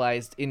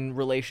uncivilized in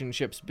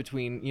relationships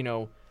between, you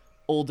know,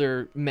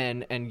 older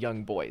men and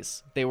young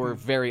boys. They were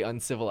very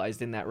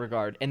uncivilized in that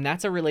regard. And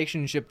that's a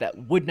relationship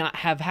that would not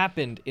have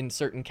happened in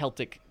certain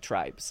Celtic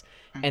tribes.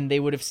 And they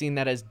would have seen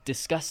that as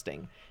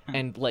disgusting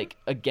and like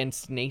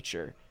against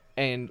nature,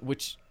 and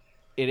which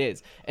it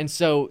is. And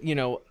so, you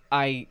know,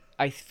 I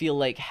feel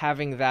like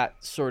having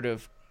that sort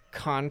of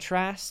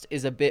contrast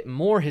is a bit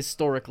more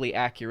historically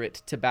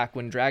accurate to back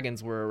when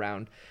dragons were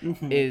around.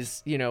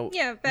 Is, you know,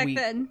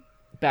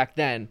 back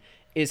then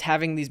is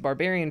having these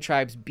barbarian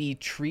tribes be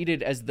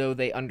treated as though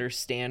they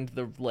understand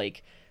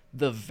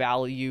the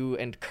value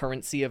and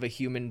currency of a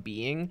human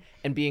being,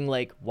 and being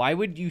like, why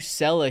would you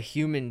sell a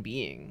human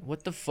being?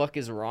 What the fuck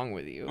is wrong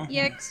with you?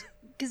 Yeah,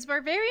 because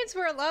barbarians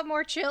were a lot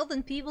more chill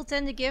than people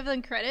tend to give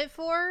them credit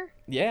for.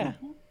 Yeah.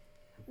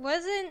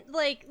 Wasn't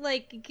like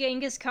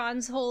Genghis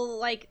Khan's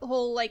whole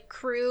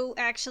crew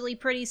actually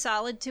pretty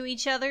solid to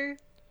each other?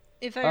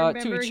 If I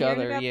remember to each hearing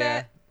other, about yeah.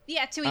 that.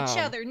 Yeah, to each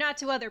other, not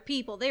to other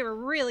people. They were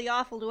really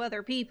awful to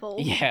other people.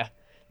 Yeah.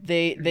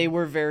 They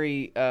were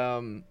very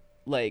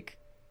like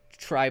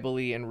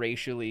tribally and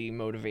racially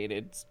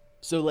motivated.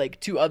 So like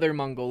to other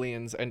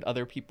Mongolians and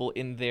other people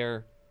in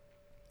their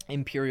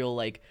imperial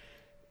like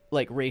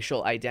like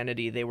racial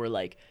identity. They were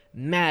like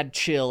mad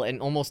chill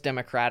and almost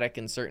democratic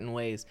in certain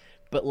ways,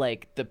 but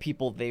like the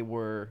people they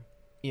were,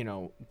 you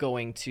know,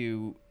 going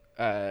to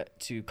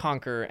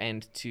conquer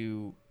and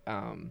to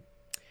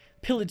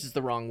pillage is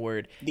the wrong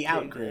word. The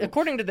outgroup.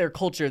 According to their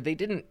culture, they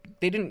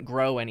didn't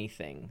grow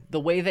anything. The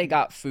way they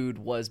got food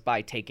was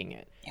by taking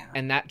it. Yeah.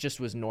 And that just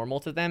was normal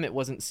to them. It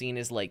wasn't seen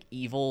as like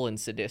evil and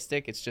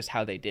sadistic. It's just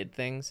how they did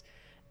things.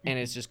 And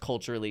it's just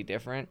culturally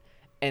different.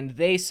 And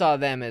they saw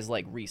them as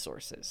like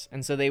resources.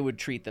 And so they would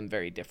treat them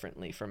very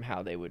differently from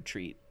how they would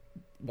treat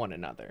one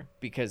another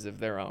because of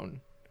their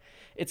own.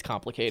 It's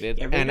complicated,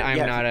 Yeah, and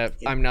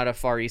I'm not a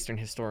Far Eastern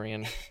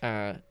historian.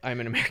 I'm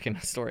an American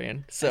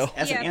historian. So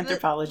as an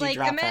anthropology like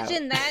dropout.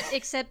 imagine that,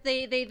 except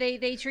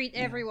they treat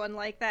everyone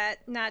like that,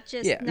 not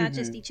just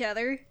just each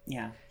other.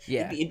 Yeah.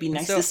 Yeah. It'd be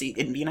nice to see.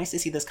 It'd be nice to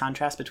see this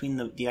contrast between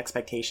the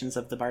expectations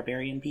of the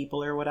barbarian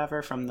people or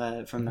whatever from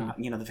the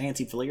the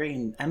fancy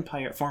Valyrian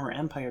Empire, former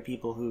Empire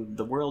people who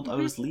the world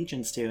owes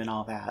allegiance to and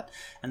all that,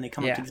 and they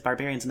come up to these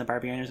barbarians, and the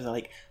barbarians are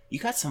like, "You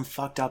got some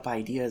fucked up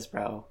ideas,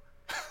 bro."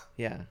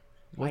 Yeah.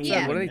 What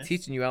are they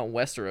teaching you out in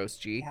Westeros,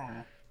 G?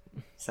 Yeah.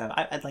 So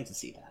I'd like to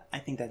see that. I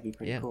think that'd be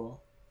pretty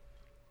cool.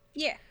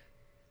 Yeah.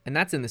 And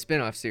that's in the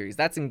spin-off series.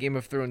 That's in Game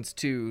of Thrones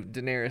 2.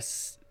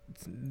 Daenerys,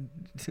 the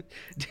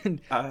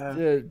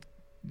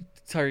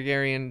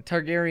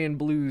Targaryen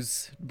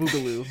blues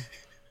boogaloo.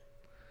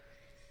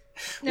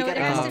 No, it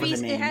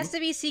has to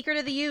be Secret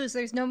of the Ooze.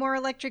 There's no more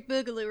Electric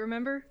Boogaloo.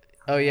 Remember?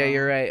 Oh yeah,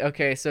 you're right.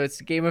 Okay, so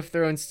it's Game of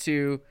Thrones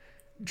 2,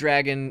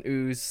 Dragon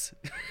Ooze.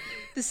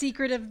 The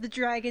Secret of the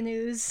Dragon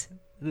Ooze.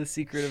 The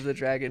Secret of the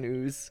Dragon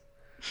Ooze.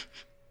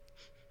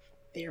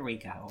 There we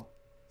go.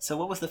 So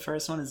what was the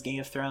first one? Is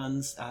Game of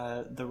Thrones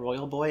the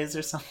Royal Boys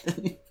or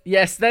something?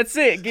 Yes, that's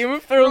it. Game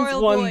of Thrones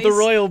Royal 1, Boys. The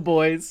Royal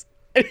Boys.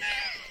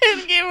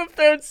 And Game of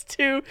Thrones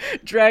 2,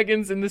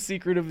 Dragons and the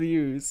Secret of the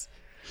Ooze.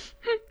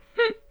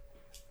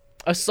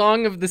 A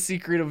Song of the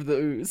Secret of the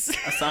Ooze.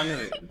 A Song of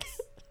Ooze.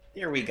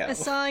 There we go. A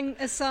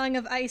song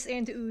of ice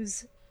and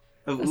ooze.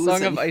 Oh, A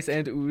Song of Ice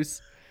and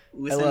Ooze.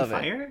 Ooze I and love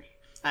Fire?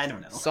 I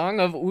don't know. Song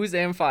of Ooze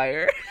and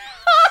Fire.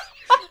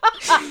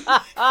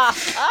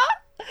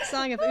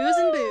 Song of ooze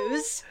and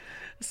booze.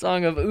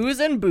 Song of Ooze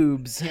and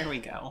Boobs. There we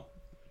go.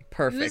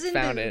 Perfect, Ooze and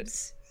found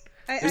boobs.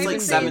 it. There's I like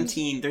was saying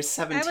 17. There's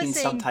 17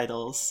 saying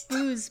subtitles.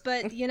 booze,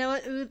 but you know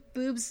what?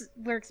 Boobs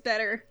works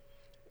better.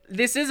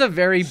 This is a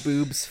very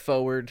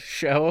boobs-forward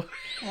show.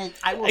 Well,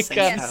 I will I say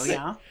guess. so,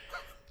 yeah.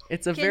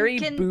 It's a very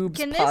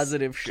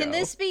boobs-positive show. Can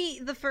this be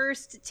the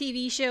first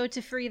TV show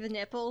to free the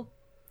nipple?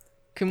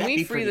 Can That'd we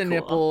be free pretty the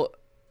cool. nipple?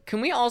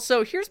 Can we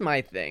also? Here's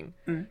my thing.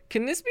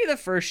 Can this be the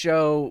first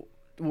show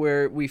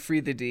where we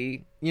free the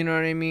D? You know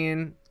what I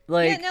mean?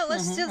 Like, Yeah, no,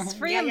 let's just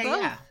free them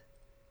both. Yeah.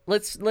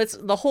 let's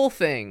the whole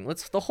thing.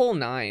 Let's the whole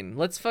nine.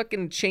 Let's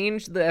fucking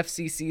change the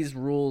FCC's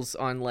rules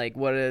on like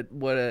what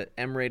a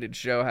M-rated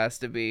show has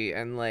to be,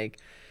 and like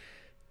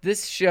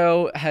this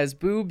show has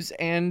boobs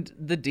and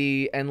the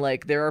D, and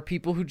like there are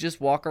people who just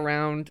walk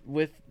around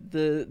with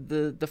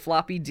the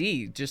floppy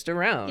D just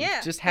around,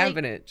 just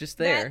having it just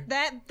there.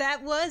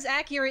 That was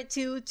accurate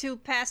to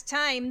past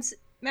times.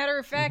 Matter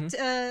of fact,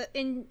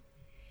 in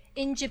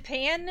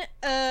Japan,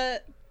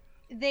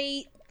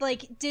 they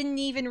like didn't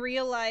even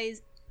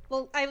realize.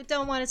 Well, I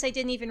don't want to say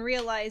didn't even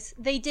realize.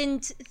 They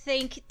didn't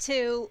think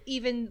to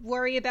even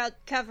worry about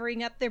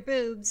covering up their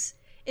boobs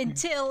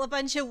until a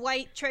bunch of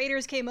white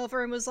traders came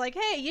over and was like,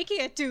 "Hey, you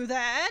can't do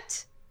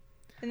that."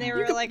 And they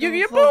were like,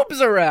 your well,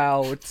 boobs are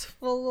out.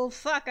 well,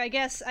 fuck. I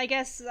guess I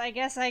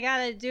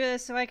gotta do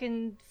this so I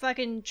can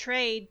fucking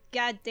trade.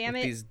 God damn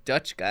it. These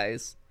Dutch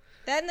guys.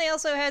 Then they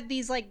also had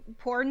these like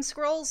porn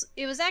scrolls.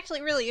 It was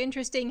actually really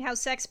interesting how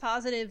sex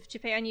positive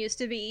Japan used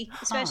to be,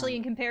 especially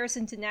in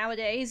comparison to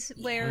nowadays,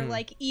 where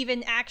like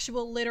even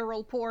actual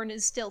literal porn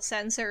is still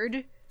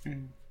censored.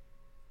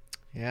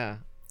 Yeah,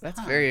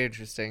 that's very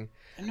interesting.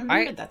 I've never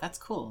heard that. That's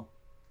cool.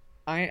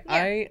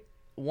 I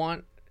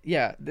want.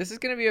 Yeah, this is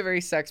going to be a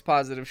very sex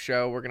positive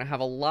show. We're going to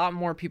have a lot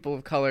more people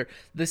of color.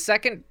 The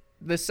second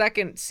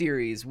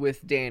series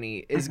with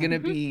Danny is going to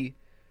be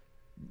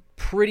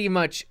pretty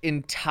much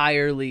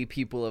entirely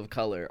people of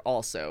color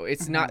also.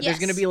 It's not there's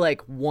going to be like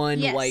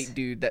one white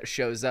dude that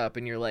shows up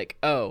and you're like,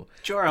 "Oh,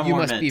 Jorah you Mormont.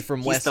 must be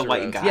from He's Westeros." the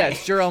white guy. Yeah,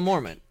 it's Jorah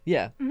Mormont.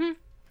 Yeah.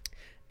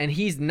 And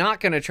he's not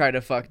going to try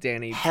to fuck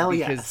Danny Hell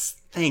because yes.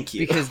 Thank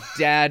you. because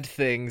dad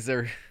things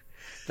are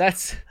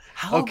that's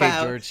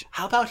George.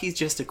 How about he's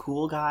just a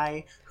cool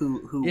guy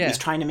who is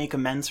trying to make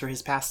amends for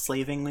his past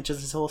slaving, which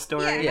is his whole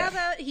story? Yeah, how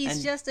about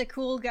he's just a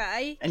cool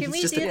guy? And Can he's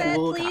we just do a that,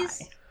 cool please?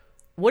 guy.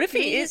 What if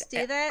Can he we is? just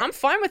do that? I'm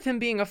fine with him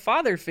being a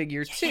father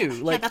figure too.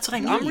 Like that's what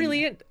I mean. I'm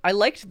really. I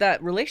liked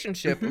that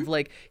relationship of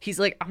like he's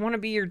like I want to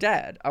be your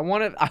dad. I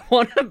want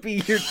to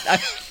be your.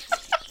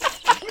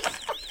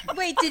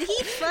 Wait, did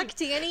he fuck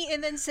Danny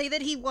and then say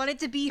that he wanted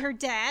to be her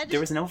dad? There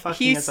was no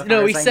fucking. He as far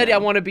as said know. I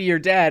want to be your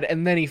dad,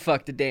 and then he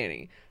fucked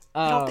Danny.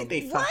 I don't think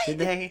they fucked, did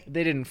they?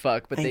 They didn't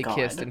fuck, but Thank they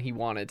kissed, God. and he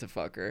wanted to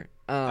fuck her.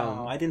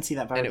 Oh, I didn't see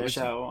that part and of it the was-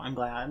 show. I'm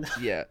glad.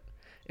 Yeah.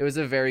 It was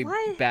a very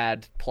What?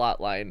 bad plot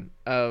line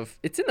of.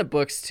 It's in the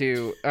books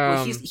too.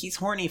 Well, he's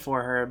horny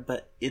for her,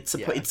 but it's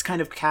Yeah. it's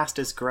kind of cast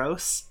as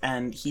gross,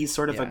 and he's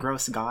sort of a Yeah.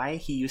 gross guy.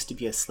 He used to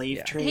be a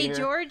slave trader. Hey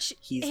George.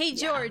 He's- Hey yeah.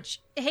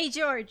 George. Hey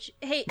George.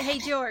 Hey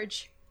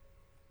George.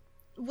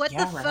 What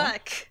Yeah, the right?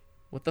 fuck?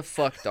 What the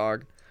fuck,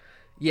 dog?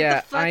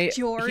 Yeah, fuck,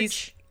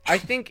 George? I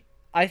think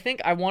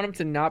I want him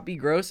to not be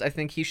gross. I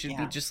think he should be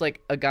Yeah. just like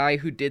a guy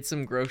who did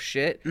some gross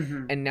shit,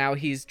 and now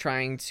he's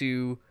trying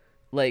to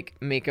like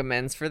make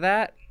amends for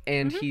that,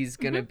 and he's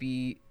gonna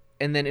be.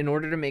 And then in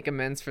order to make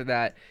amends for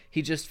that,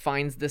 he just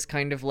finds this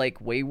kind of like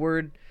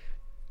wayward,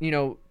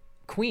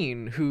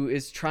 queen who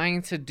is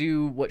trying to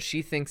do what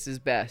she thinks is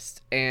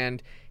best,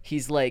 and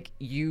he's like,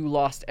 you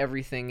lost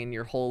everything in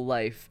your whole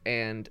life,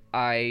 and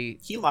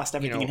He lost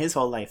everything in his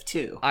whole life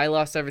too. I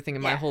lost everything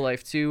in my Yeah. whole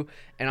life too,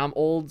 and I'm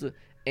old,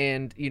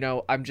 and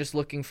I'm just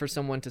looking for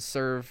someone to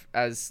serve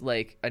as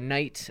like a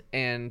knight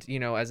and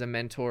as a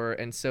mentor,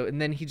 and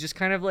then he just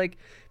kind of like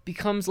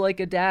becomes like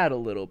a dad a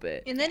little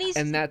bit, And then he's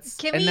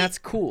that's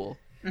cool.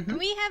 Can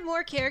we have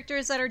more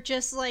characters that are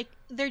just like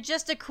they're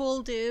just a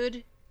cool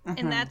dude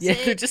and that's Yeah,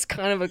 it? they're just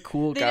kind of a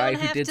cool They guy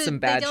don't who have did to, some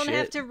bad They don't shit.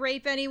 have to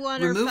rape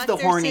anyone Remove or fuck the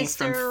their horny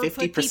sister from or put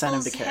 50%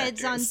 of the people's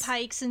heads on characters.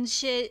 pikes and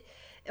shit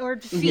or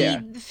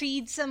Yeah.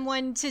 feed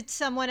someone to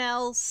someone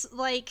else.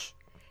 Like,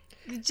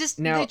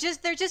 Now-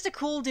 they're just a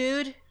cool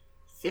dude.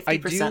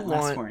 50%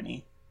 less want-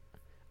 horny.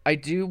 I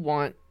do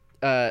want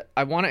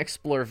I want to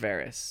explore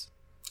Varys.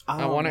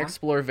 I Oh, want to yeah?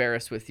 explore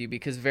Varys with you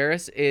because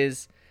Varys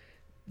is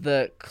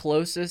the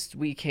closest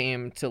we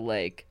came to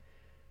like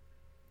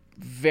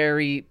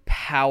very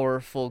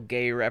powerful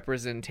gay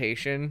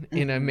representation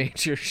in a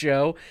major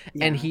show,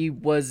 and Yeah. he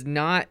was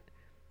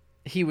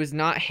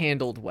not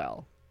handled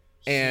well.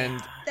 And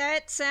Yeah.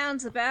 That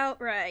sounds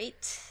about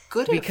right.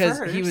 Good because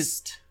at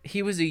first.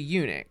 he was a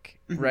eunuch,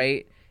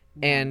 right?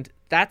 And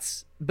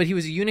but he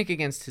was a eunuch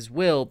against his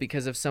will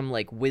because of some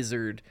like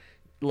wizard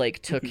like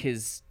took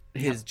his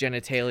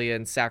genitalia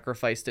and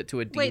sacrificed it to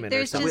a demon Wait, or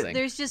there's something.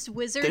 there's just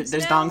wizards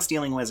There's now? dong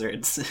stealing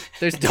wizards.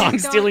 There's dong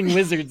stealing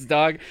wizards,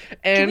 dog. Can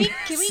And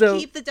we so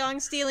keep the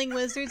dong stealing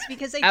wizards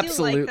because I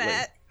Absolutely. do like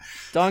that.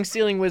 dong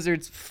stealing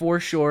wizards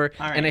for sure.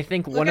 All right. And I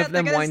think Look one out, of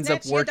them they're gonna winds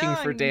up snatch your working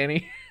for dong.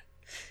 Danny.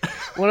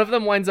 One of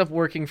them winds up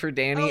working for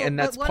Danny, and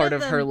but that's one part of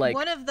them, her like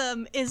One of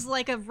them is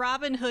like a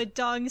Robin Hood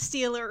dong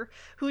stealer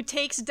who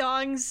takes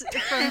dongs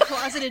from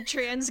closeted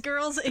trans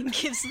girls and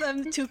gives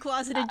them to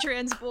closeted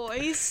trans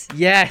boys.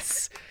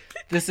 Yes.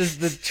 This is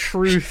the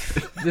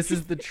truth. This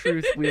is the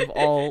truth we have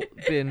all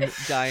been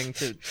dying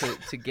to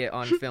get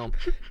on film.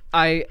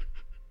 I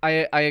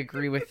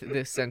agree with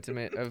this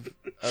sentiment of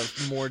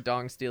more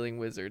dong stealing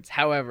wizards.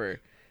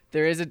 However,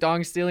 there is a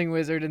dong stealing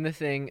wizard in the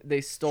thing. They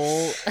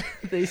stole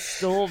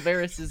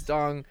Varys's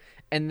dong,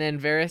 and then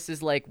Varys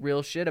is like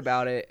real shit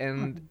about it,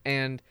 and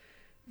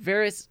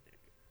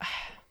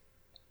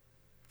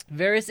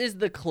Varys is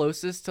the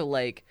closest to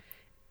like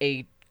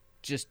a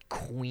just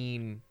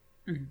queen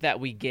that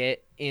we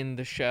get in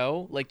the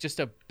show, like just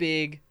a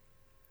big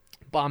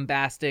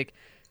bombastic,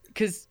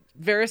 because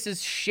Varys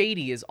is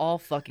shady as all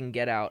fucking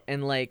get out,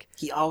 and like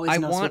He always I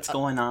knows want what's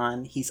going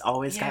on. He's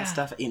always Yeah. got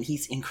stuff, and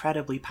he's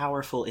incredibly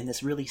powerful in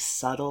this really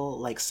subtle,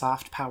 like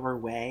soft power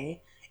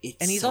way.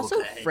 and he's so also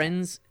good.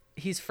 friends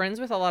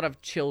with a lot lot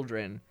of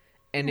children,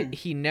 and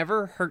he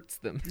never hurts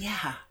them.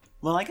 Yeah.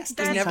 Well, I guess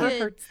That's Disney never good.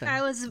 hurts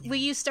them. When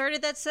you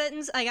started that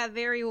sentence, I got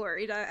very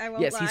worried. I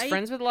won't Yes, lie. he's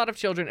friends with a lot of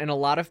children, and a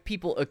lot of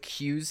people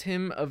accuse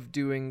him of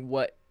doing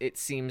what it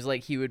seems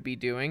like he would be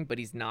doing, but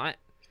he's not.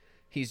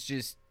 He's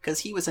just because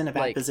he was in a bad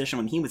like- position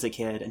when he was a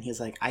kid, and he's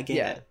like, I get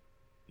Yeah. it.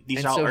 These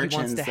And are all so he wants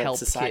urchins to that help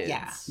society. kids.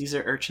 Yeah, these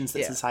are urchins that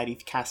Yeah. society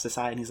cast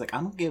aside, and he's like,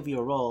 I'm gonna give you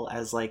a role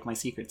as like my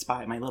secret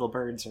spy, my little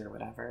birds or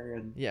whatever.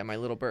 And yeah, my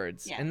little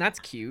birds, Yeah. and that's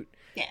cute.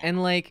 Yeah.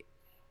 And like,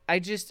 I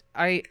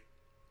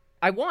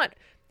want.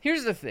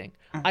 Here's the thing.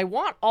 I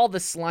want all the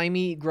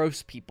slimy,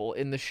 gross people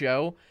in the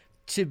show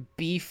to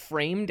be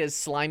framed as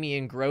slimy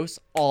and gross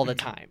all the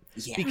time.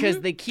 Yeah.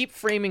 Because they keep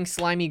framing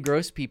slimy,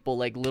 gross people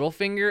like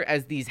Littlefinger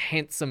as these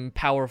handsome,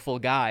 powerful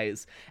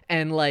guys.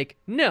 And like,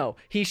 no,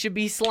 he should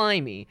be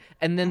slimy.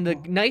 And then the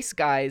nice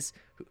guys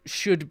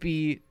should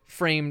be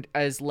framed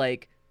as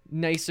like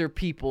nicer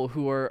people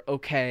who are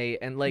okay.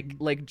 And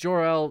like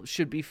Jor-El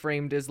should be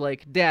framed as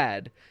like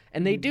dad.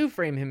 And they do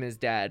frame him as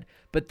dad.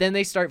 But then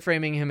they start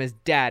framing him as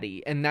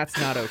daddy. And that's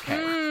not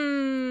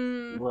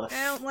okay. Woof.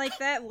 I don't like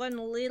that one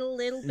little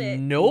bit.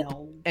 Nope.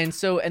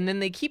 No. And then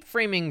they keep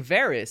framing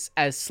Varys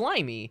as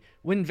slimy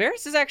when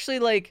Varys is actually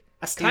like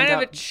A kind of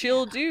a stand-up-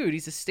 chill dude.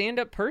 He's a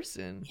stand-up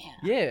person.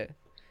 Yeah.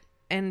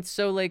 And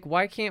so like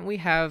why can't we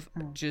have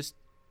just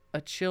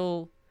a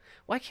chill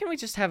why can't we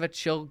just have a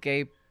chill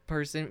gay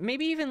person?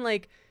 Maybe even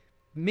like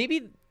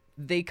maybe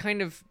they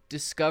kind of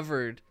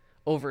discovered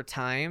over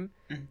time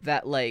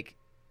that like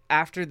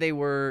after they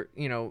were,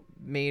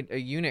 made a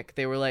eunuch,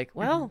 they were like,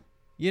 well,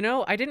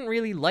 I didn't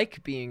really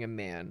like being a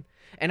man.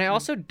 And I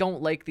also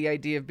don't like the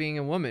idea of being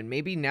a woman.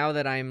 Maybe now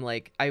that I'm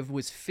like, I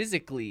was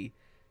physically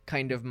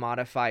kind of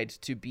modified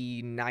to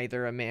be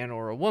neither a man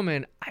or a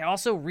woman, I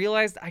also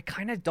realized I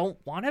kind of don't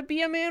want to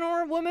be a man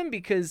or a woman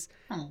because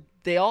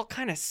they all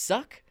kind of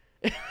suck.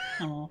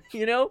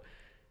 You know?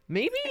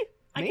 Maybe?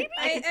 I'm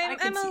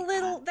a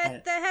little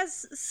that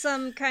has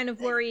some kind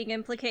of worrying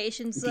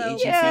implications the though.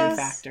 agency Yes.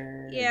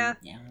 factor. Yeah.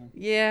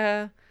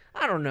 Yeah.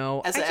 I don't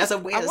know. As a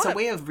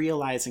way of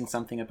realizing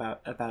something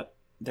about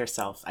their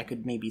self, I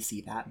could maybe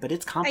see that, but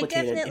it's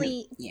complicated.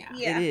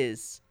 It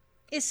is.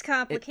 It's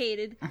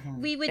complicated.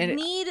 We would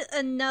need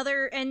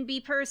another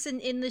NB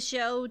person in the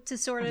show to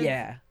sort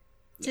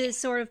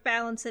of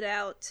balance it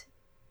out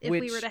if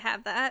we were to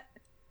have that.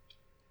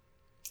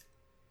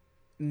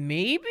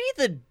 Maybe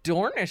the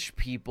Dornish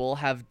people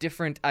have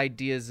different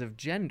ideas of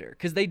gender,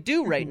 because they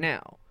do right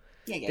now.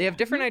 They have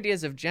different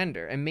ideas of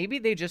gender, and maybe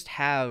they just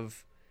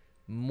have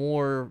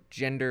more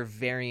gender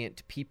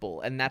variant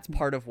people, and that's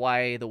part of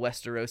why the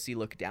Westerosi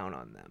look down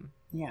on them.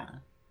 Yeah.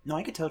 No,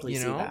 I could totally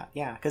see that.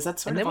 Yeah, because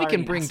that's sort and of then we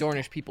can already bring has-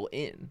 Dornish people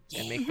in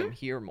and make them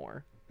hear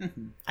more.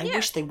 I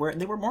wish they were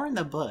more in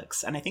the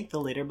books, and I think the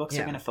later books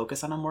are going to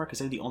focus on them more because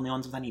they're the only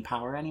ones with any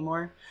power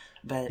anymore.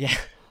 But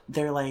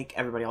they're like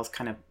everybody else,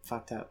 kind of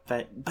fucked up.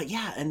 But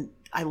yeah, and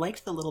I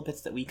liked the little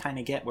bits that we kind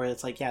of get where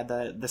it's like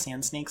the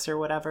sand snakes or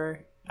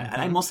whatever.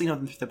 I mostly know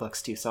them through the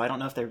books too, so I don't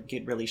know if they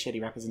get really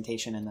shitty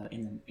representation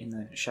in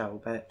the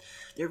show, but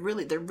they're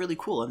really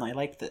cool, and I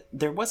like that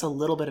there was a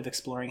little bit of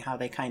exploring how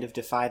they kind of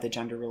defy the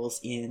gender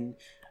roles in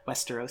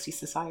Westerosi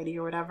society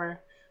or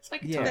whatever. So I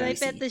could But totally I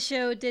bet see. the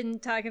show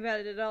didn't talk about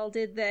it at all,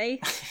 did they?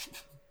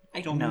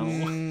 I don't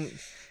know.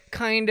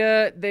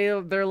 Kinda.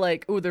 They're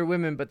like, ooh, they're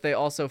women, but they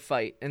also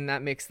fight, and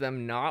that makes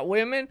them not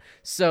women.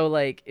 So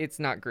like, it's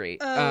not great.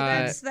 Oh,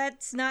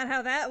 that's not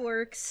how that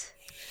works.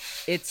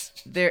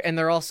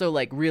 They're also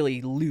like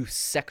really loose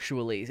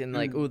sexually, and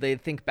like, oh, they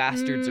think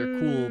bastards are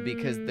cool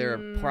because they're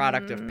a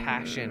product of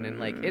passion,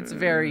 and like it's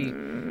very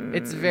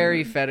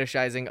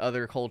fetishizing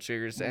other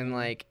cultures, and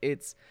like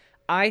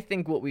I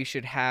think what we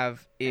should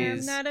have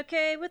is I'm not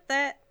okay with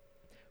that.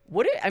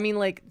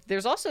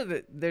 there's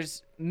also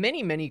there's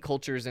many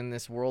cultures in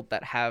this world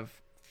that have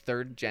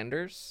third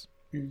genders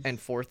and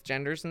fourth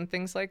genders and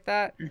things like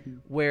that,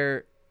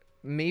 where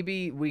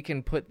maybe we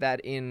can put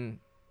that in.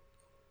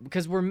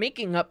 Because we're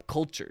making up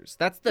cultures.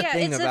 That's the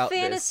thing about this. Yeah, it's a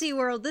fantasy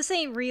world. This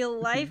ain't real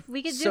life.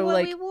 We can do So, what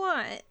like, we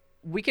want.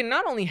 We can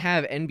not only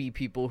have NB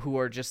people who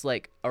are just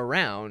like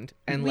around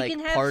and We like can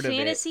have part of it.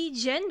 fantasy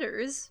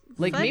genders.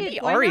 Like Fuck maybe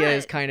it, why Arya not?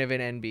 is kind of an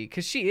NB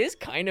because she is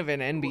kind of an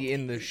NB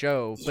in the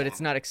show, but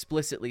it's not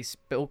explicitly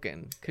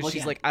spoken because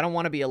she's like, I don't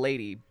want to be a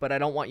lady, but I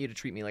don't want you to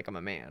treat me like I'm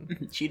a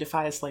man. She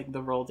defies like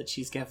the role that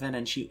she's given,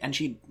 and she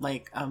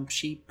like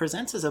she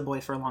presents as a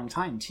boy for a long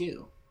time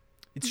too.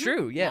 It's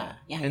true, yeah.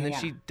 And then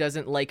she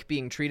doesn't like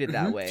being treated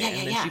that way,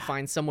 and then she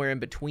finds somewhere in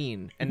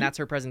between, and that's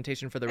her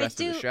presentation for the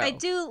rest of the show. I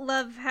do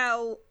love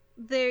how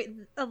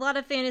a lot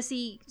of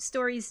fantasy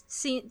stories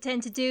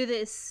tend to do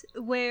this,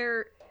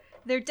 where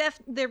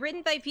they're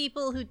written by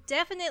people who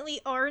definitely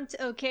aren't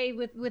okay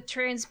with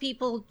trans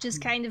people just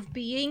kind of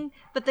being,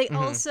 but they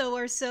also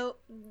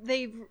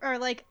they are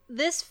like,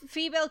 this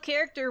female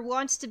character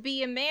wants to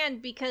be a man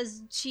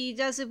because she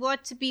doesn't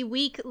want to be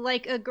weak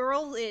like a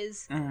girl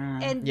is,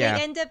 and they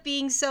end up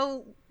being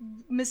so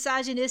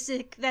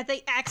misogynistic that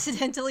they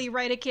accidentally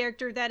write a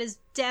character that is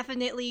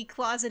definitely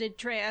closeted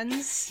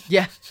trans.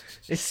 Yeah,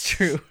 it's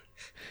true.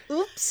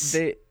 Oops.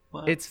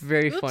 It's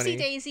very Oopsie funny.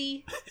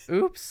 daisy.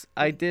 Oops!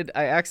 I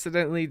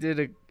accidentally did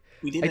a.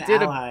 We did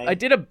I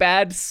did a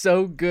bad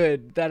so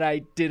good that I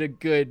did a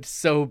good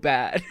so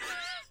bad.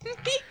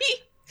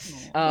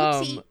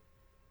 Oopsie.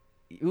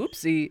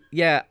 Oopsie.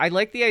 Yeah, I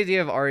like the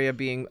idea of Arya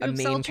being a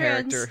Oops, all main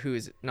trans. character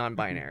who's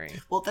non-binary.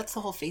 Well, that's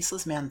the whole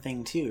faceless man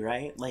thing too,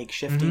 right? Like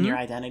shifting your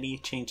identity,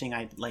 changing,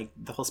 like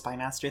the whole spy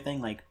master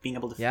thing, like being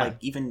able to like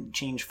even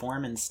change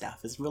form and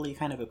stuff is really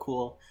kind of a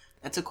cool.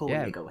 That's a cool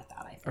way to go with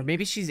that, I think. Or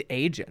maybe she's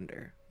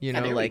agender. You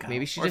know, there we like go.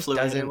 maybe she or just fluid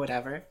doesn't. or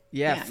whatever.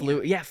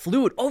 Fluid. Yeah,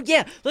 fluid. Oh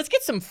yeah, let's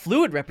get some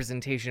fluid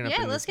representation up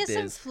in Let's this get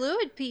some biz.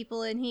 fluid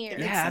people in here. Yeah,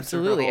 Sense of the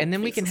absolutely. whole And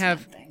then we can faceless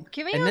have. man thing.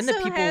 Can we And then the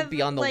also people have,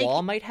 beyond the like,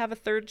 wall might have a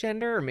third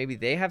gender, or maybe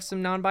they have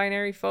some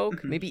non-binary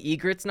folk. Maybe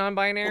Egret's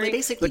non-binary, Well, they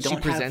basically but she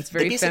don't presents have, they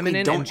very basically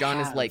feminine, don't and John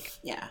is have- like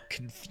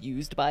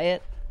confused by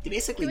it. They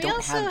basically Can we don't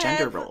also have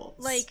gender roles.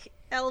 like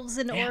elves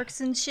and orcs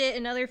and shit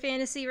and other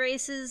fantasy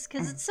races?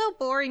 Because it's so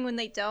boring when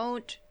they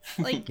don't.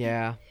 Like,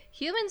 Yeah,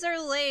 humans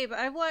are lame.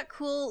 I want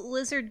cool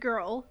lizard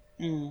girl.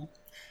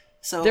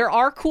 So there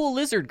are cool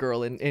lizard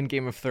girl in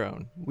Game of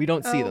Thrones. We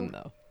don't see them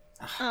though.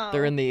 Oh.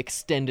 They're in the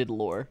extended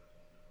lore.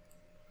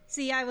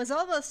 See, I was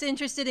almost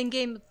interested in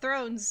Game of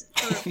Thrones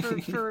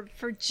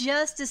for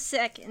just a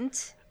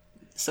second.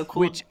 So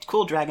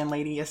cool dragon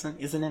lady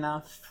isn't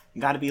enough.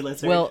 Gotta be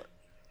lizard. Well,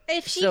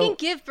 If she So- can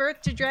give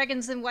birth to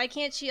dragons, then why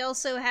can't she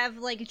also have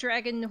like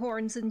dragon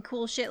horns and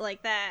cool shit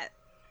like that?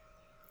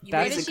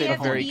 Why that's does a she have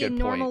to very be a good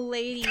normal point.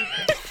 lady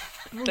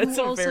That's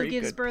who a also very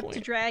gives good birth to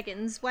point.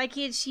 dragons? Why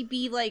can't she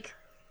be like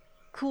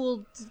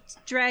cool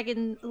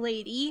dragon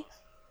lady?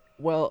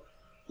 Well,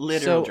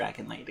 literal so-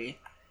 dragon lady.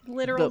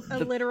 Literal The- a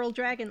literal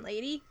dragon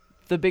lady?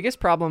 the biggest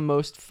problem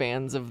most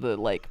fans of the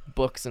like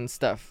books and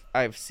stuff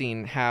I've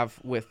seen have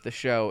with the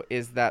show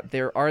is that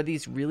there are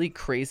these really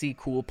crazy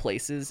cool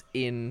places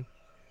in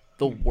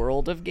the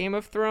world of Game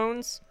of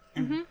Thrones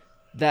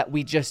that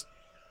we just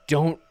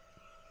don't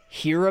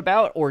hear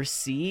about or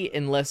see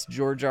unless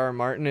George R. R.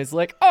 Martin is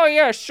like, oh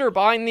yeah, sure,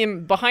 behind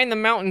the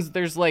mountains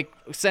there's like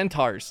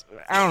centaurs.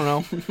 I don't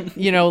know.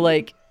 You know,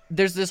 like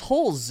there's this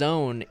whole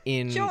zone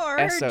in George.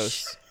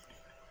 Essos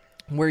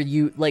where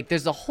you like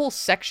there's a whole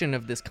section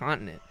of this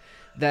continent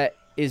that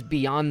is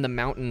beyond the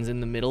mountains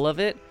in the middle of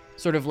it,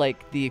 sort of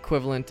like the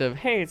equivalent of,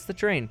 hey, it's the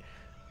train.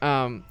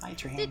 Hi,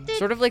 train.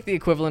 Sort of like the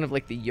equivalent of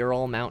like the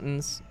Ural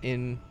Mountains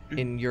in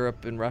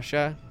Europe and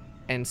Russia.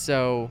 And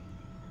so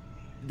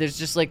there's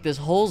just like this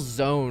whole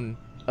zone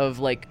of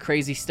like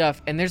crazy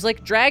stuff, and there's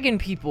like dragon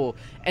people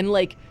and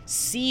like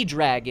sea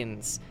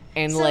dragons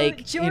and So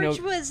like George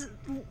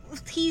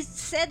he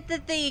said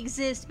that they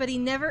exist, but he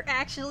never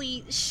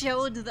actually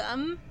showed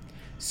them.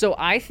 So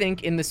I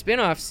think in the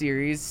spin-off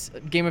series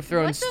Game of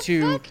Thrones What the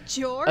 2 fuck,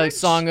 George? a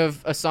song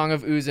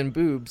of ooze and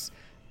boobs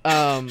with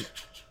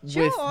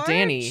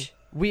Dany, George?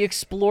 we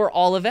explore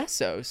all of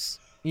Essos,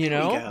 you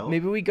There we know? go.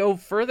 Maybe we go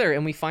further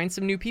and we find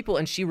some new people,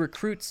 and she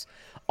recruits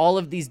all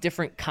of these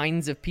different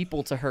kinds of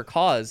people to her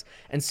cause.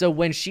 And so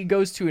when she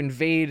goes to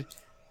invade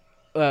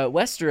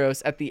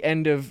Westeros at the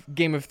end of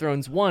Game of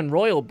Thrones 1,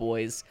 Royal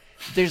Boys,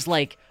 there's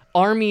like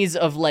armies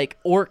of like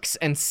orcs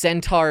and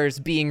centaurs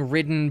being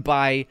ridden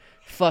by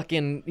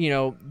fucking, you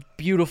know,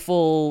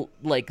 beautiful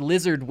like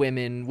lizard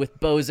women with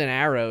bows and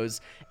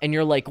arrows, and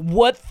you're like,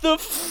 what the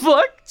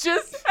fuck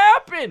just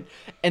happened?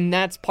 And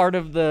that's part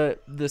of the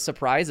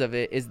surprise of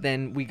it, is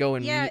then we go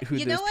and meet who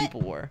those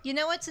people were. You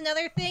know what's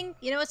another thing?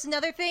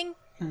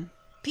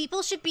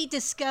 People should be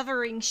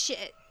discovering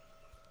shit.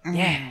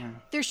 Yeah.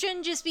 There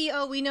shouldn't just be,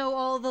 oh, we know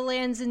all the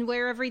lands and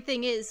where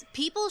everything is.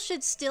 People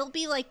should still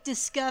be, like,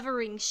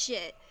 discovering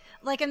shit.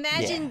 Like,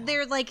 imagine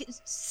they're, like,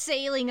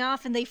 sailing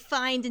off and they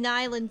find an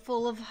island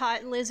full of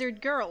hot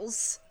lizard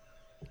girls.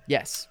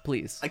 Yes,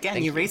 please. Again,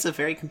 Thank you raise a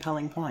very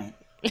compelling point.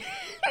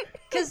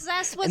 Because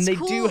that's what's And they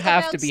cool do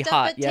have about to be stuff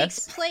hot, that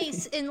yes? takes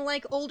place in,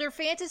 like, older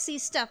fantasy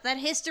stuff. That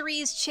history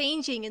is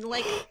changing and,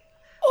 like...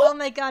 Oh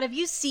my god, have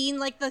you seen,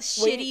 like, the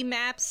shitty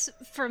maps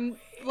from,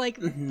 like,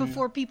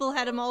 before people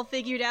had them all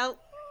figured out?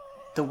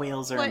 The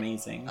whales are What?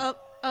 amazing. Oh,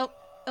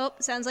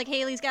 sounds like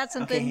Haley's got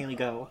something. Okay, Haley,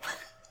 go.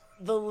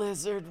 The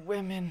lizard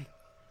women,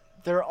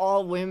 they're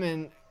all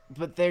women,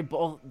 but they're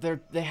because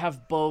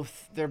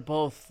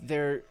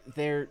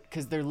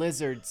they're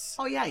lizards,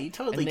 Oh yeah, you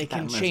totally and they get that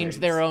can in change lizards.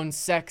 their own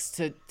sex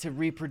to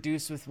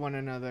reproduce with one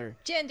another.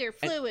 Gender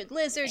fluid,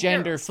 lizard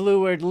Gender girls.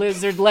 fluid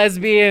lizard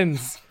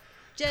lesbians.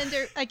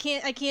 Gender, I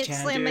can't Gender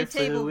slam my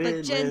table, but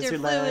fluid, gender lizard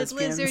fluid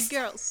lesbians. lizard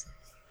girls.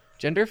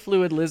 Gender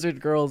fluid lizard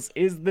girls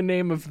is the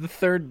name of the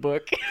third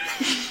book.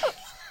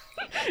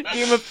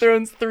 Game of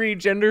Thrones 3,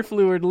 Gender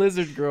Fluid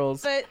Lizard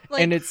Girls. But,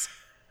 like... And it's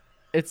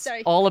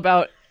Sorry. all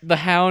about the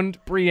Hound,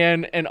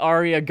 Brienne, and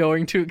Arya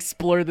going to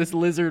explore this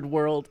lizard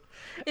world.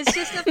 It's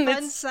just a fun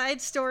It's-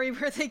 side story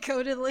where they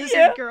go to Lizard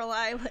Yeah. Girl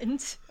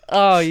Island.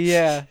 Oh,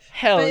 yeah.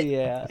 Hell But-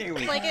 yeah. Here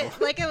we Like go. it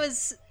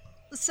was...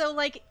 So,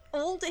 like,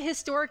 old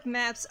historic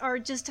maps are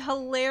just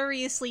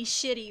hilariously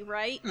shitty,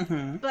 right?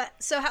 Mm-hmm. But,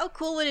 so how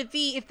cool would it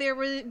be if there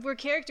were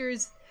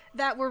characters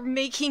that were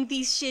making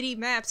these shitty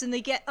maps and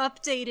they get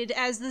updated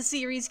as the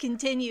series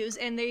continues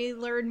and they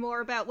learn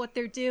more about what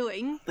they're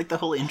doing? Like the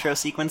whole intro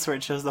sequence where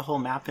it shows the whole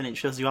map and it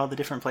shows you all the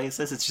different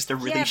places. It's just a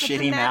really Yeah, but the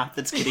shitty map- map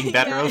that's getting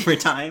better Yeah. over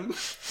time.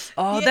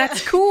 Oh, Yeah.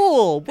 that's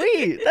cool.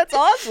 Wait, that's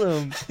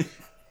awesome.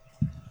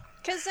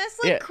 Because that's,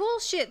 like, Yeah. cool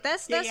shit.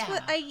 That's Yeah.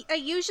 what I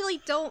usually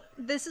don't...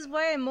 This is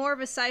why I'm more of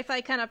a sci-fi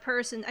kind of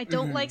person. I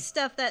don't like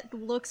stuff that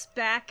looks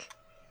back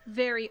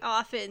very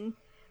often.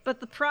 But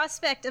the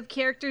prospect of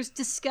characters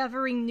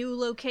discovering new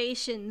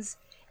locations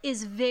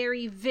is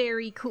very,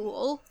 very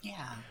cool.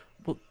 Yeah.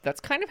 Well, that's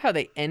kind of how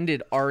they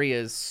ended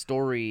Arya's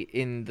story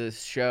in the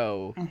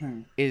show.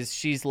 Is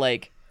she's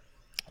like,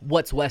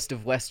 what's west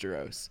of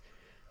Westeros?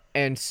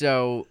 And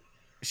so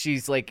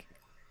she's like,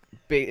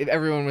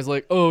 everyone was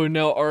like, oh,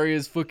 now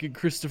Arya's fucking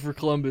Christopher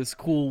Columbus.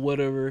 Cool,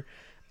 whatever.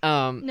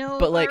 No,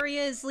 but like,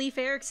 Arya is Leif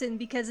Erikson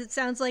because it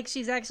sounds like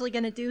she's actually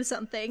going to do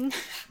something.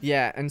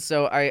 yeah, and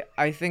so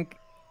I think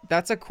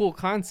that's a cool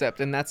concept,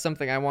 and that's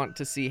something I want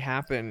to see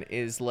happen,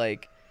 is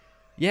like,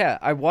 yeah,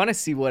 I want to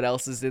see what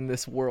else is in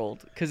this world.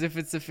 Because if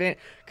it's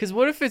because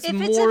what if it's If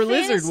more it's a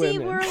lizard fantasy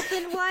women? world,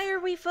 then why are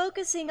we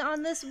focusing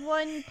on this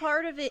one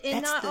part of it and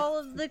That's not the- all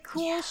of the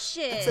cool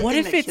shit? the What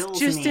thing if that it's kills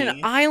just an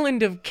me.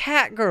 island of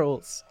cat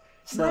girls?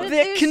 So What if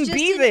that there's can just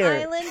be an there?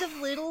 island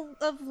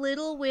of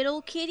little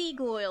whittle kitty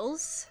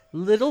goyles?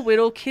 Little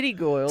whittle kitty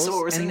goyles, So what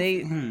we're and saying,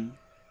 they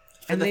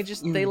For and the- they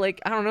just they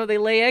like, I don't know, they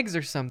lay eggs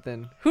or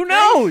something. Who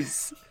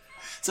knows?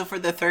 So for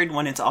the third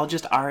one, it's all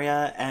just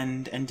Arya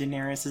and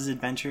Daenerys'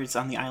 adventures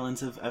on the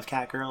islands of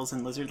cat girls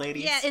and lizard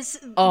ladies. Yeah, it's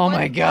Oh one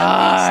my big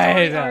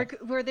story God. arc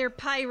where they're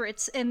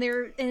pirates and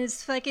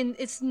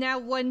it's now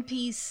One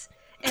Piece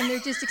and they're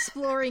just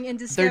exploring and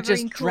They're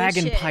discovering just cool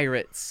dragon shit.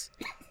 pirates,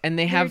 and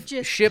they They're have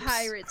just ships.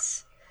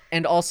 pirates.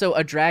 and also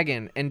a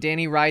dragon, and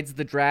Danny rides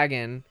the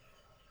dragon,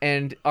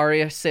 and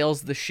Arya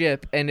sails the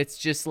ship, and it's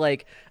just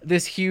like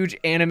this huge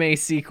anime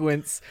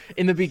sequence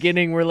in the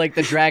beginning where like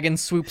the dragon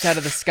swoops out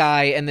of the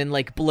sky and then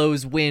like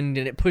blows wind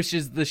and it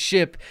pushes the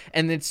ship,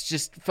 and it's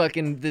just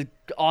fucking the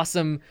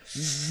awesome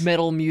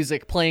metal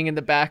music playing in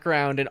the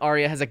background, and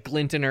Arya has a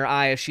glint in her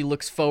eye as she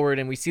looks forward,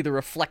 and we see the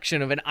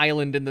reflection of an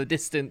island in the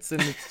distance, and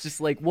it's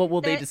just like, what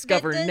will they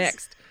discover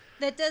next?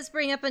 That does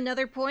bring up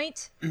another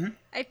point.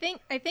 I think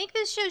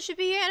this show should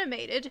be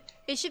animated.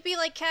 It should be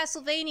like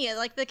Castlevania,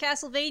 like the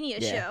Castlevania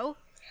show.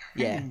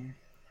 Yeah.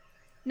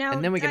 Now,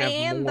 And then we can I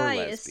have am more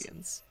biased.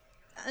 lesbians.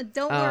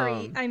 Don't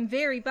worry, I'm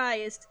very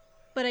biased.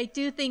 But I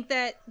do think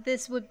that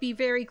this would be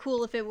very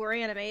cool if it were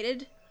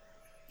animated.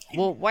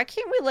 Well, why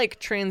can't we like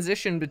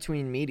transition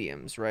between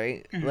mediums,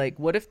 right? Like,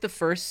 what if the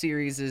first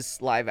series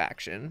is live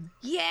action?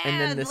 Yeah, And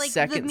then the like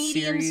second the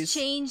mediums series-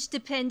 change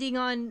depending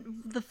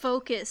on the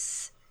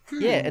focus.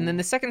 Yeah, and then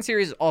the second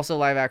series is also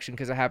live action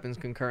because it happens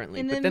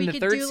concurrently. And But then then we the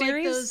could third do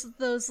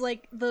series,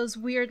 like those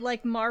weird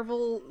like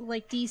Marvel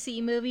like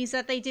DC movies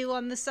that they do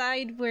on the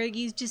side where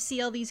you just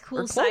see all these cool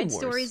Or Clone side Wars.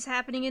 stories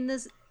happening in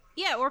this.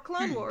 Yeah, or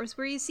Clone Wars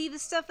where you see the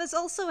stuff that's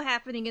also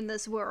happening in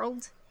this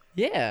world.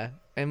 yeah,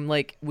 and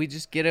like we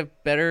just get a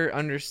better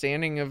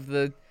understanding of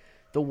the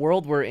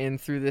world we're in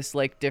through this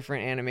like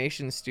different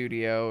animation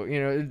studio, you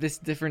know, this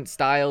different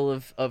style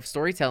of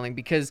storytelling,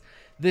 because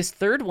this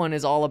third one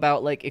is all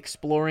about like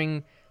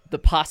exploring the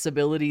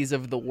possibilities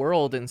of the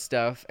world and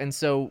stuff, and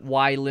so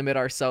why limit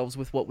ourselves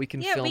with what we can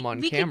film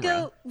on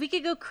camera? We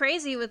could go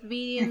crazy with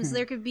mediums.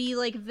 There could be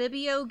like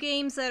Vibio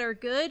games that are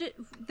good.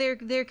 There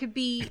could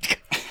be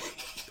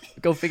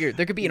Go figure.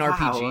 There could be an Wow.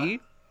 RPG,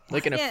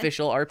 like an Yeah.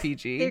 official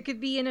RPG. there could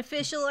be an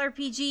official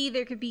RPG.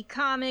 There could be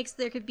comics.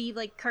 There could be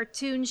like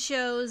cartoon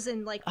shows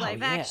and like Oh, live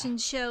yeah. action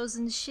shows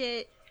and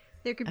shit.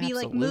 There could be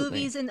like Absolutely.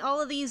 movies, and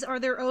all of these are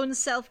their own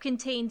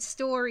self-contained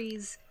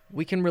stories,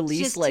 We can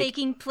release just like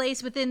taking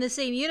place within the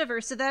same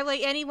universe. So that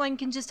way, anyone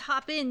can just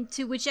hop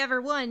into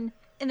whichever one,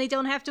 and they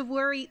don't have to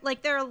worry.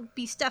 Like there'll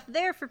be stuff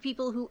there for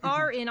people who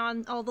are in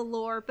on all the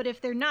lore, but if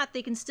they're not,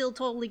 they can still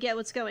totally get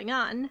what's going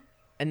on.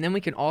 and then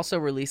we can also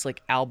release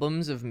like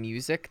albums of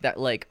music that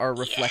like are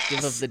reflective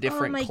of Yes! the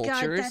different Oh my God,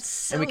 cultures,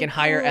 that's and we so can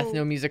hire cool.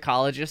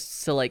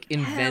 ethnomusicologists to like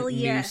invent Hell new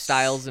yes.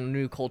 styles and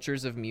new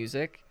cultures of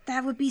music.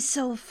 That would be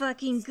so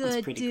fucking That's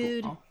good, pretty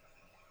dude. cool.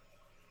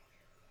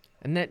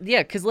 And that,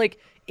 yeah, because like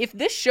if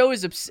this show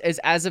is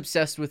as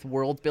obsessed with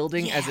world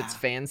building as its Yeah.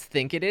 fans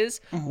think it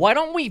is, why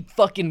don't we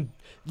fucking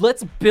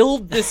let's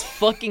build this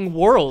fucking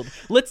world?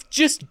 Let's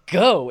just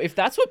go. If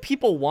that's what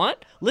people want,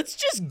 let's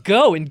just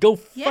go and go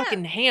Yeah.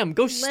 fucking ham,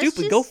 go stupid,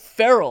 just- go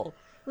feral.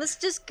 Let's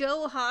just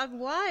go hog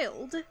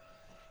wild.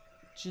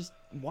 Just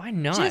why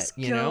not? Just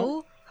you go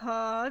know?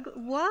 hog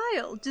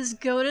wild. Just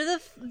go to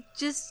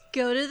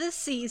the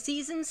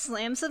CC's and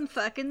slam some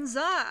fucking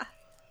za.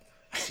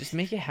 Just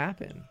make it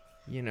happen,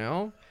 you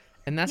know?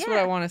 And that's what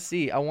Yeah. I want to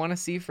see. I want to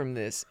see from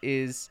this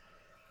is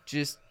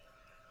just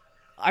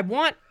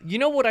you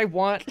know what I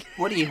want?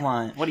 What do you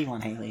want? What do you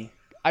want, Haley?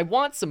 I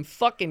want some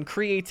fucking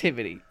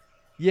creativity.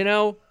 You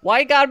know?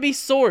 Why gotta be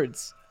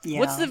swords?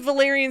 What's Yeah. the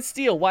Valerian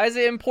steel? Why is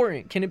it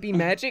important? Can it be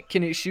magic?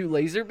 Can it shoot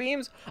laser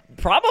beams?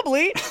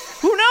 Probably.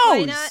 Who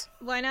knows?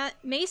 Why not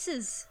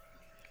maces?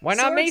 Why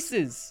not Swords-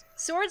 maces?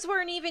 Swords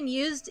weren't even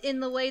used in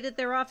the way that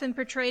they're often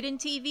portrayed in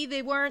TV.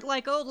 They weren't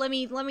like, oh, let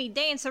me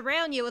dance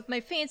around you with my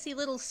fancy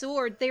little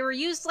sword. They were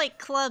used like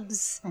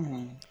clubs.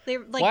 They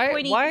were like Why?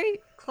 pointy Why?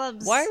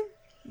 clubs. Why?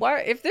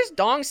 If there's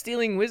dong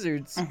stealing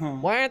wizards,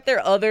 Mm-hmm. why aren't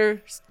there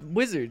other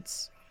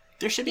wizards?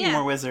 There should be Yeah.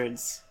 more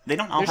wizards. They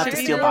don't all There have to should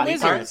be steal more body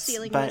wizards. parts,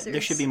 Stealing but wizards.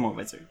 there should be more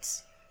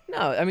wizards. No,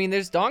 I mean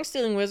there's dong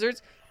stealing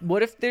wizards.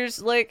 What if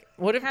there's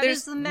How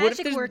does the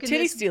magic work in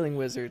titty this? stealing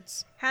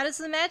wizards? How does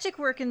the magic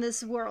work in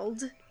this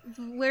world?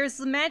 Where's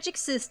the magic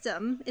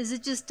system? Is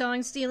it just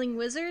dong stealing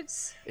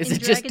wizards? Is And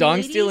it just dragon dong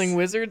ladies? stealing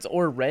wizards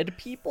or red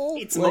people?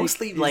 It's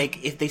mostly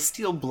like if they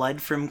steal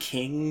blood from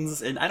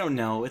kings, and I don't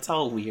know. It's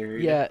all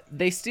weird. Yeah,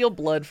 they steal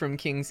blood from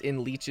kings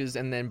in leeches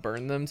and then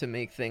burn them to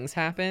make things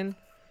happen.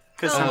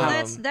 Because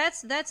Oh, Um,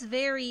 that's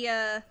very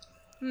that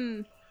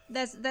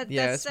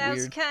Yeah, it's sounds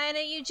weird. kind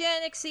of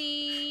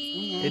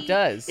eugenicsy. It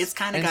does. it's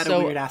kind of And got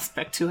so, a weird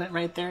aspect to it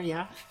right there.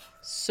 Yeah.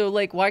 So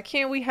like, why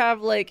can't we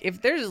have like,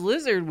 if there's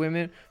lizard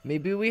women,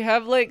 maybe we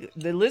have like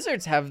the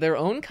lizards have their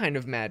own kind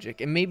of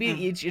magic, and maybe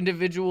each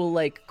individual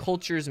like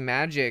culture's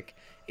magic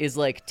is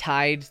like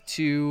tied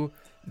to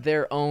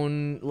their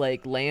own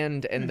like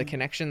land and the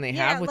connection they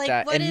Yeah, have with like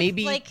that, what and if,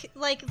 maybe like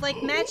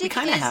magic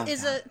kinda have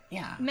is that. a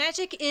Yeah.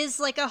 magic is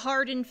like a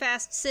hard and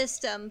fast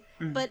system,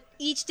 but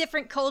each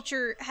different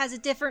culture has a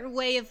different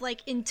way of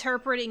like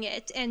interpreting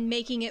it and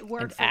making it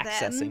work and for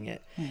accessing them.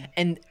 it,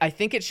 and I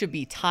think it should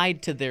be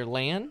tied to their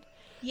land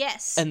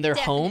Yes, and their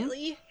home,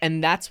 definitely.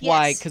 and that's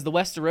why, Yes. because the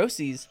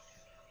Westerosis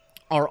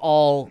are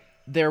all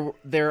there.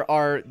 There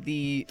are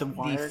the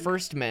Warg?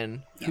 first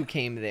men who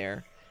came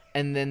there,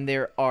 and then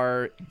there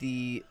are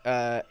the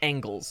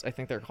Angles, I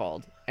think they're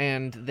called,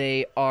 and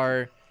they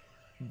are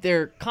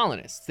they're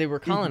colonists. They were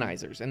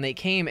colonizers, and they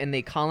came and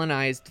they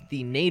colonized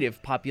the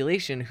native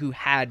population who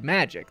had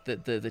magic,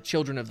 the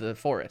children of the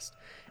forest,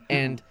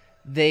 and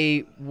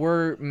they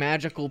were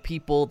magical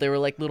people. They were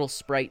like little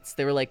sprites.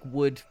 They were like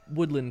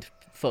woodland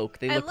folk.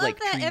 They looked like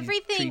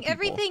tree people.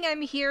 Everything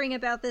I'm hearing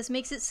about this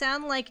makes it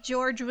sound like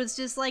George was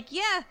just like,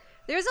 yeah,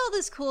 there's all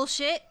this cool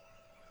shit.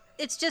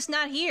 It's just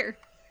not here.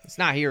 It's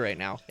not here right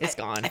now. It's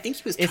gone. I think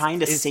he was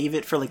trying to save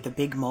it for like the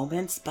big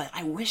moments, but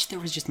I wish there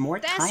was just more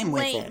time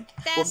with it.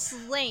 That's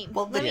lame.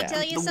 Well, Let me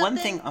tell you something. One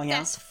thing,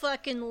 That's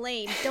fucking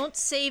lame. Don't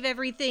save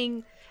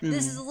everything.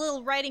 This is a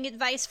little writing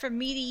advice from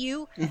me to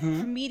you,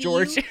 from me to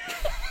George. you,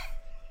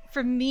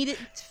 from me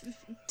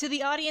to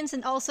the audience,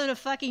 and also to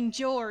fucking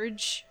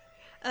George.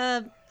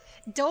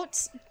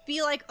 Don't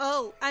be like,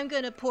 oh, I'm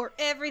gonna pour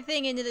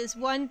everything into this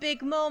one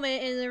big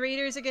moment, and the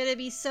readers are gonna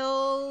be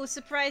so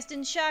surprised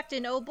and shocked,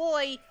 and oh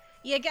boy.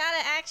 You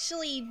gotta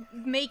actually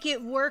make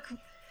it work,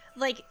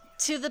 like,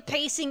 to the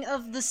pacing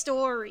of the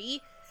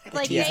story.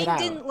 Like, they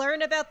didn't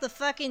learn about the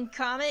fucking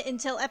comet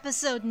until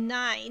episode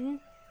 9.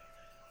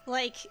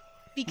 Like,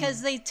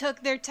 because they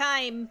took their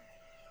time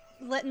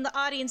letting the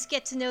audience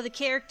get to know the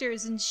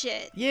characters and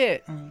shit. Yeah,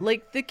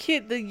 like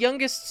the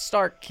youngest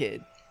Stark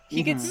kid.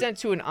 He gets sent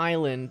to an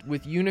island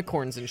with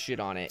unicorns and shit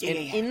on it.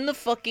 In the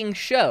fucking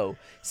show,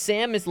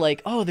 Sam is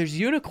like, oh, there's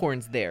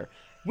unicorns there.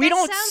 We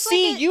don't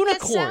see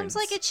unicorns. That sounds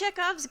like a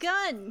Chekhov's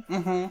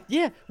gun.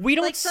 Yeah, we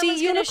don't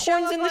see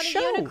unicorns in the show.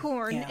 A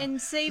unicorn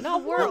and save the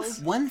world.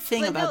 One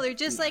thing about no, they're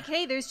just like,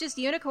 hey, there's just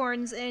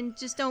unicorns, and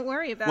just don't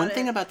worry about it. One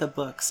thing about the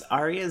books,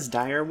 Arya's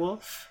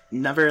direwolf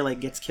never like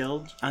gets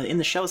killed. In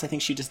the shows, I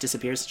think she just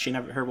disappears.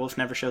 Her wolf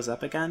never shows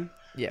up again.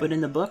 Yeah. But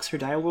in the books, her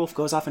direwolf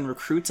goes off and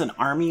recruits an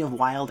army of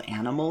wild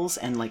animals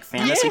and like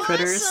fantasy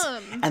critters,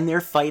 and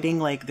they're fighting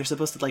like they're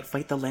supposed to like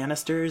fight the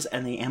Lannisters,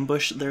 and they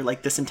ambush. They're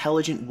like this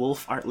intelligent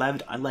wolf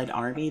led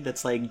army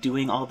that's like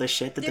doing all this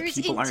shit that the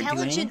people aren't doing.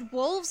 There's intelligent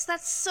wolves.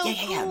 That's so cool.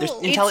 Yeah. There's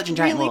intelligent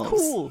giant wolves.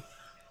 Cool.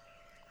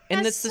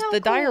 And it's the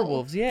dire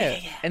wolves, yeah.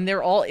 And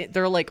they're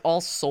like all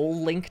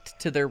soul linked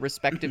to their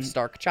respective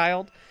Stark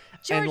child.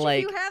 George, and,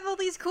 like, if you have all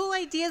these cool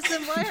ideas,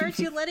 then why aren't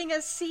you letting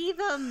us see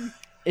them?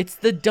 It's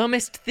the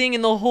dumbest thing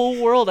in the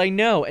whole world, I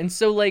know. And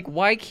so, like,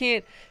 why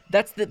can't...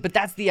 That's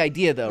the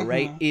idea, though,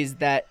 right? Is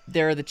that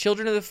there are the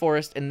children of the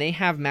forest, and they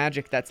have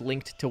magic that's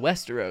linked to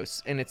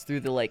Westeros. And it's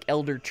through the, like,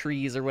 elder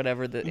trees or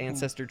whatever, the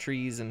ancestor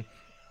trees and...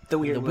 The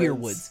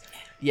Weirwoods.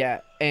 Yeah,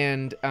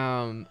 and,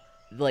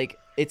 like...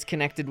 It's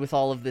connected with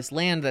all of this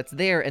land that's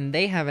there, and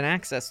they have an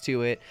access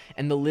to it,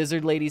 and the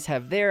lizard ladies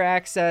have their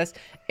access,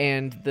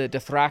 and the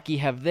Dothraki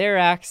have their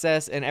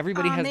access, and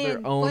everybody has their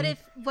own.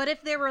 What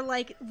if there were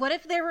like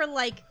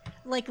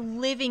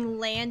living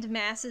land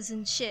masses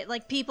and shit,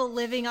 like people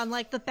living on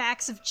like the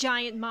backs of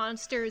giant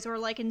monsters or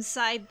like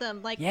inside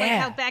them, like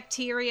how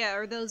bacteria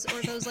or those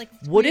like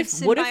what if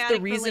symbiotic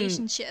the reason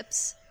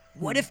relationships.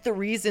 What if the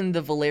reason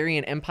the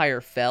Valyrian Empire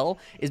fell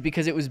is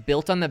because it was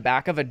built on the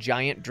back of a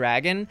giant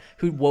dragon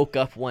who woke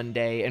up one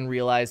day and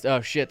realized,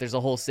 oh shit, there's a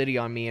whole city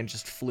on me, and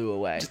just flew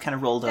away? Just kind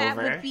of rolled over. That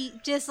would be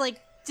just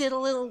like did a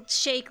little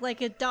shake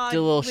like a dog. Did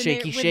a little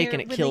shaky shake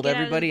and it killed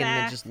everybody and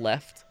then just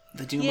left.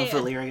 The Doom of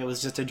Valyria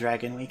was just a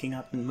dragon waking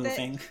up and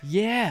moving.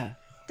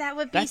 That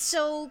would be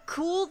so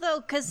cool though,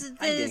 because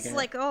it's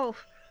like, oh,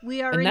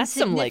 we are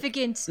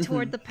insignificant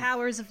toward the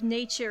powers of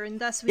nature, and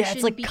thus we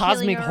shouldn't be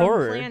killing our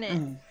own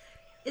planet.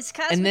 It's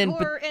cosmic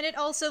horror, and it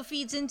also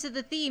feeds into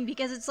the theme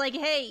because it's like,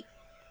 hey,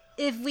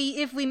 if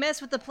we mess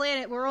with the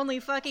planet, we're only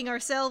fucking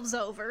ourselves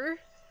over.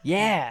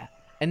 Yeah,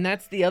 and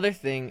that's the other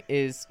thing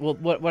is, well,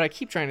 what I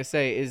keep trying to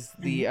say is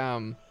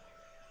the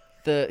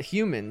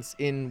humans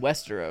in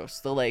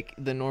Westeros,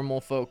 the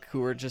normal folk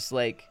who are just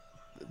like,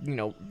 you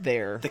know,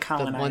 the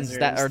colonizers, the ones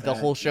that are the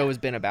whole show has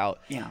been about.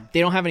 Yeah,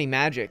 they don't have any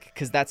magic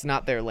because that's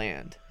not their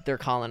land. They're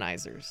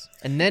colonizers,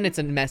 and then it's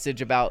a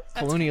message about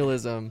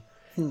colonialism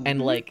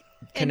and like.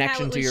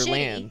 Connection to your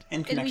land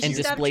and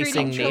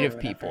displacing native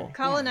people.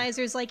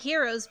 Colonizers like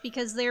heroes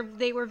because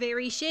they were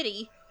very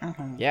shitty.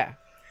 Yeah.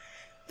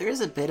 There is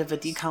a bit of a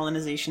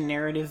decolonization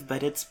narrative,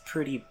 but it's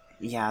pretty...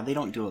 Yeah, they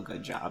don't do a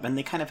good job. And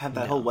they kind of have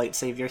that whole white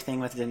savior thing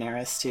with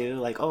Daenerys, too.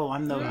 Like, oh,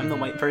 I'm the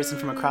white person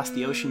from across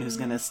the ocean who's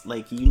gonna,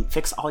 like,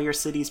 fix all your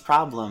city's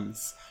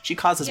problems. She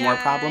causes more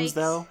problems,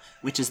 though,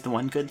 which is the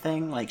one good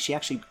thing. Like, she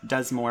actually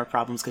does more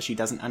problems because she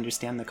doesn't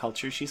understand the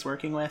culture she's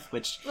working with,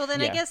 which... Well,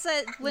 then I guess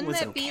wouldn't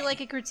that be,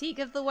 like, a critique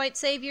of the white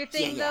savior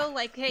thing, though?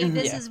 Like, hey,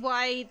 this is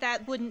why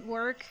that wouldn't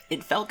work?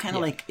 It felt kind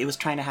of like it was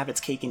trying to have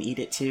its cake and eat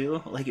it,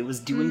 too. Like, it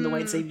was doing the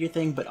white savior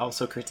thing, but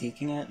also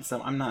critiquing it,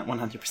 so I'm not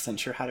 100%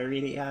 sure how to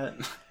read it yet.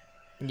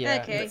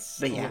 Yeah,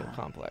 it's a little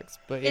complex,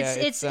 but yeah,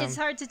 it's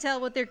hard to tell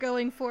what they're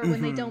going for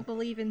when they don't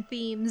believe in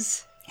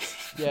themes.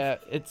 Yeah,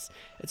 it's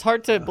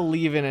hard to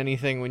believe in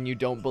anything when you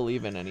don't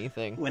believe in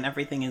anything. When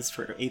everything is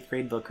for 8th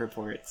grade book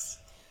reports.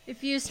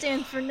 If you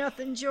stand for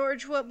nothing,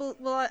 George,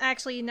 well,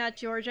 actually not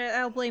George.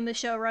 I'll blame the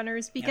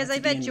showrunners because I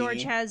bet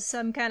George has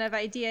some kind of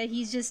idea.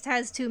 He just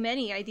has too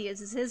many ideas.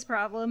 Is his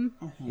problem?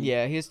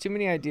 Yeah, he has too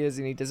many ideas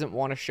and he doesn't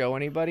want to show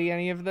anybody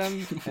any of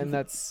them, and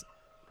that's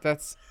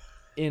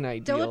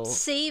ideal. Don't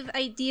save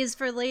ideas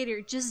for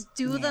later. Just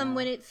do them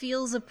when it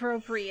feels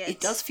appropriate. It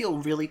does feel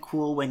really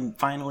cool when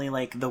finally,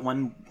 like, the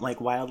one, like,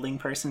 wildling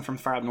person from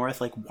far up north,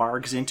 like,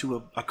 wargs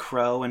into a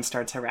crow and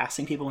starts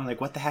harassing people, and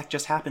like, what the heck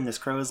just happened? This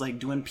crow is, like,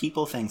 doing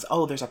people things.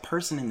 Oh, there's a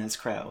person in this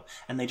crow.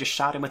 And they just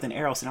shot him with an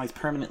arrow, so now he's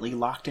permanently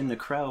locked in the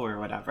crow or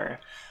whatever.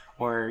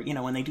 Or, you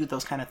know, when they do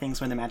those kind of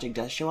things when the magic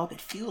does show up, it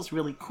feels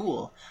really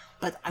cool.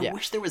 But I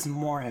wish there was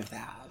more of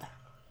that.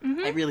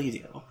 I really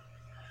do.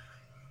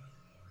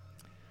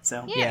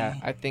 So yeah,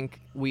 I think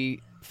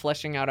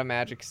fleshing out a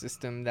magic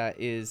system that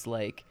is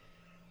like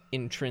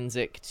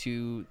intrinsic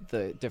to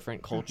the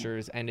different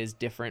cultures and is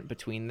different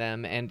between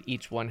them, and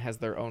each one has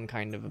their own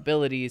kind of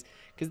abilities,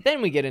 because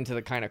then we get into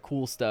the kind of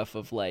cool stuff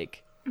of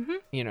like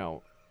you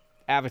know,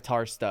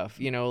 Avatar stuff,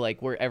 you know,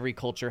 like where every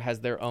culture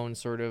has their own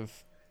sort of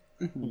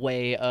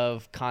way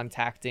of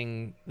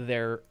contacting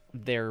their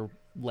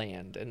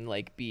land and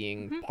like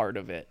being part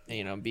of it,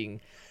 you know, being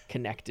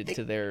connected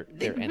to their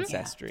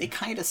ancestry. They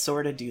kind of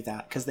sort of do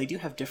that because they do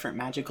have different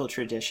magical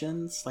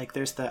traditions. Like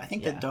there's I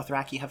think the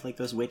Dothraki have like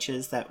those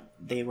witches that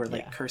they were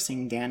like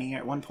cursing Dany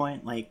at one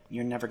point, like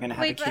you're never gonna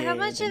have a kid. But how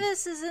much of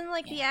this is in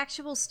like the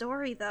actual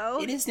story though?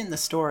 It is in the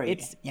story.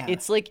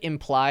 It's like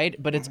implied,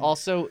 but it's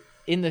also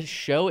in the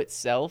show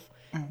itself.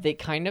 They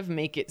kind of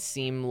make it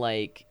seem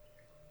like,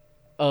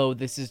 oh,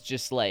 this is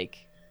just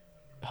like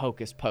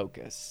hocus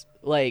pocus.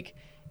 Like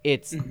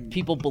it's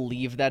people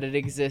believe that it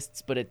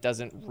exists, but it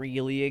doesn't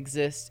really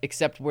exist,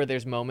 except where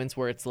there's moments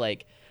where it's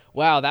like,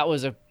 wow, that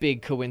was a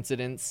big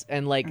coincidence.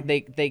 And like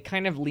they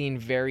kind of lean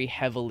very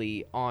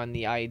heavily on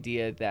the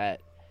idea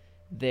that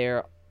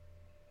there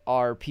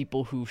are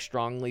people who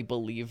strongly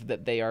believe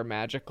that they are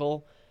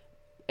magical,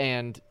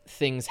 and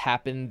things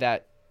happen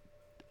that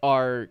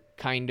are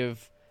kind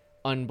of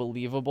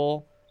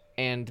unbelievable,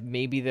 and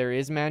maybe there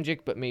is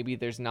magic, but maybe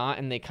there's not,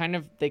 and they kind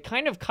of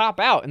cop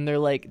out, and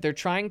they're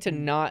trying to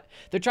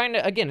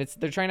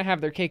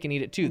have their cake and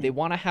eat it too. They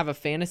want to have a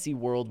fantasy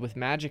world with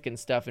magic and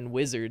stuff and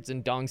wizards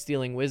and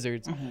dong-stealing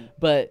wizards,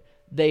 but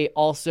they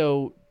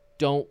also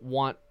don't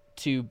want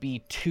to be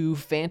too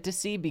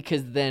fantasy,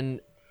 because then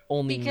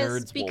only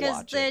nerds will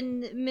watch because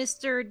then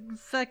Mr.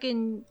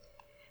 fucking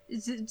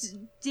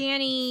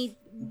Danny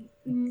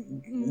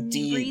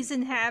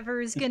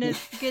Reasonhaver is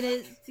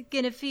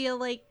gonna feel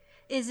like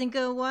isn't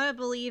gonna want to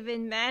believe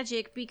in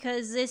magic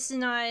because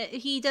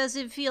he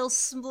doesn't feel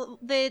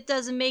that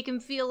doesn't make him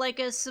feel like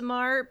a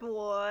smart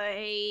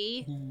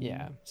boy.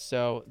 Yeah,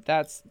 so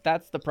that's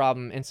the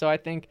problem. And so I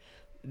think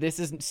this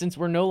is, since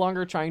we're no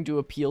longer trying to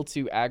appeal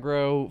to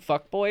aggro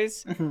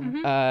fuckboys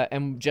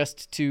and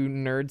just to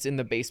nerds in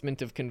the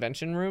basement of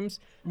convention rooms,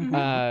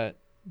 that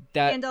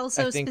and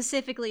also I think,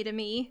 specifically to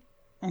me.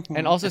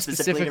 And also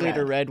specifically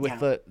to Red with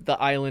the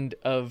island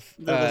of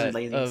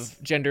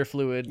gender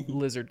fluid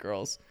lizard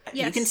girls.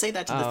 Yes. You can say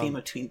that to the theme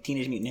of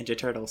Teenage Mutant Ninja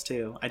Turtles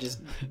too.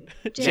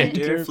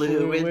 Gender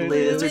fluid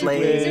lizard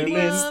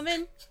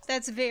women.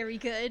 That's very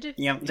good.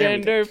 Yep,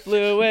 gender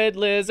fluid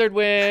lizard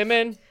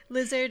women.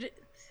 Lizard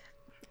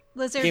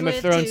Game of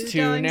Thrones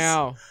 2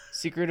 now.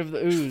 Secret of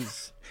the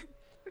Ooze.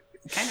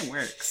 It kind of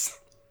works.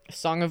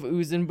 Song of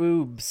Ooze and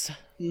Boobs.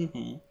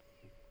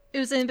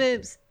 Ooze and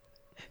boobs.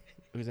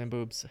 Ooze and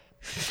boobs.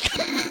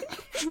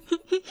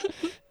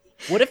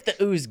 What if the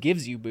ooze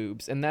gives you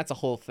boobs, and that's a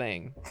whole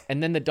thing,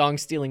 and then the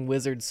dong-stealing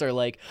wizards are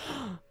like,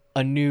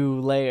 a new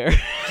layer.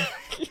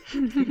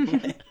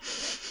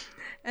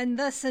 And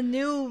thus a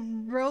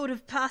new road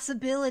of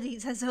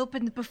possibilities has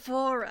opened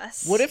before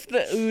us. What if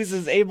the ooze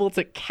is able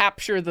to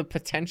capture the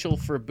potential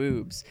for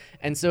boobs?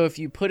 And so if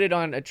you put it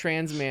on a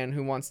trans man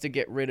who wants to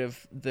get rid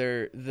of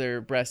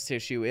their breast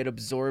tissue, it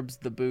absorbs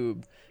the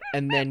boob.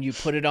 And then you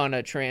put it on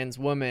a trans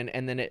woman,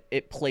 and then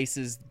it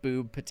places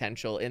boob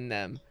potential in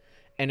them.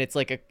 And is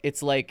it just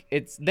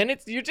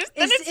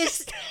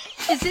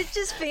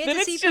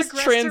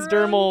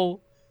transdermal?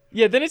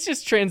 Yeah, then it's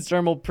just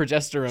transdermal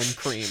progesterone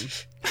cream.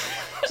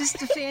 Just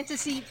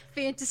the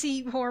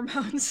fantasy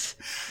hormones.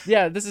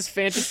 Yeah, this is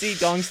fantasy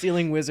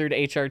dong-stealing wizard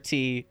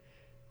HRT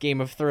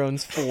Game of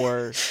Thrones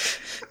 4.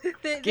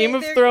 Game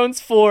of Thrones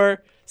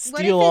 4.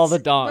 Steal all the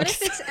dongs. What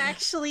if it's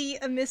actually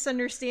a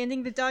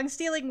misunderstanding? The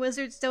dong-stealing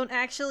wizards don't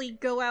actually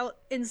go out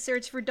and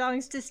search for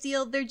dongs to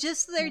steal. They're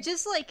just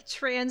like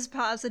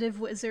trans-positive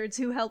wizards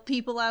who help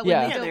people out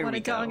when they don't want a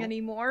dong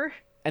anymore.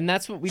 And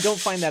that's what we don't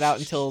find that out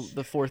until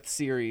the 4th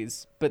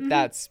series, but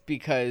that's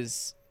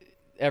because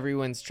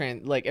everyone's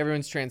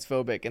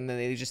transphobic, and then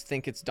they just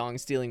think it's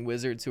dong-stealing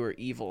wizards who are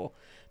evil.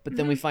 But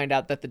then we find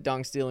out that the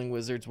dong-stealing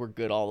wizards were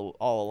good all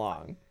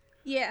along.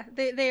 Yeah,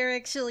 they're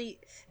actually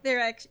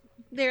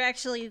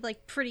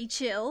like pretty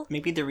chill.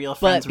 Maybe the real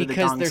friends were the dongs.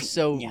 But because they're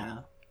so... Yeah.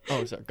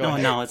 Oh, sorry. Go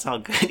ahead. No, it's all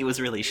good. It was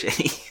really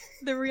shitty.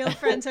 The real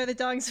friends are the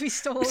dongs we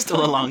stole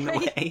along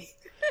the way.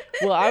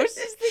 Well, I was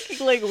just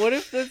thinking, like, what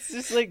if that's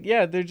just like,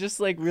 yeah, they're just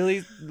like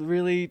really,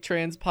 really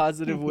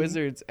trans-positive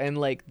wizards, and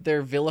like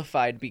they're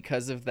vilified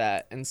because of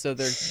that, and so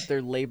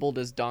they're labeled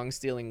as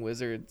dong-stealing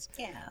wizards.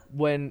 Yeah.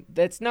 When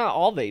that's not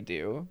all they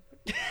do.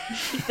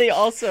 They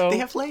also They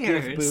have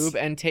layers. give boob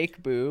and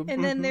take boob.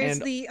 And then there's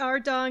And- the Our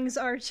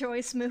Dongs, Our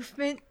Choice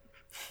movement.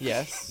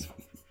 Yes.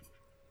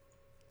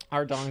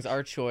 Our dongs,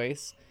 our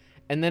choice.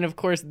 And then, of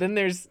course, then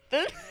there's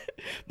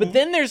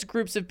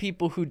groups of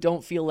people who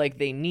don't feel like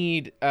they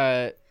need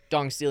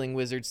dong stealing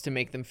wizards to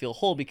make them feel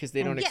whole because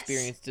they don't Yes.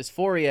 experience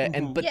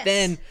dysphoria. But Yes.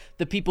 then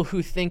the people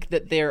who think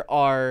that there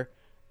are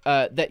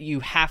that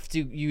you have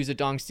to use a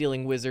dong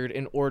stealing wizard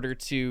in order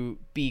to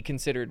be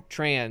considered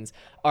trans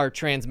are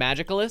trans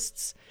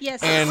magicalists.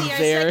 Yes, And see,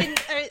 they're-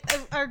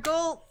 our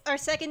goal, our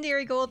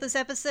secondary goal of this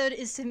episode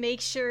is to make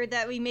sure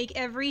that we make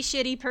every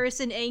shitty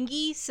person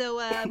Angie. So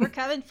we're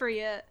coming for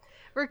you.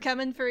 We're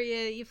coming for you.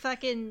 You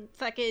fucking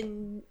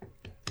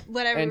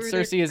whatever. And they're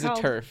Cersei is a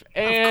called. turf.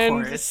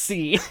 And course.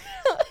 C.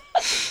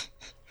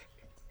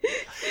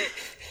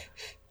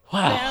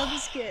 Wow.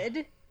 Sounds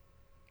good.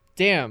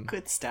 Damn.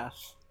 Good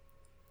stuff.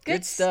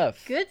 Good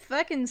stuff. Good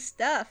fucking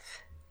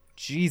stuff.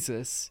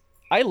 Jesus.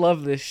 I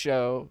love this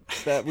show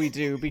that we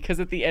do because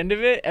at the end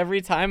of it,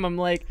 every time I'm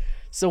like,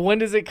 so when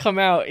does it come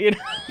out? You know?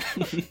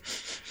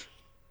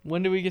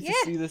 When do we get to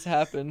see this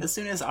happen? As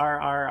soon as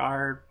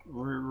what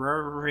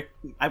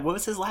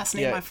was his last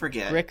name? Yeah, I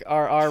forget. Rick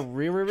R.R.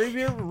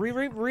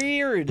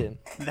 Riordan.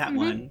 That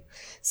one.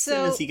 As soon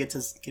So as he gets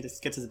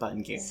his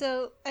button gear.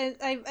 so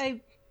I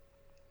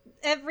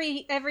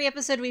every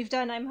episode we've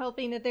done, I'm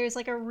hoping that there's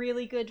like a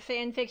really good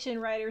fan fiction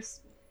writer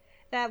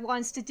that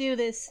wants to do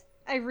this.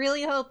 I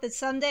really hope that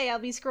someday I'll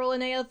be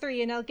scrolling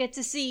AO3 and I'll get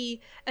to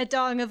see a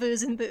dong of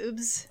ooze and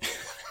boobs.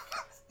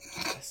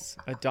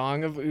 A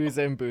dong of ooze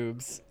and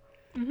boobs.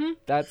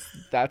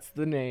 That's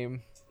the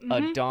name.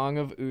 A dong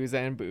of ooze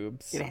and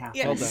boobs. It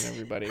happens. Well done,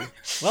 everybody.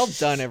 Well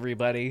done,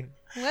 everybody.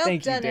 Well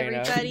Thank you, done, Dana.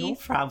 everybody. No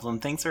problem.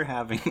 Thanks for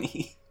having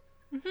me.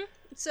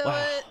 So,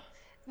 Wow.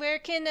 where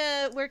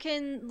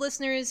can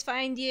listeners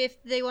find you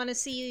if they want to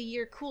see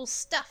your cool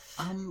stuff?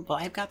 Well,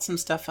 I've got some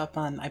stuff up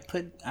on. I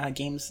put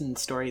games and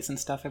stories and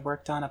stuff I've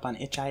worked on up on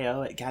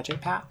itch.io at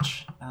Gadget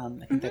Patch. I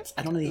think that's.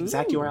 I don't know the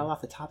exact Ooh. URL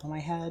off the top of my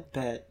head,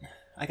 but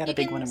I got You a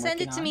big one can I'm send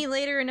working it to on. me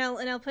later, and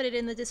I'll put it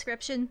in the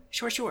description.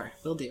 Sure,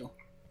 will do.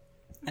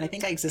 And I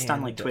think I exist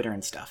on like And- Twitter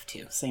and stuff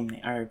too. Same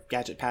name, or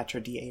Gadget Patch or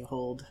DA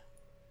Hold.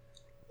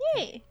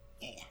 Yay!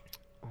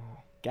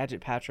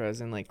 Gadget Patra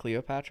is in like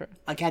Cleopatra.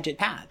 A Gadget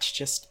Patch,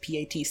 just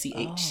PATCH.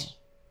 Oh. It's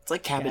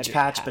like Cabbage Gadget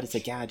Patch, Patch. but it's a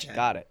gadget.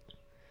 Got it.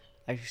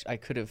 I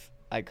could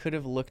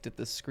have looked at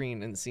the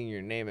screen and seen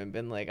your name and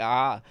been like, It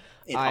I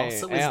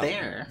also is am-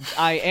 there.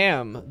 I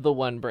am the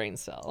one brain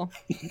cell.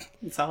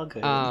 It's all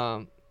good.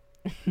 Oh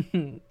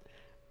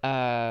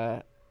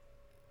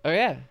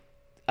yeah.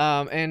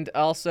 And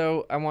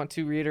also I want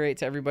to reiterate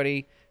to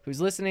everybody who's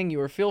listening, you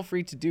are feel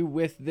free to do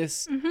with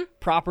this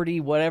property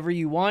whatever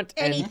you want,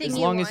 Anything and as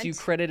you long as you want.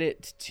 credit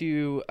it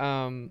to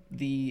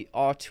the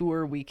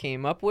auteur we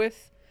came up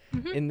with.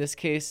 In this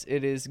case,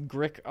 it is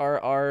Grick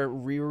R.R.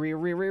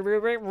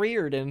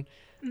 Riordan.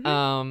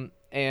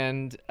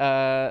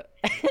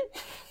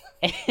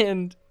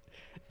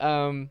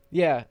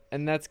 Yeah,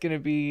 and that's gonna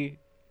be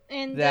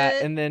And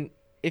that, and then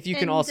if you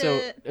can and, also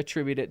uh,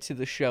 attribute it to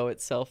the show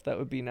itself, that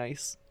would be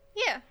nice.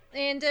 yeah,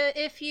 and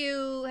if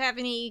you have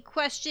any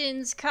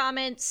questions,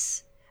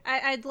 comments,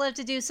 I'd love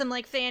to do some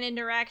like fan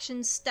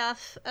interaction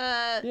stuff.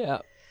 Yeah.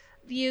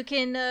 You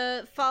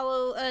can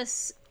follow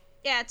us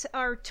at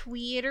our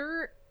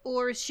Twitter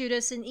or shoot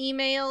us an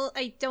email.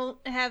 I don't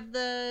have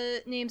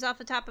the names off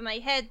the top of my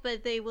head,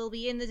 but they will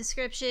be in the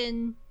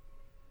description.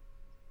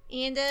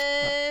 And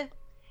And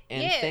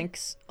yeah.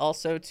 thanks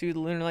also to the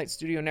Lunar Light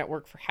Studio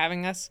Network for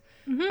having us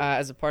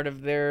as a part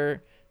of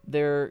their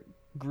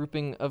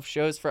grouping of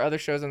shows. For other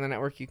shows on the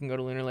network, you can go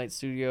to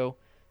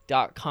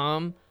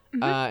lunarlightstudio.com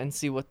and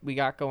see what we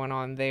got going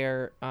on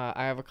there.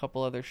 I have a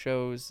couple other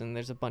shows, and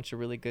there's a bunch of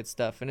really good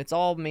stuff. And it's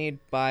all made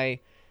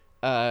by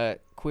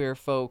queer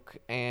folk,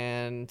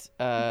 and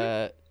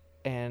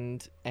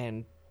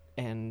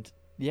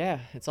yeah,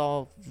 it's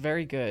all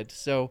very good.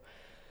 So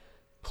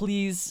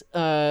please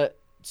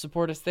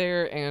support us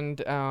there,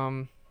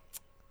 and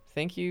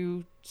thank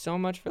you so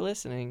much for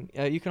listening.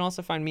 You can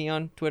also find me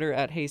on Twitter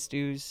at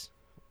HeyStews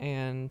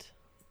and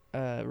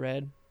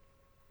Red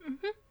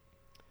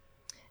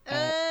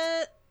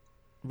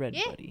Red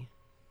Yeah. Buddy.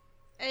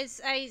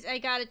 I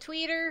got a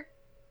tweeter,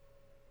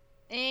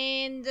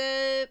 and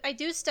I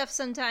do stuff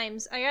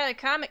sometimes. I got a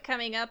comic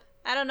coming up.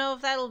 I don't know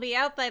if that'll be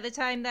out by the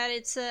time that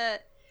it's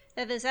that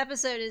this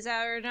episode is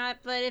out or not,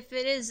 but if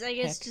it is, I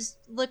guess Heck. just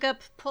look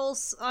up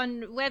Pulse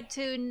on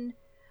Webtoon,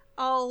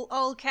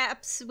 all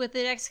caps with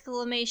an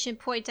exclamation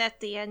point at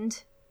the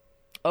end.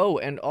 Oh,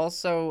 and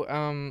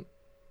also,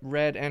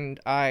 Red and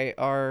I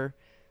are.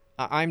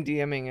 I'm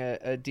DMing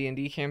a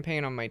D&D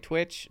campaign on my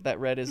Twitch that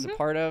Red is a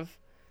part of.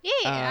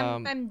 Yeah,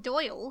 I'm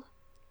Doyle.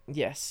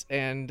 Yes,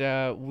 and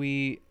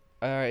we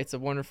it's a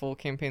wonderful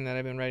campaign that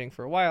I've been writing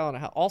for a while, and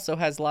it also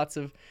has lots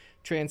of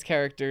trans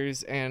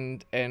characters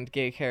and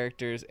gay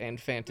characters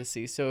and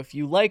fantasy. So if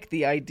you like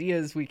the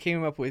ideas we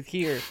came up with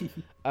here,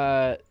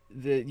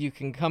 you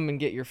can come and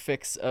get your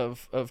fix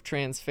of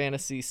trans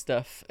fantasy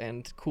stuff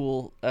and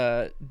cool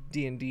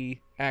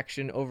D&D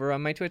action over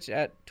on my Twitch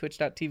at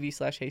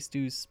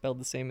twitch.tv/heystews, spelled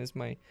the same as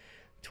my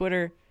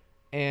Twitter,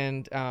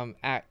 and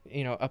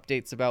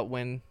updates about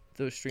when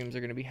those streams are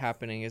going to be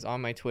happening is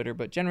on my Twitter,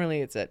 but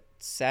generally it's at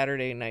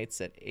Saturday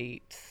nights at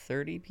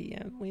 8:30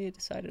 p.m. we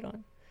decided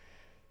on,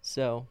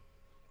 so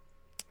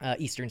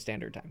Eastern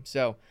Standard Time.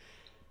 So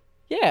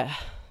yeah.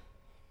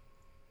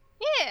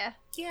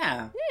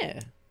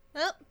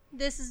 Well,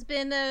 this has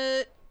been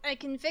I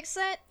can fix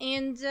that,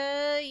 and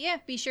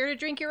be sure to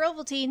drink your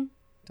Ovaltine.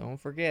 Don't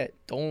forget.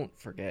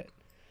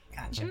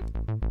 Gotcha.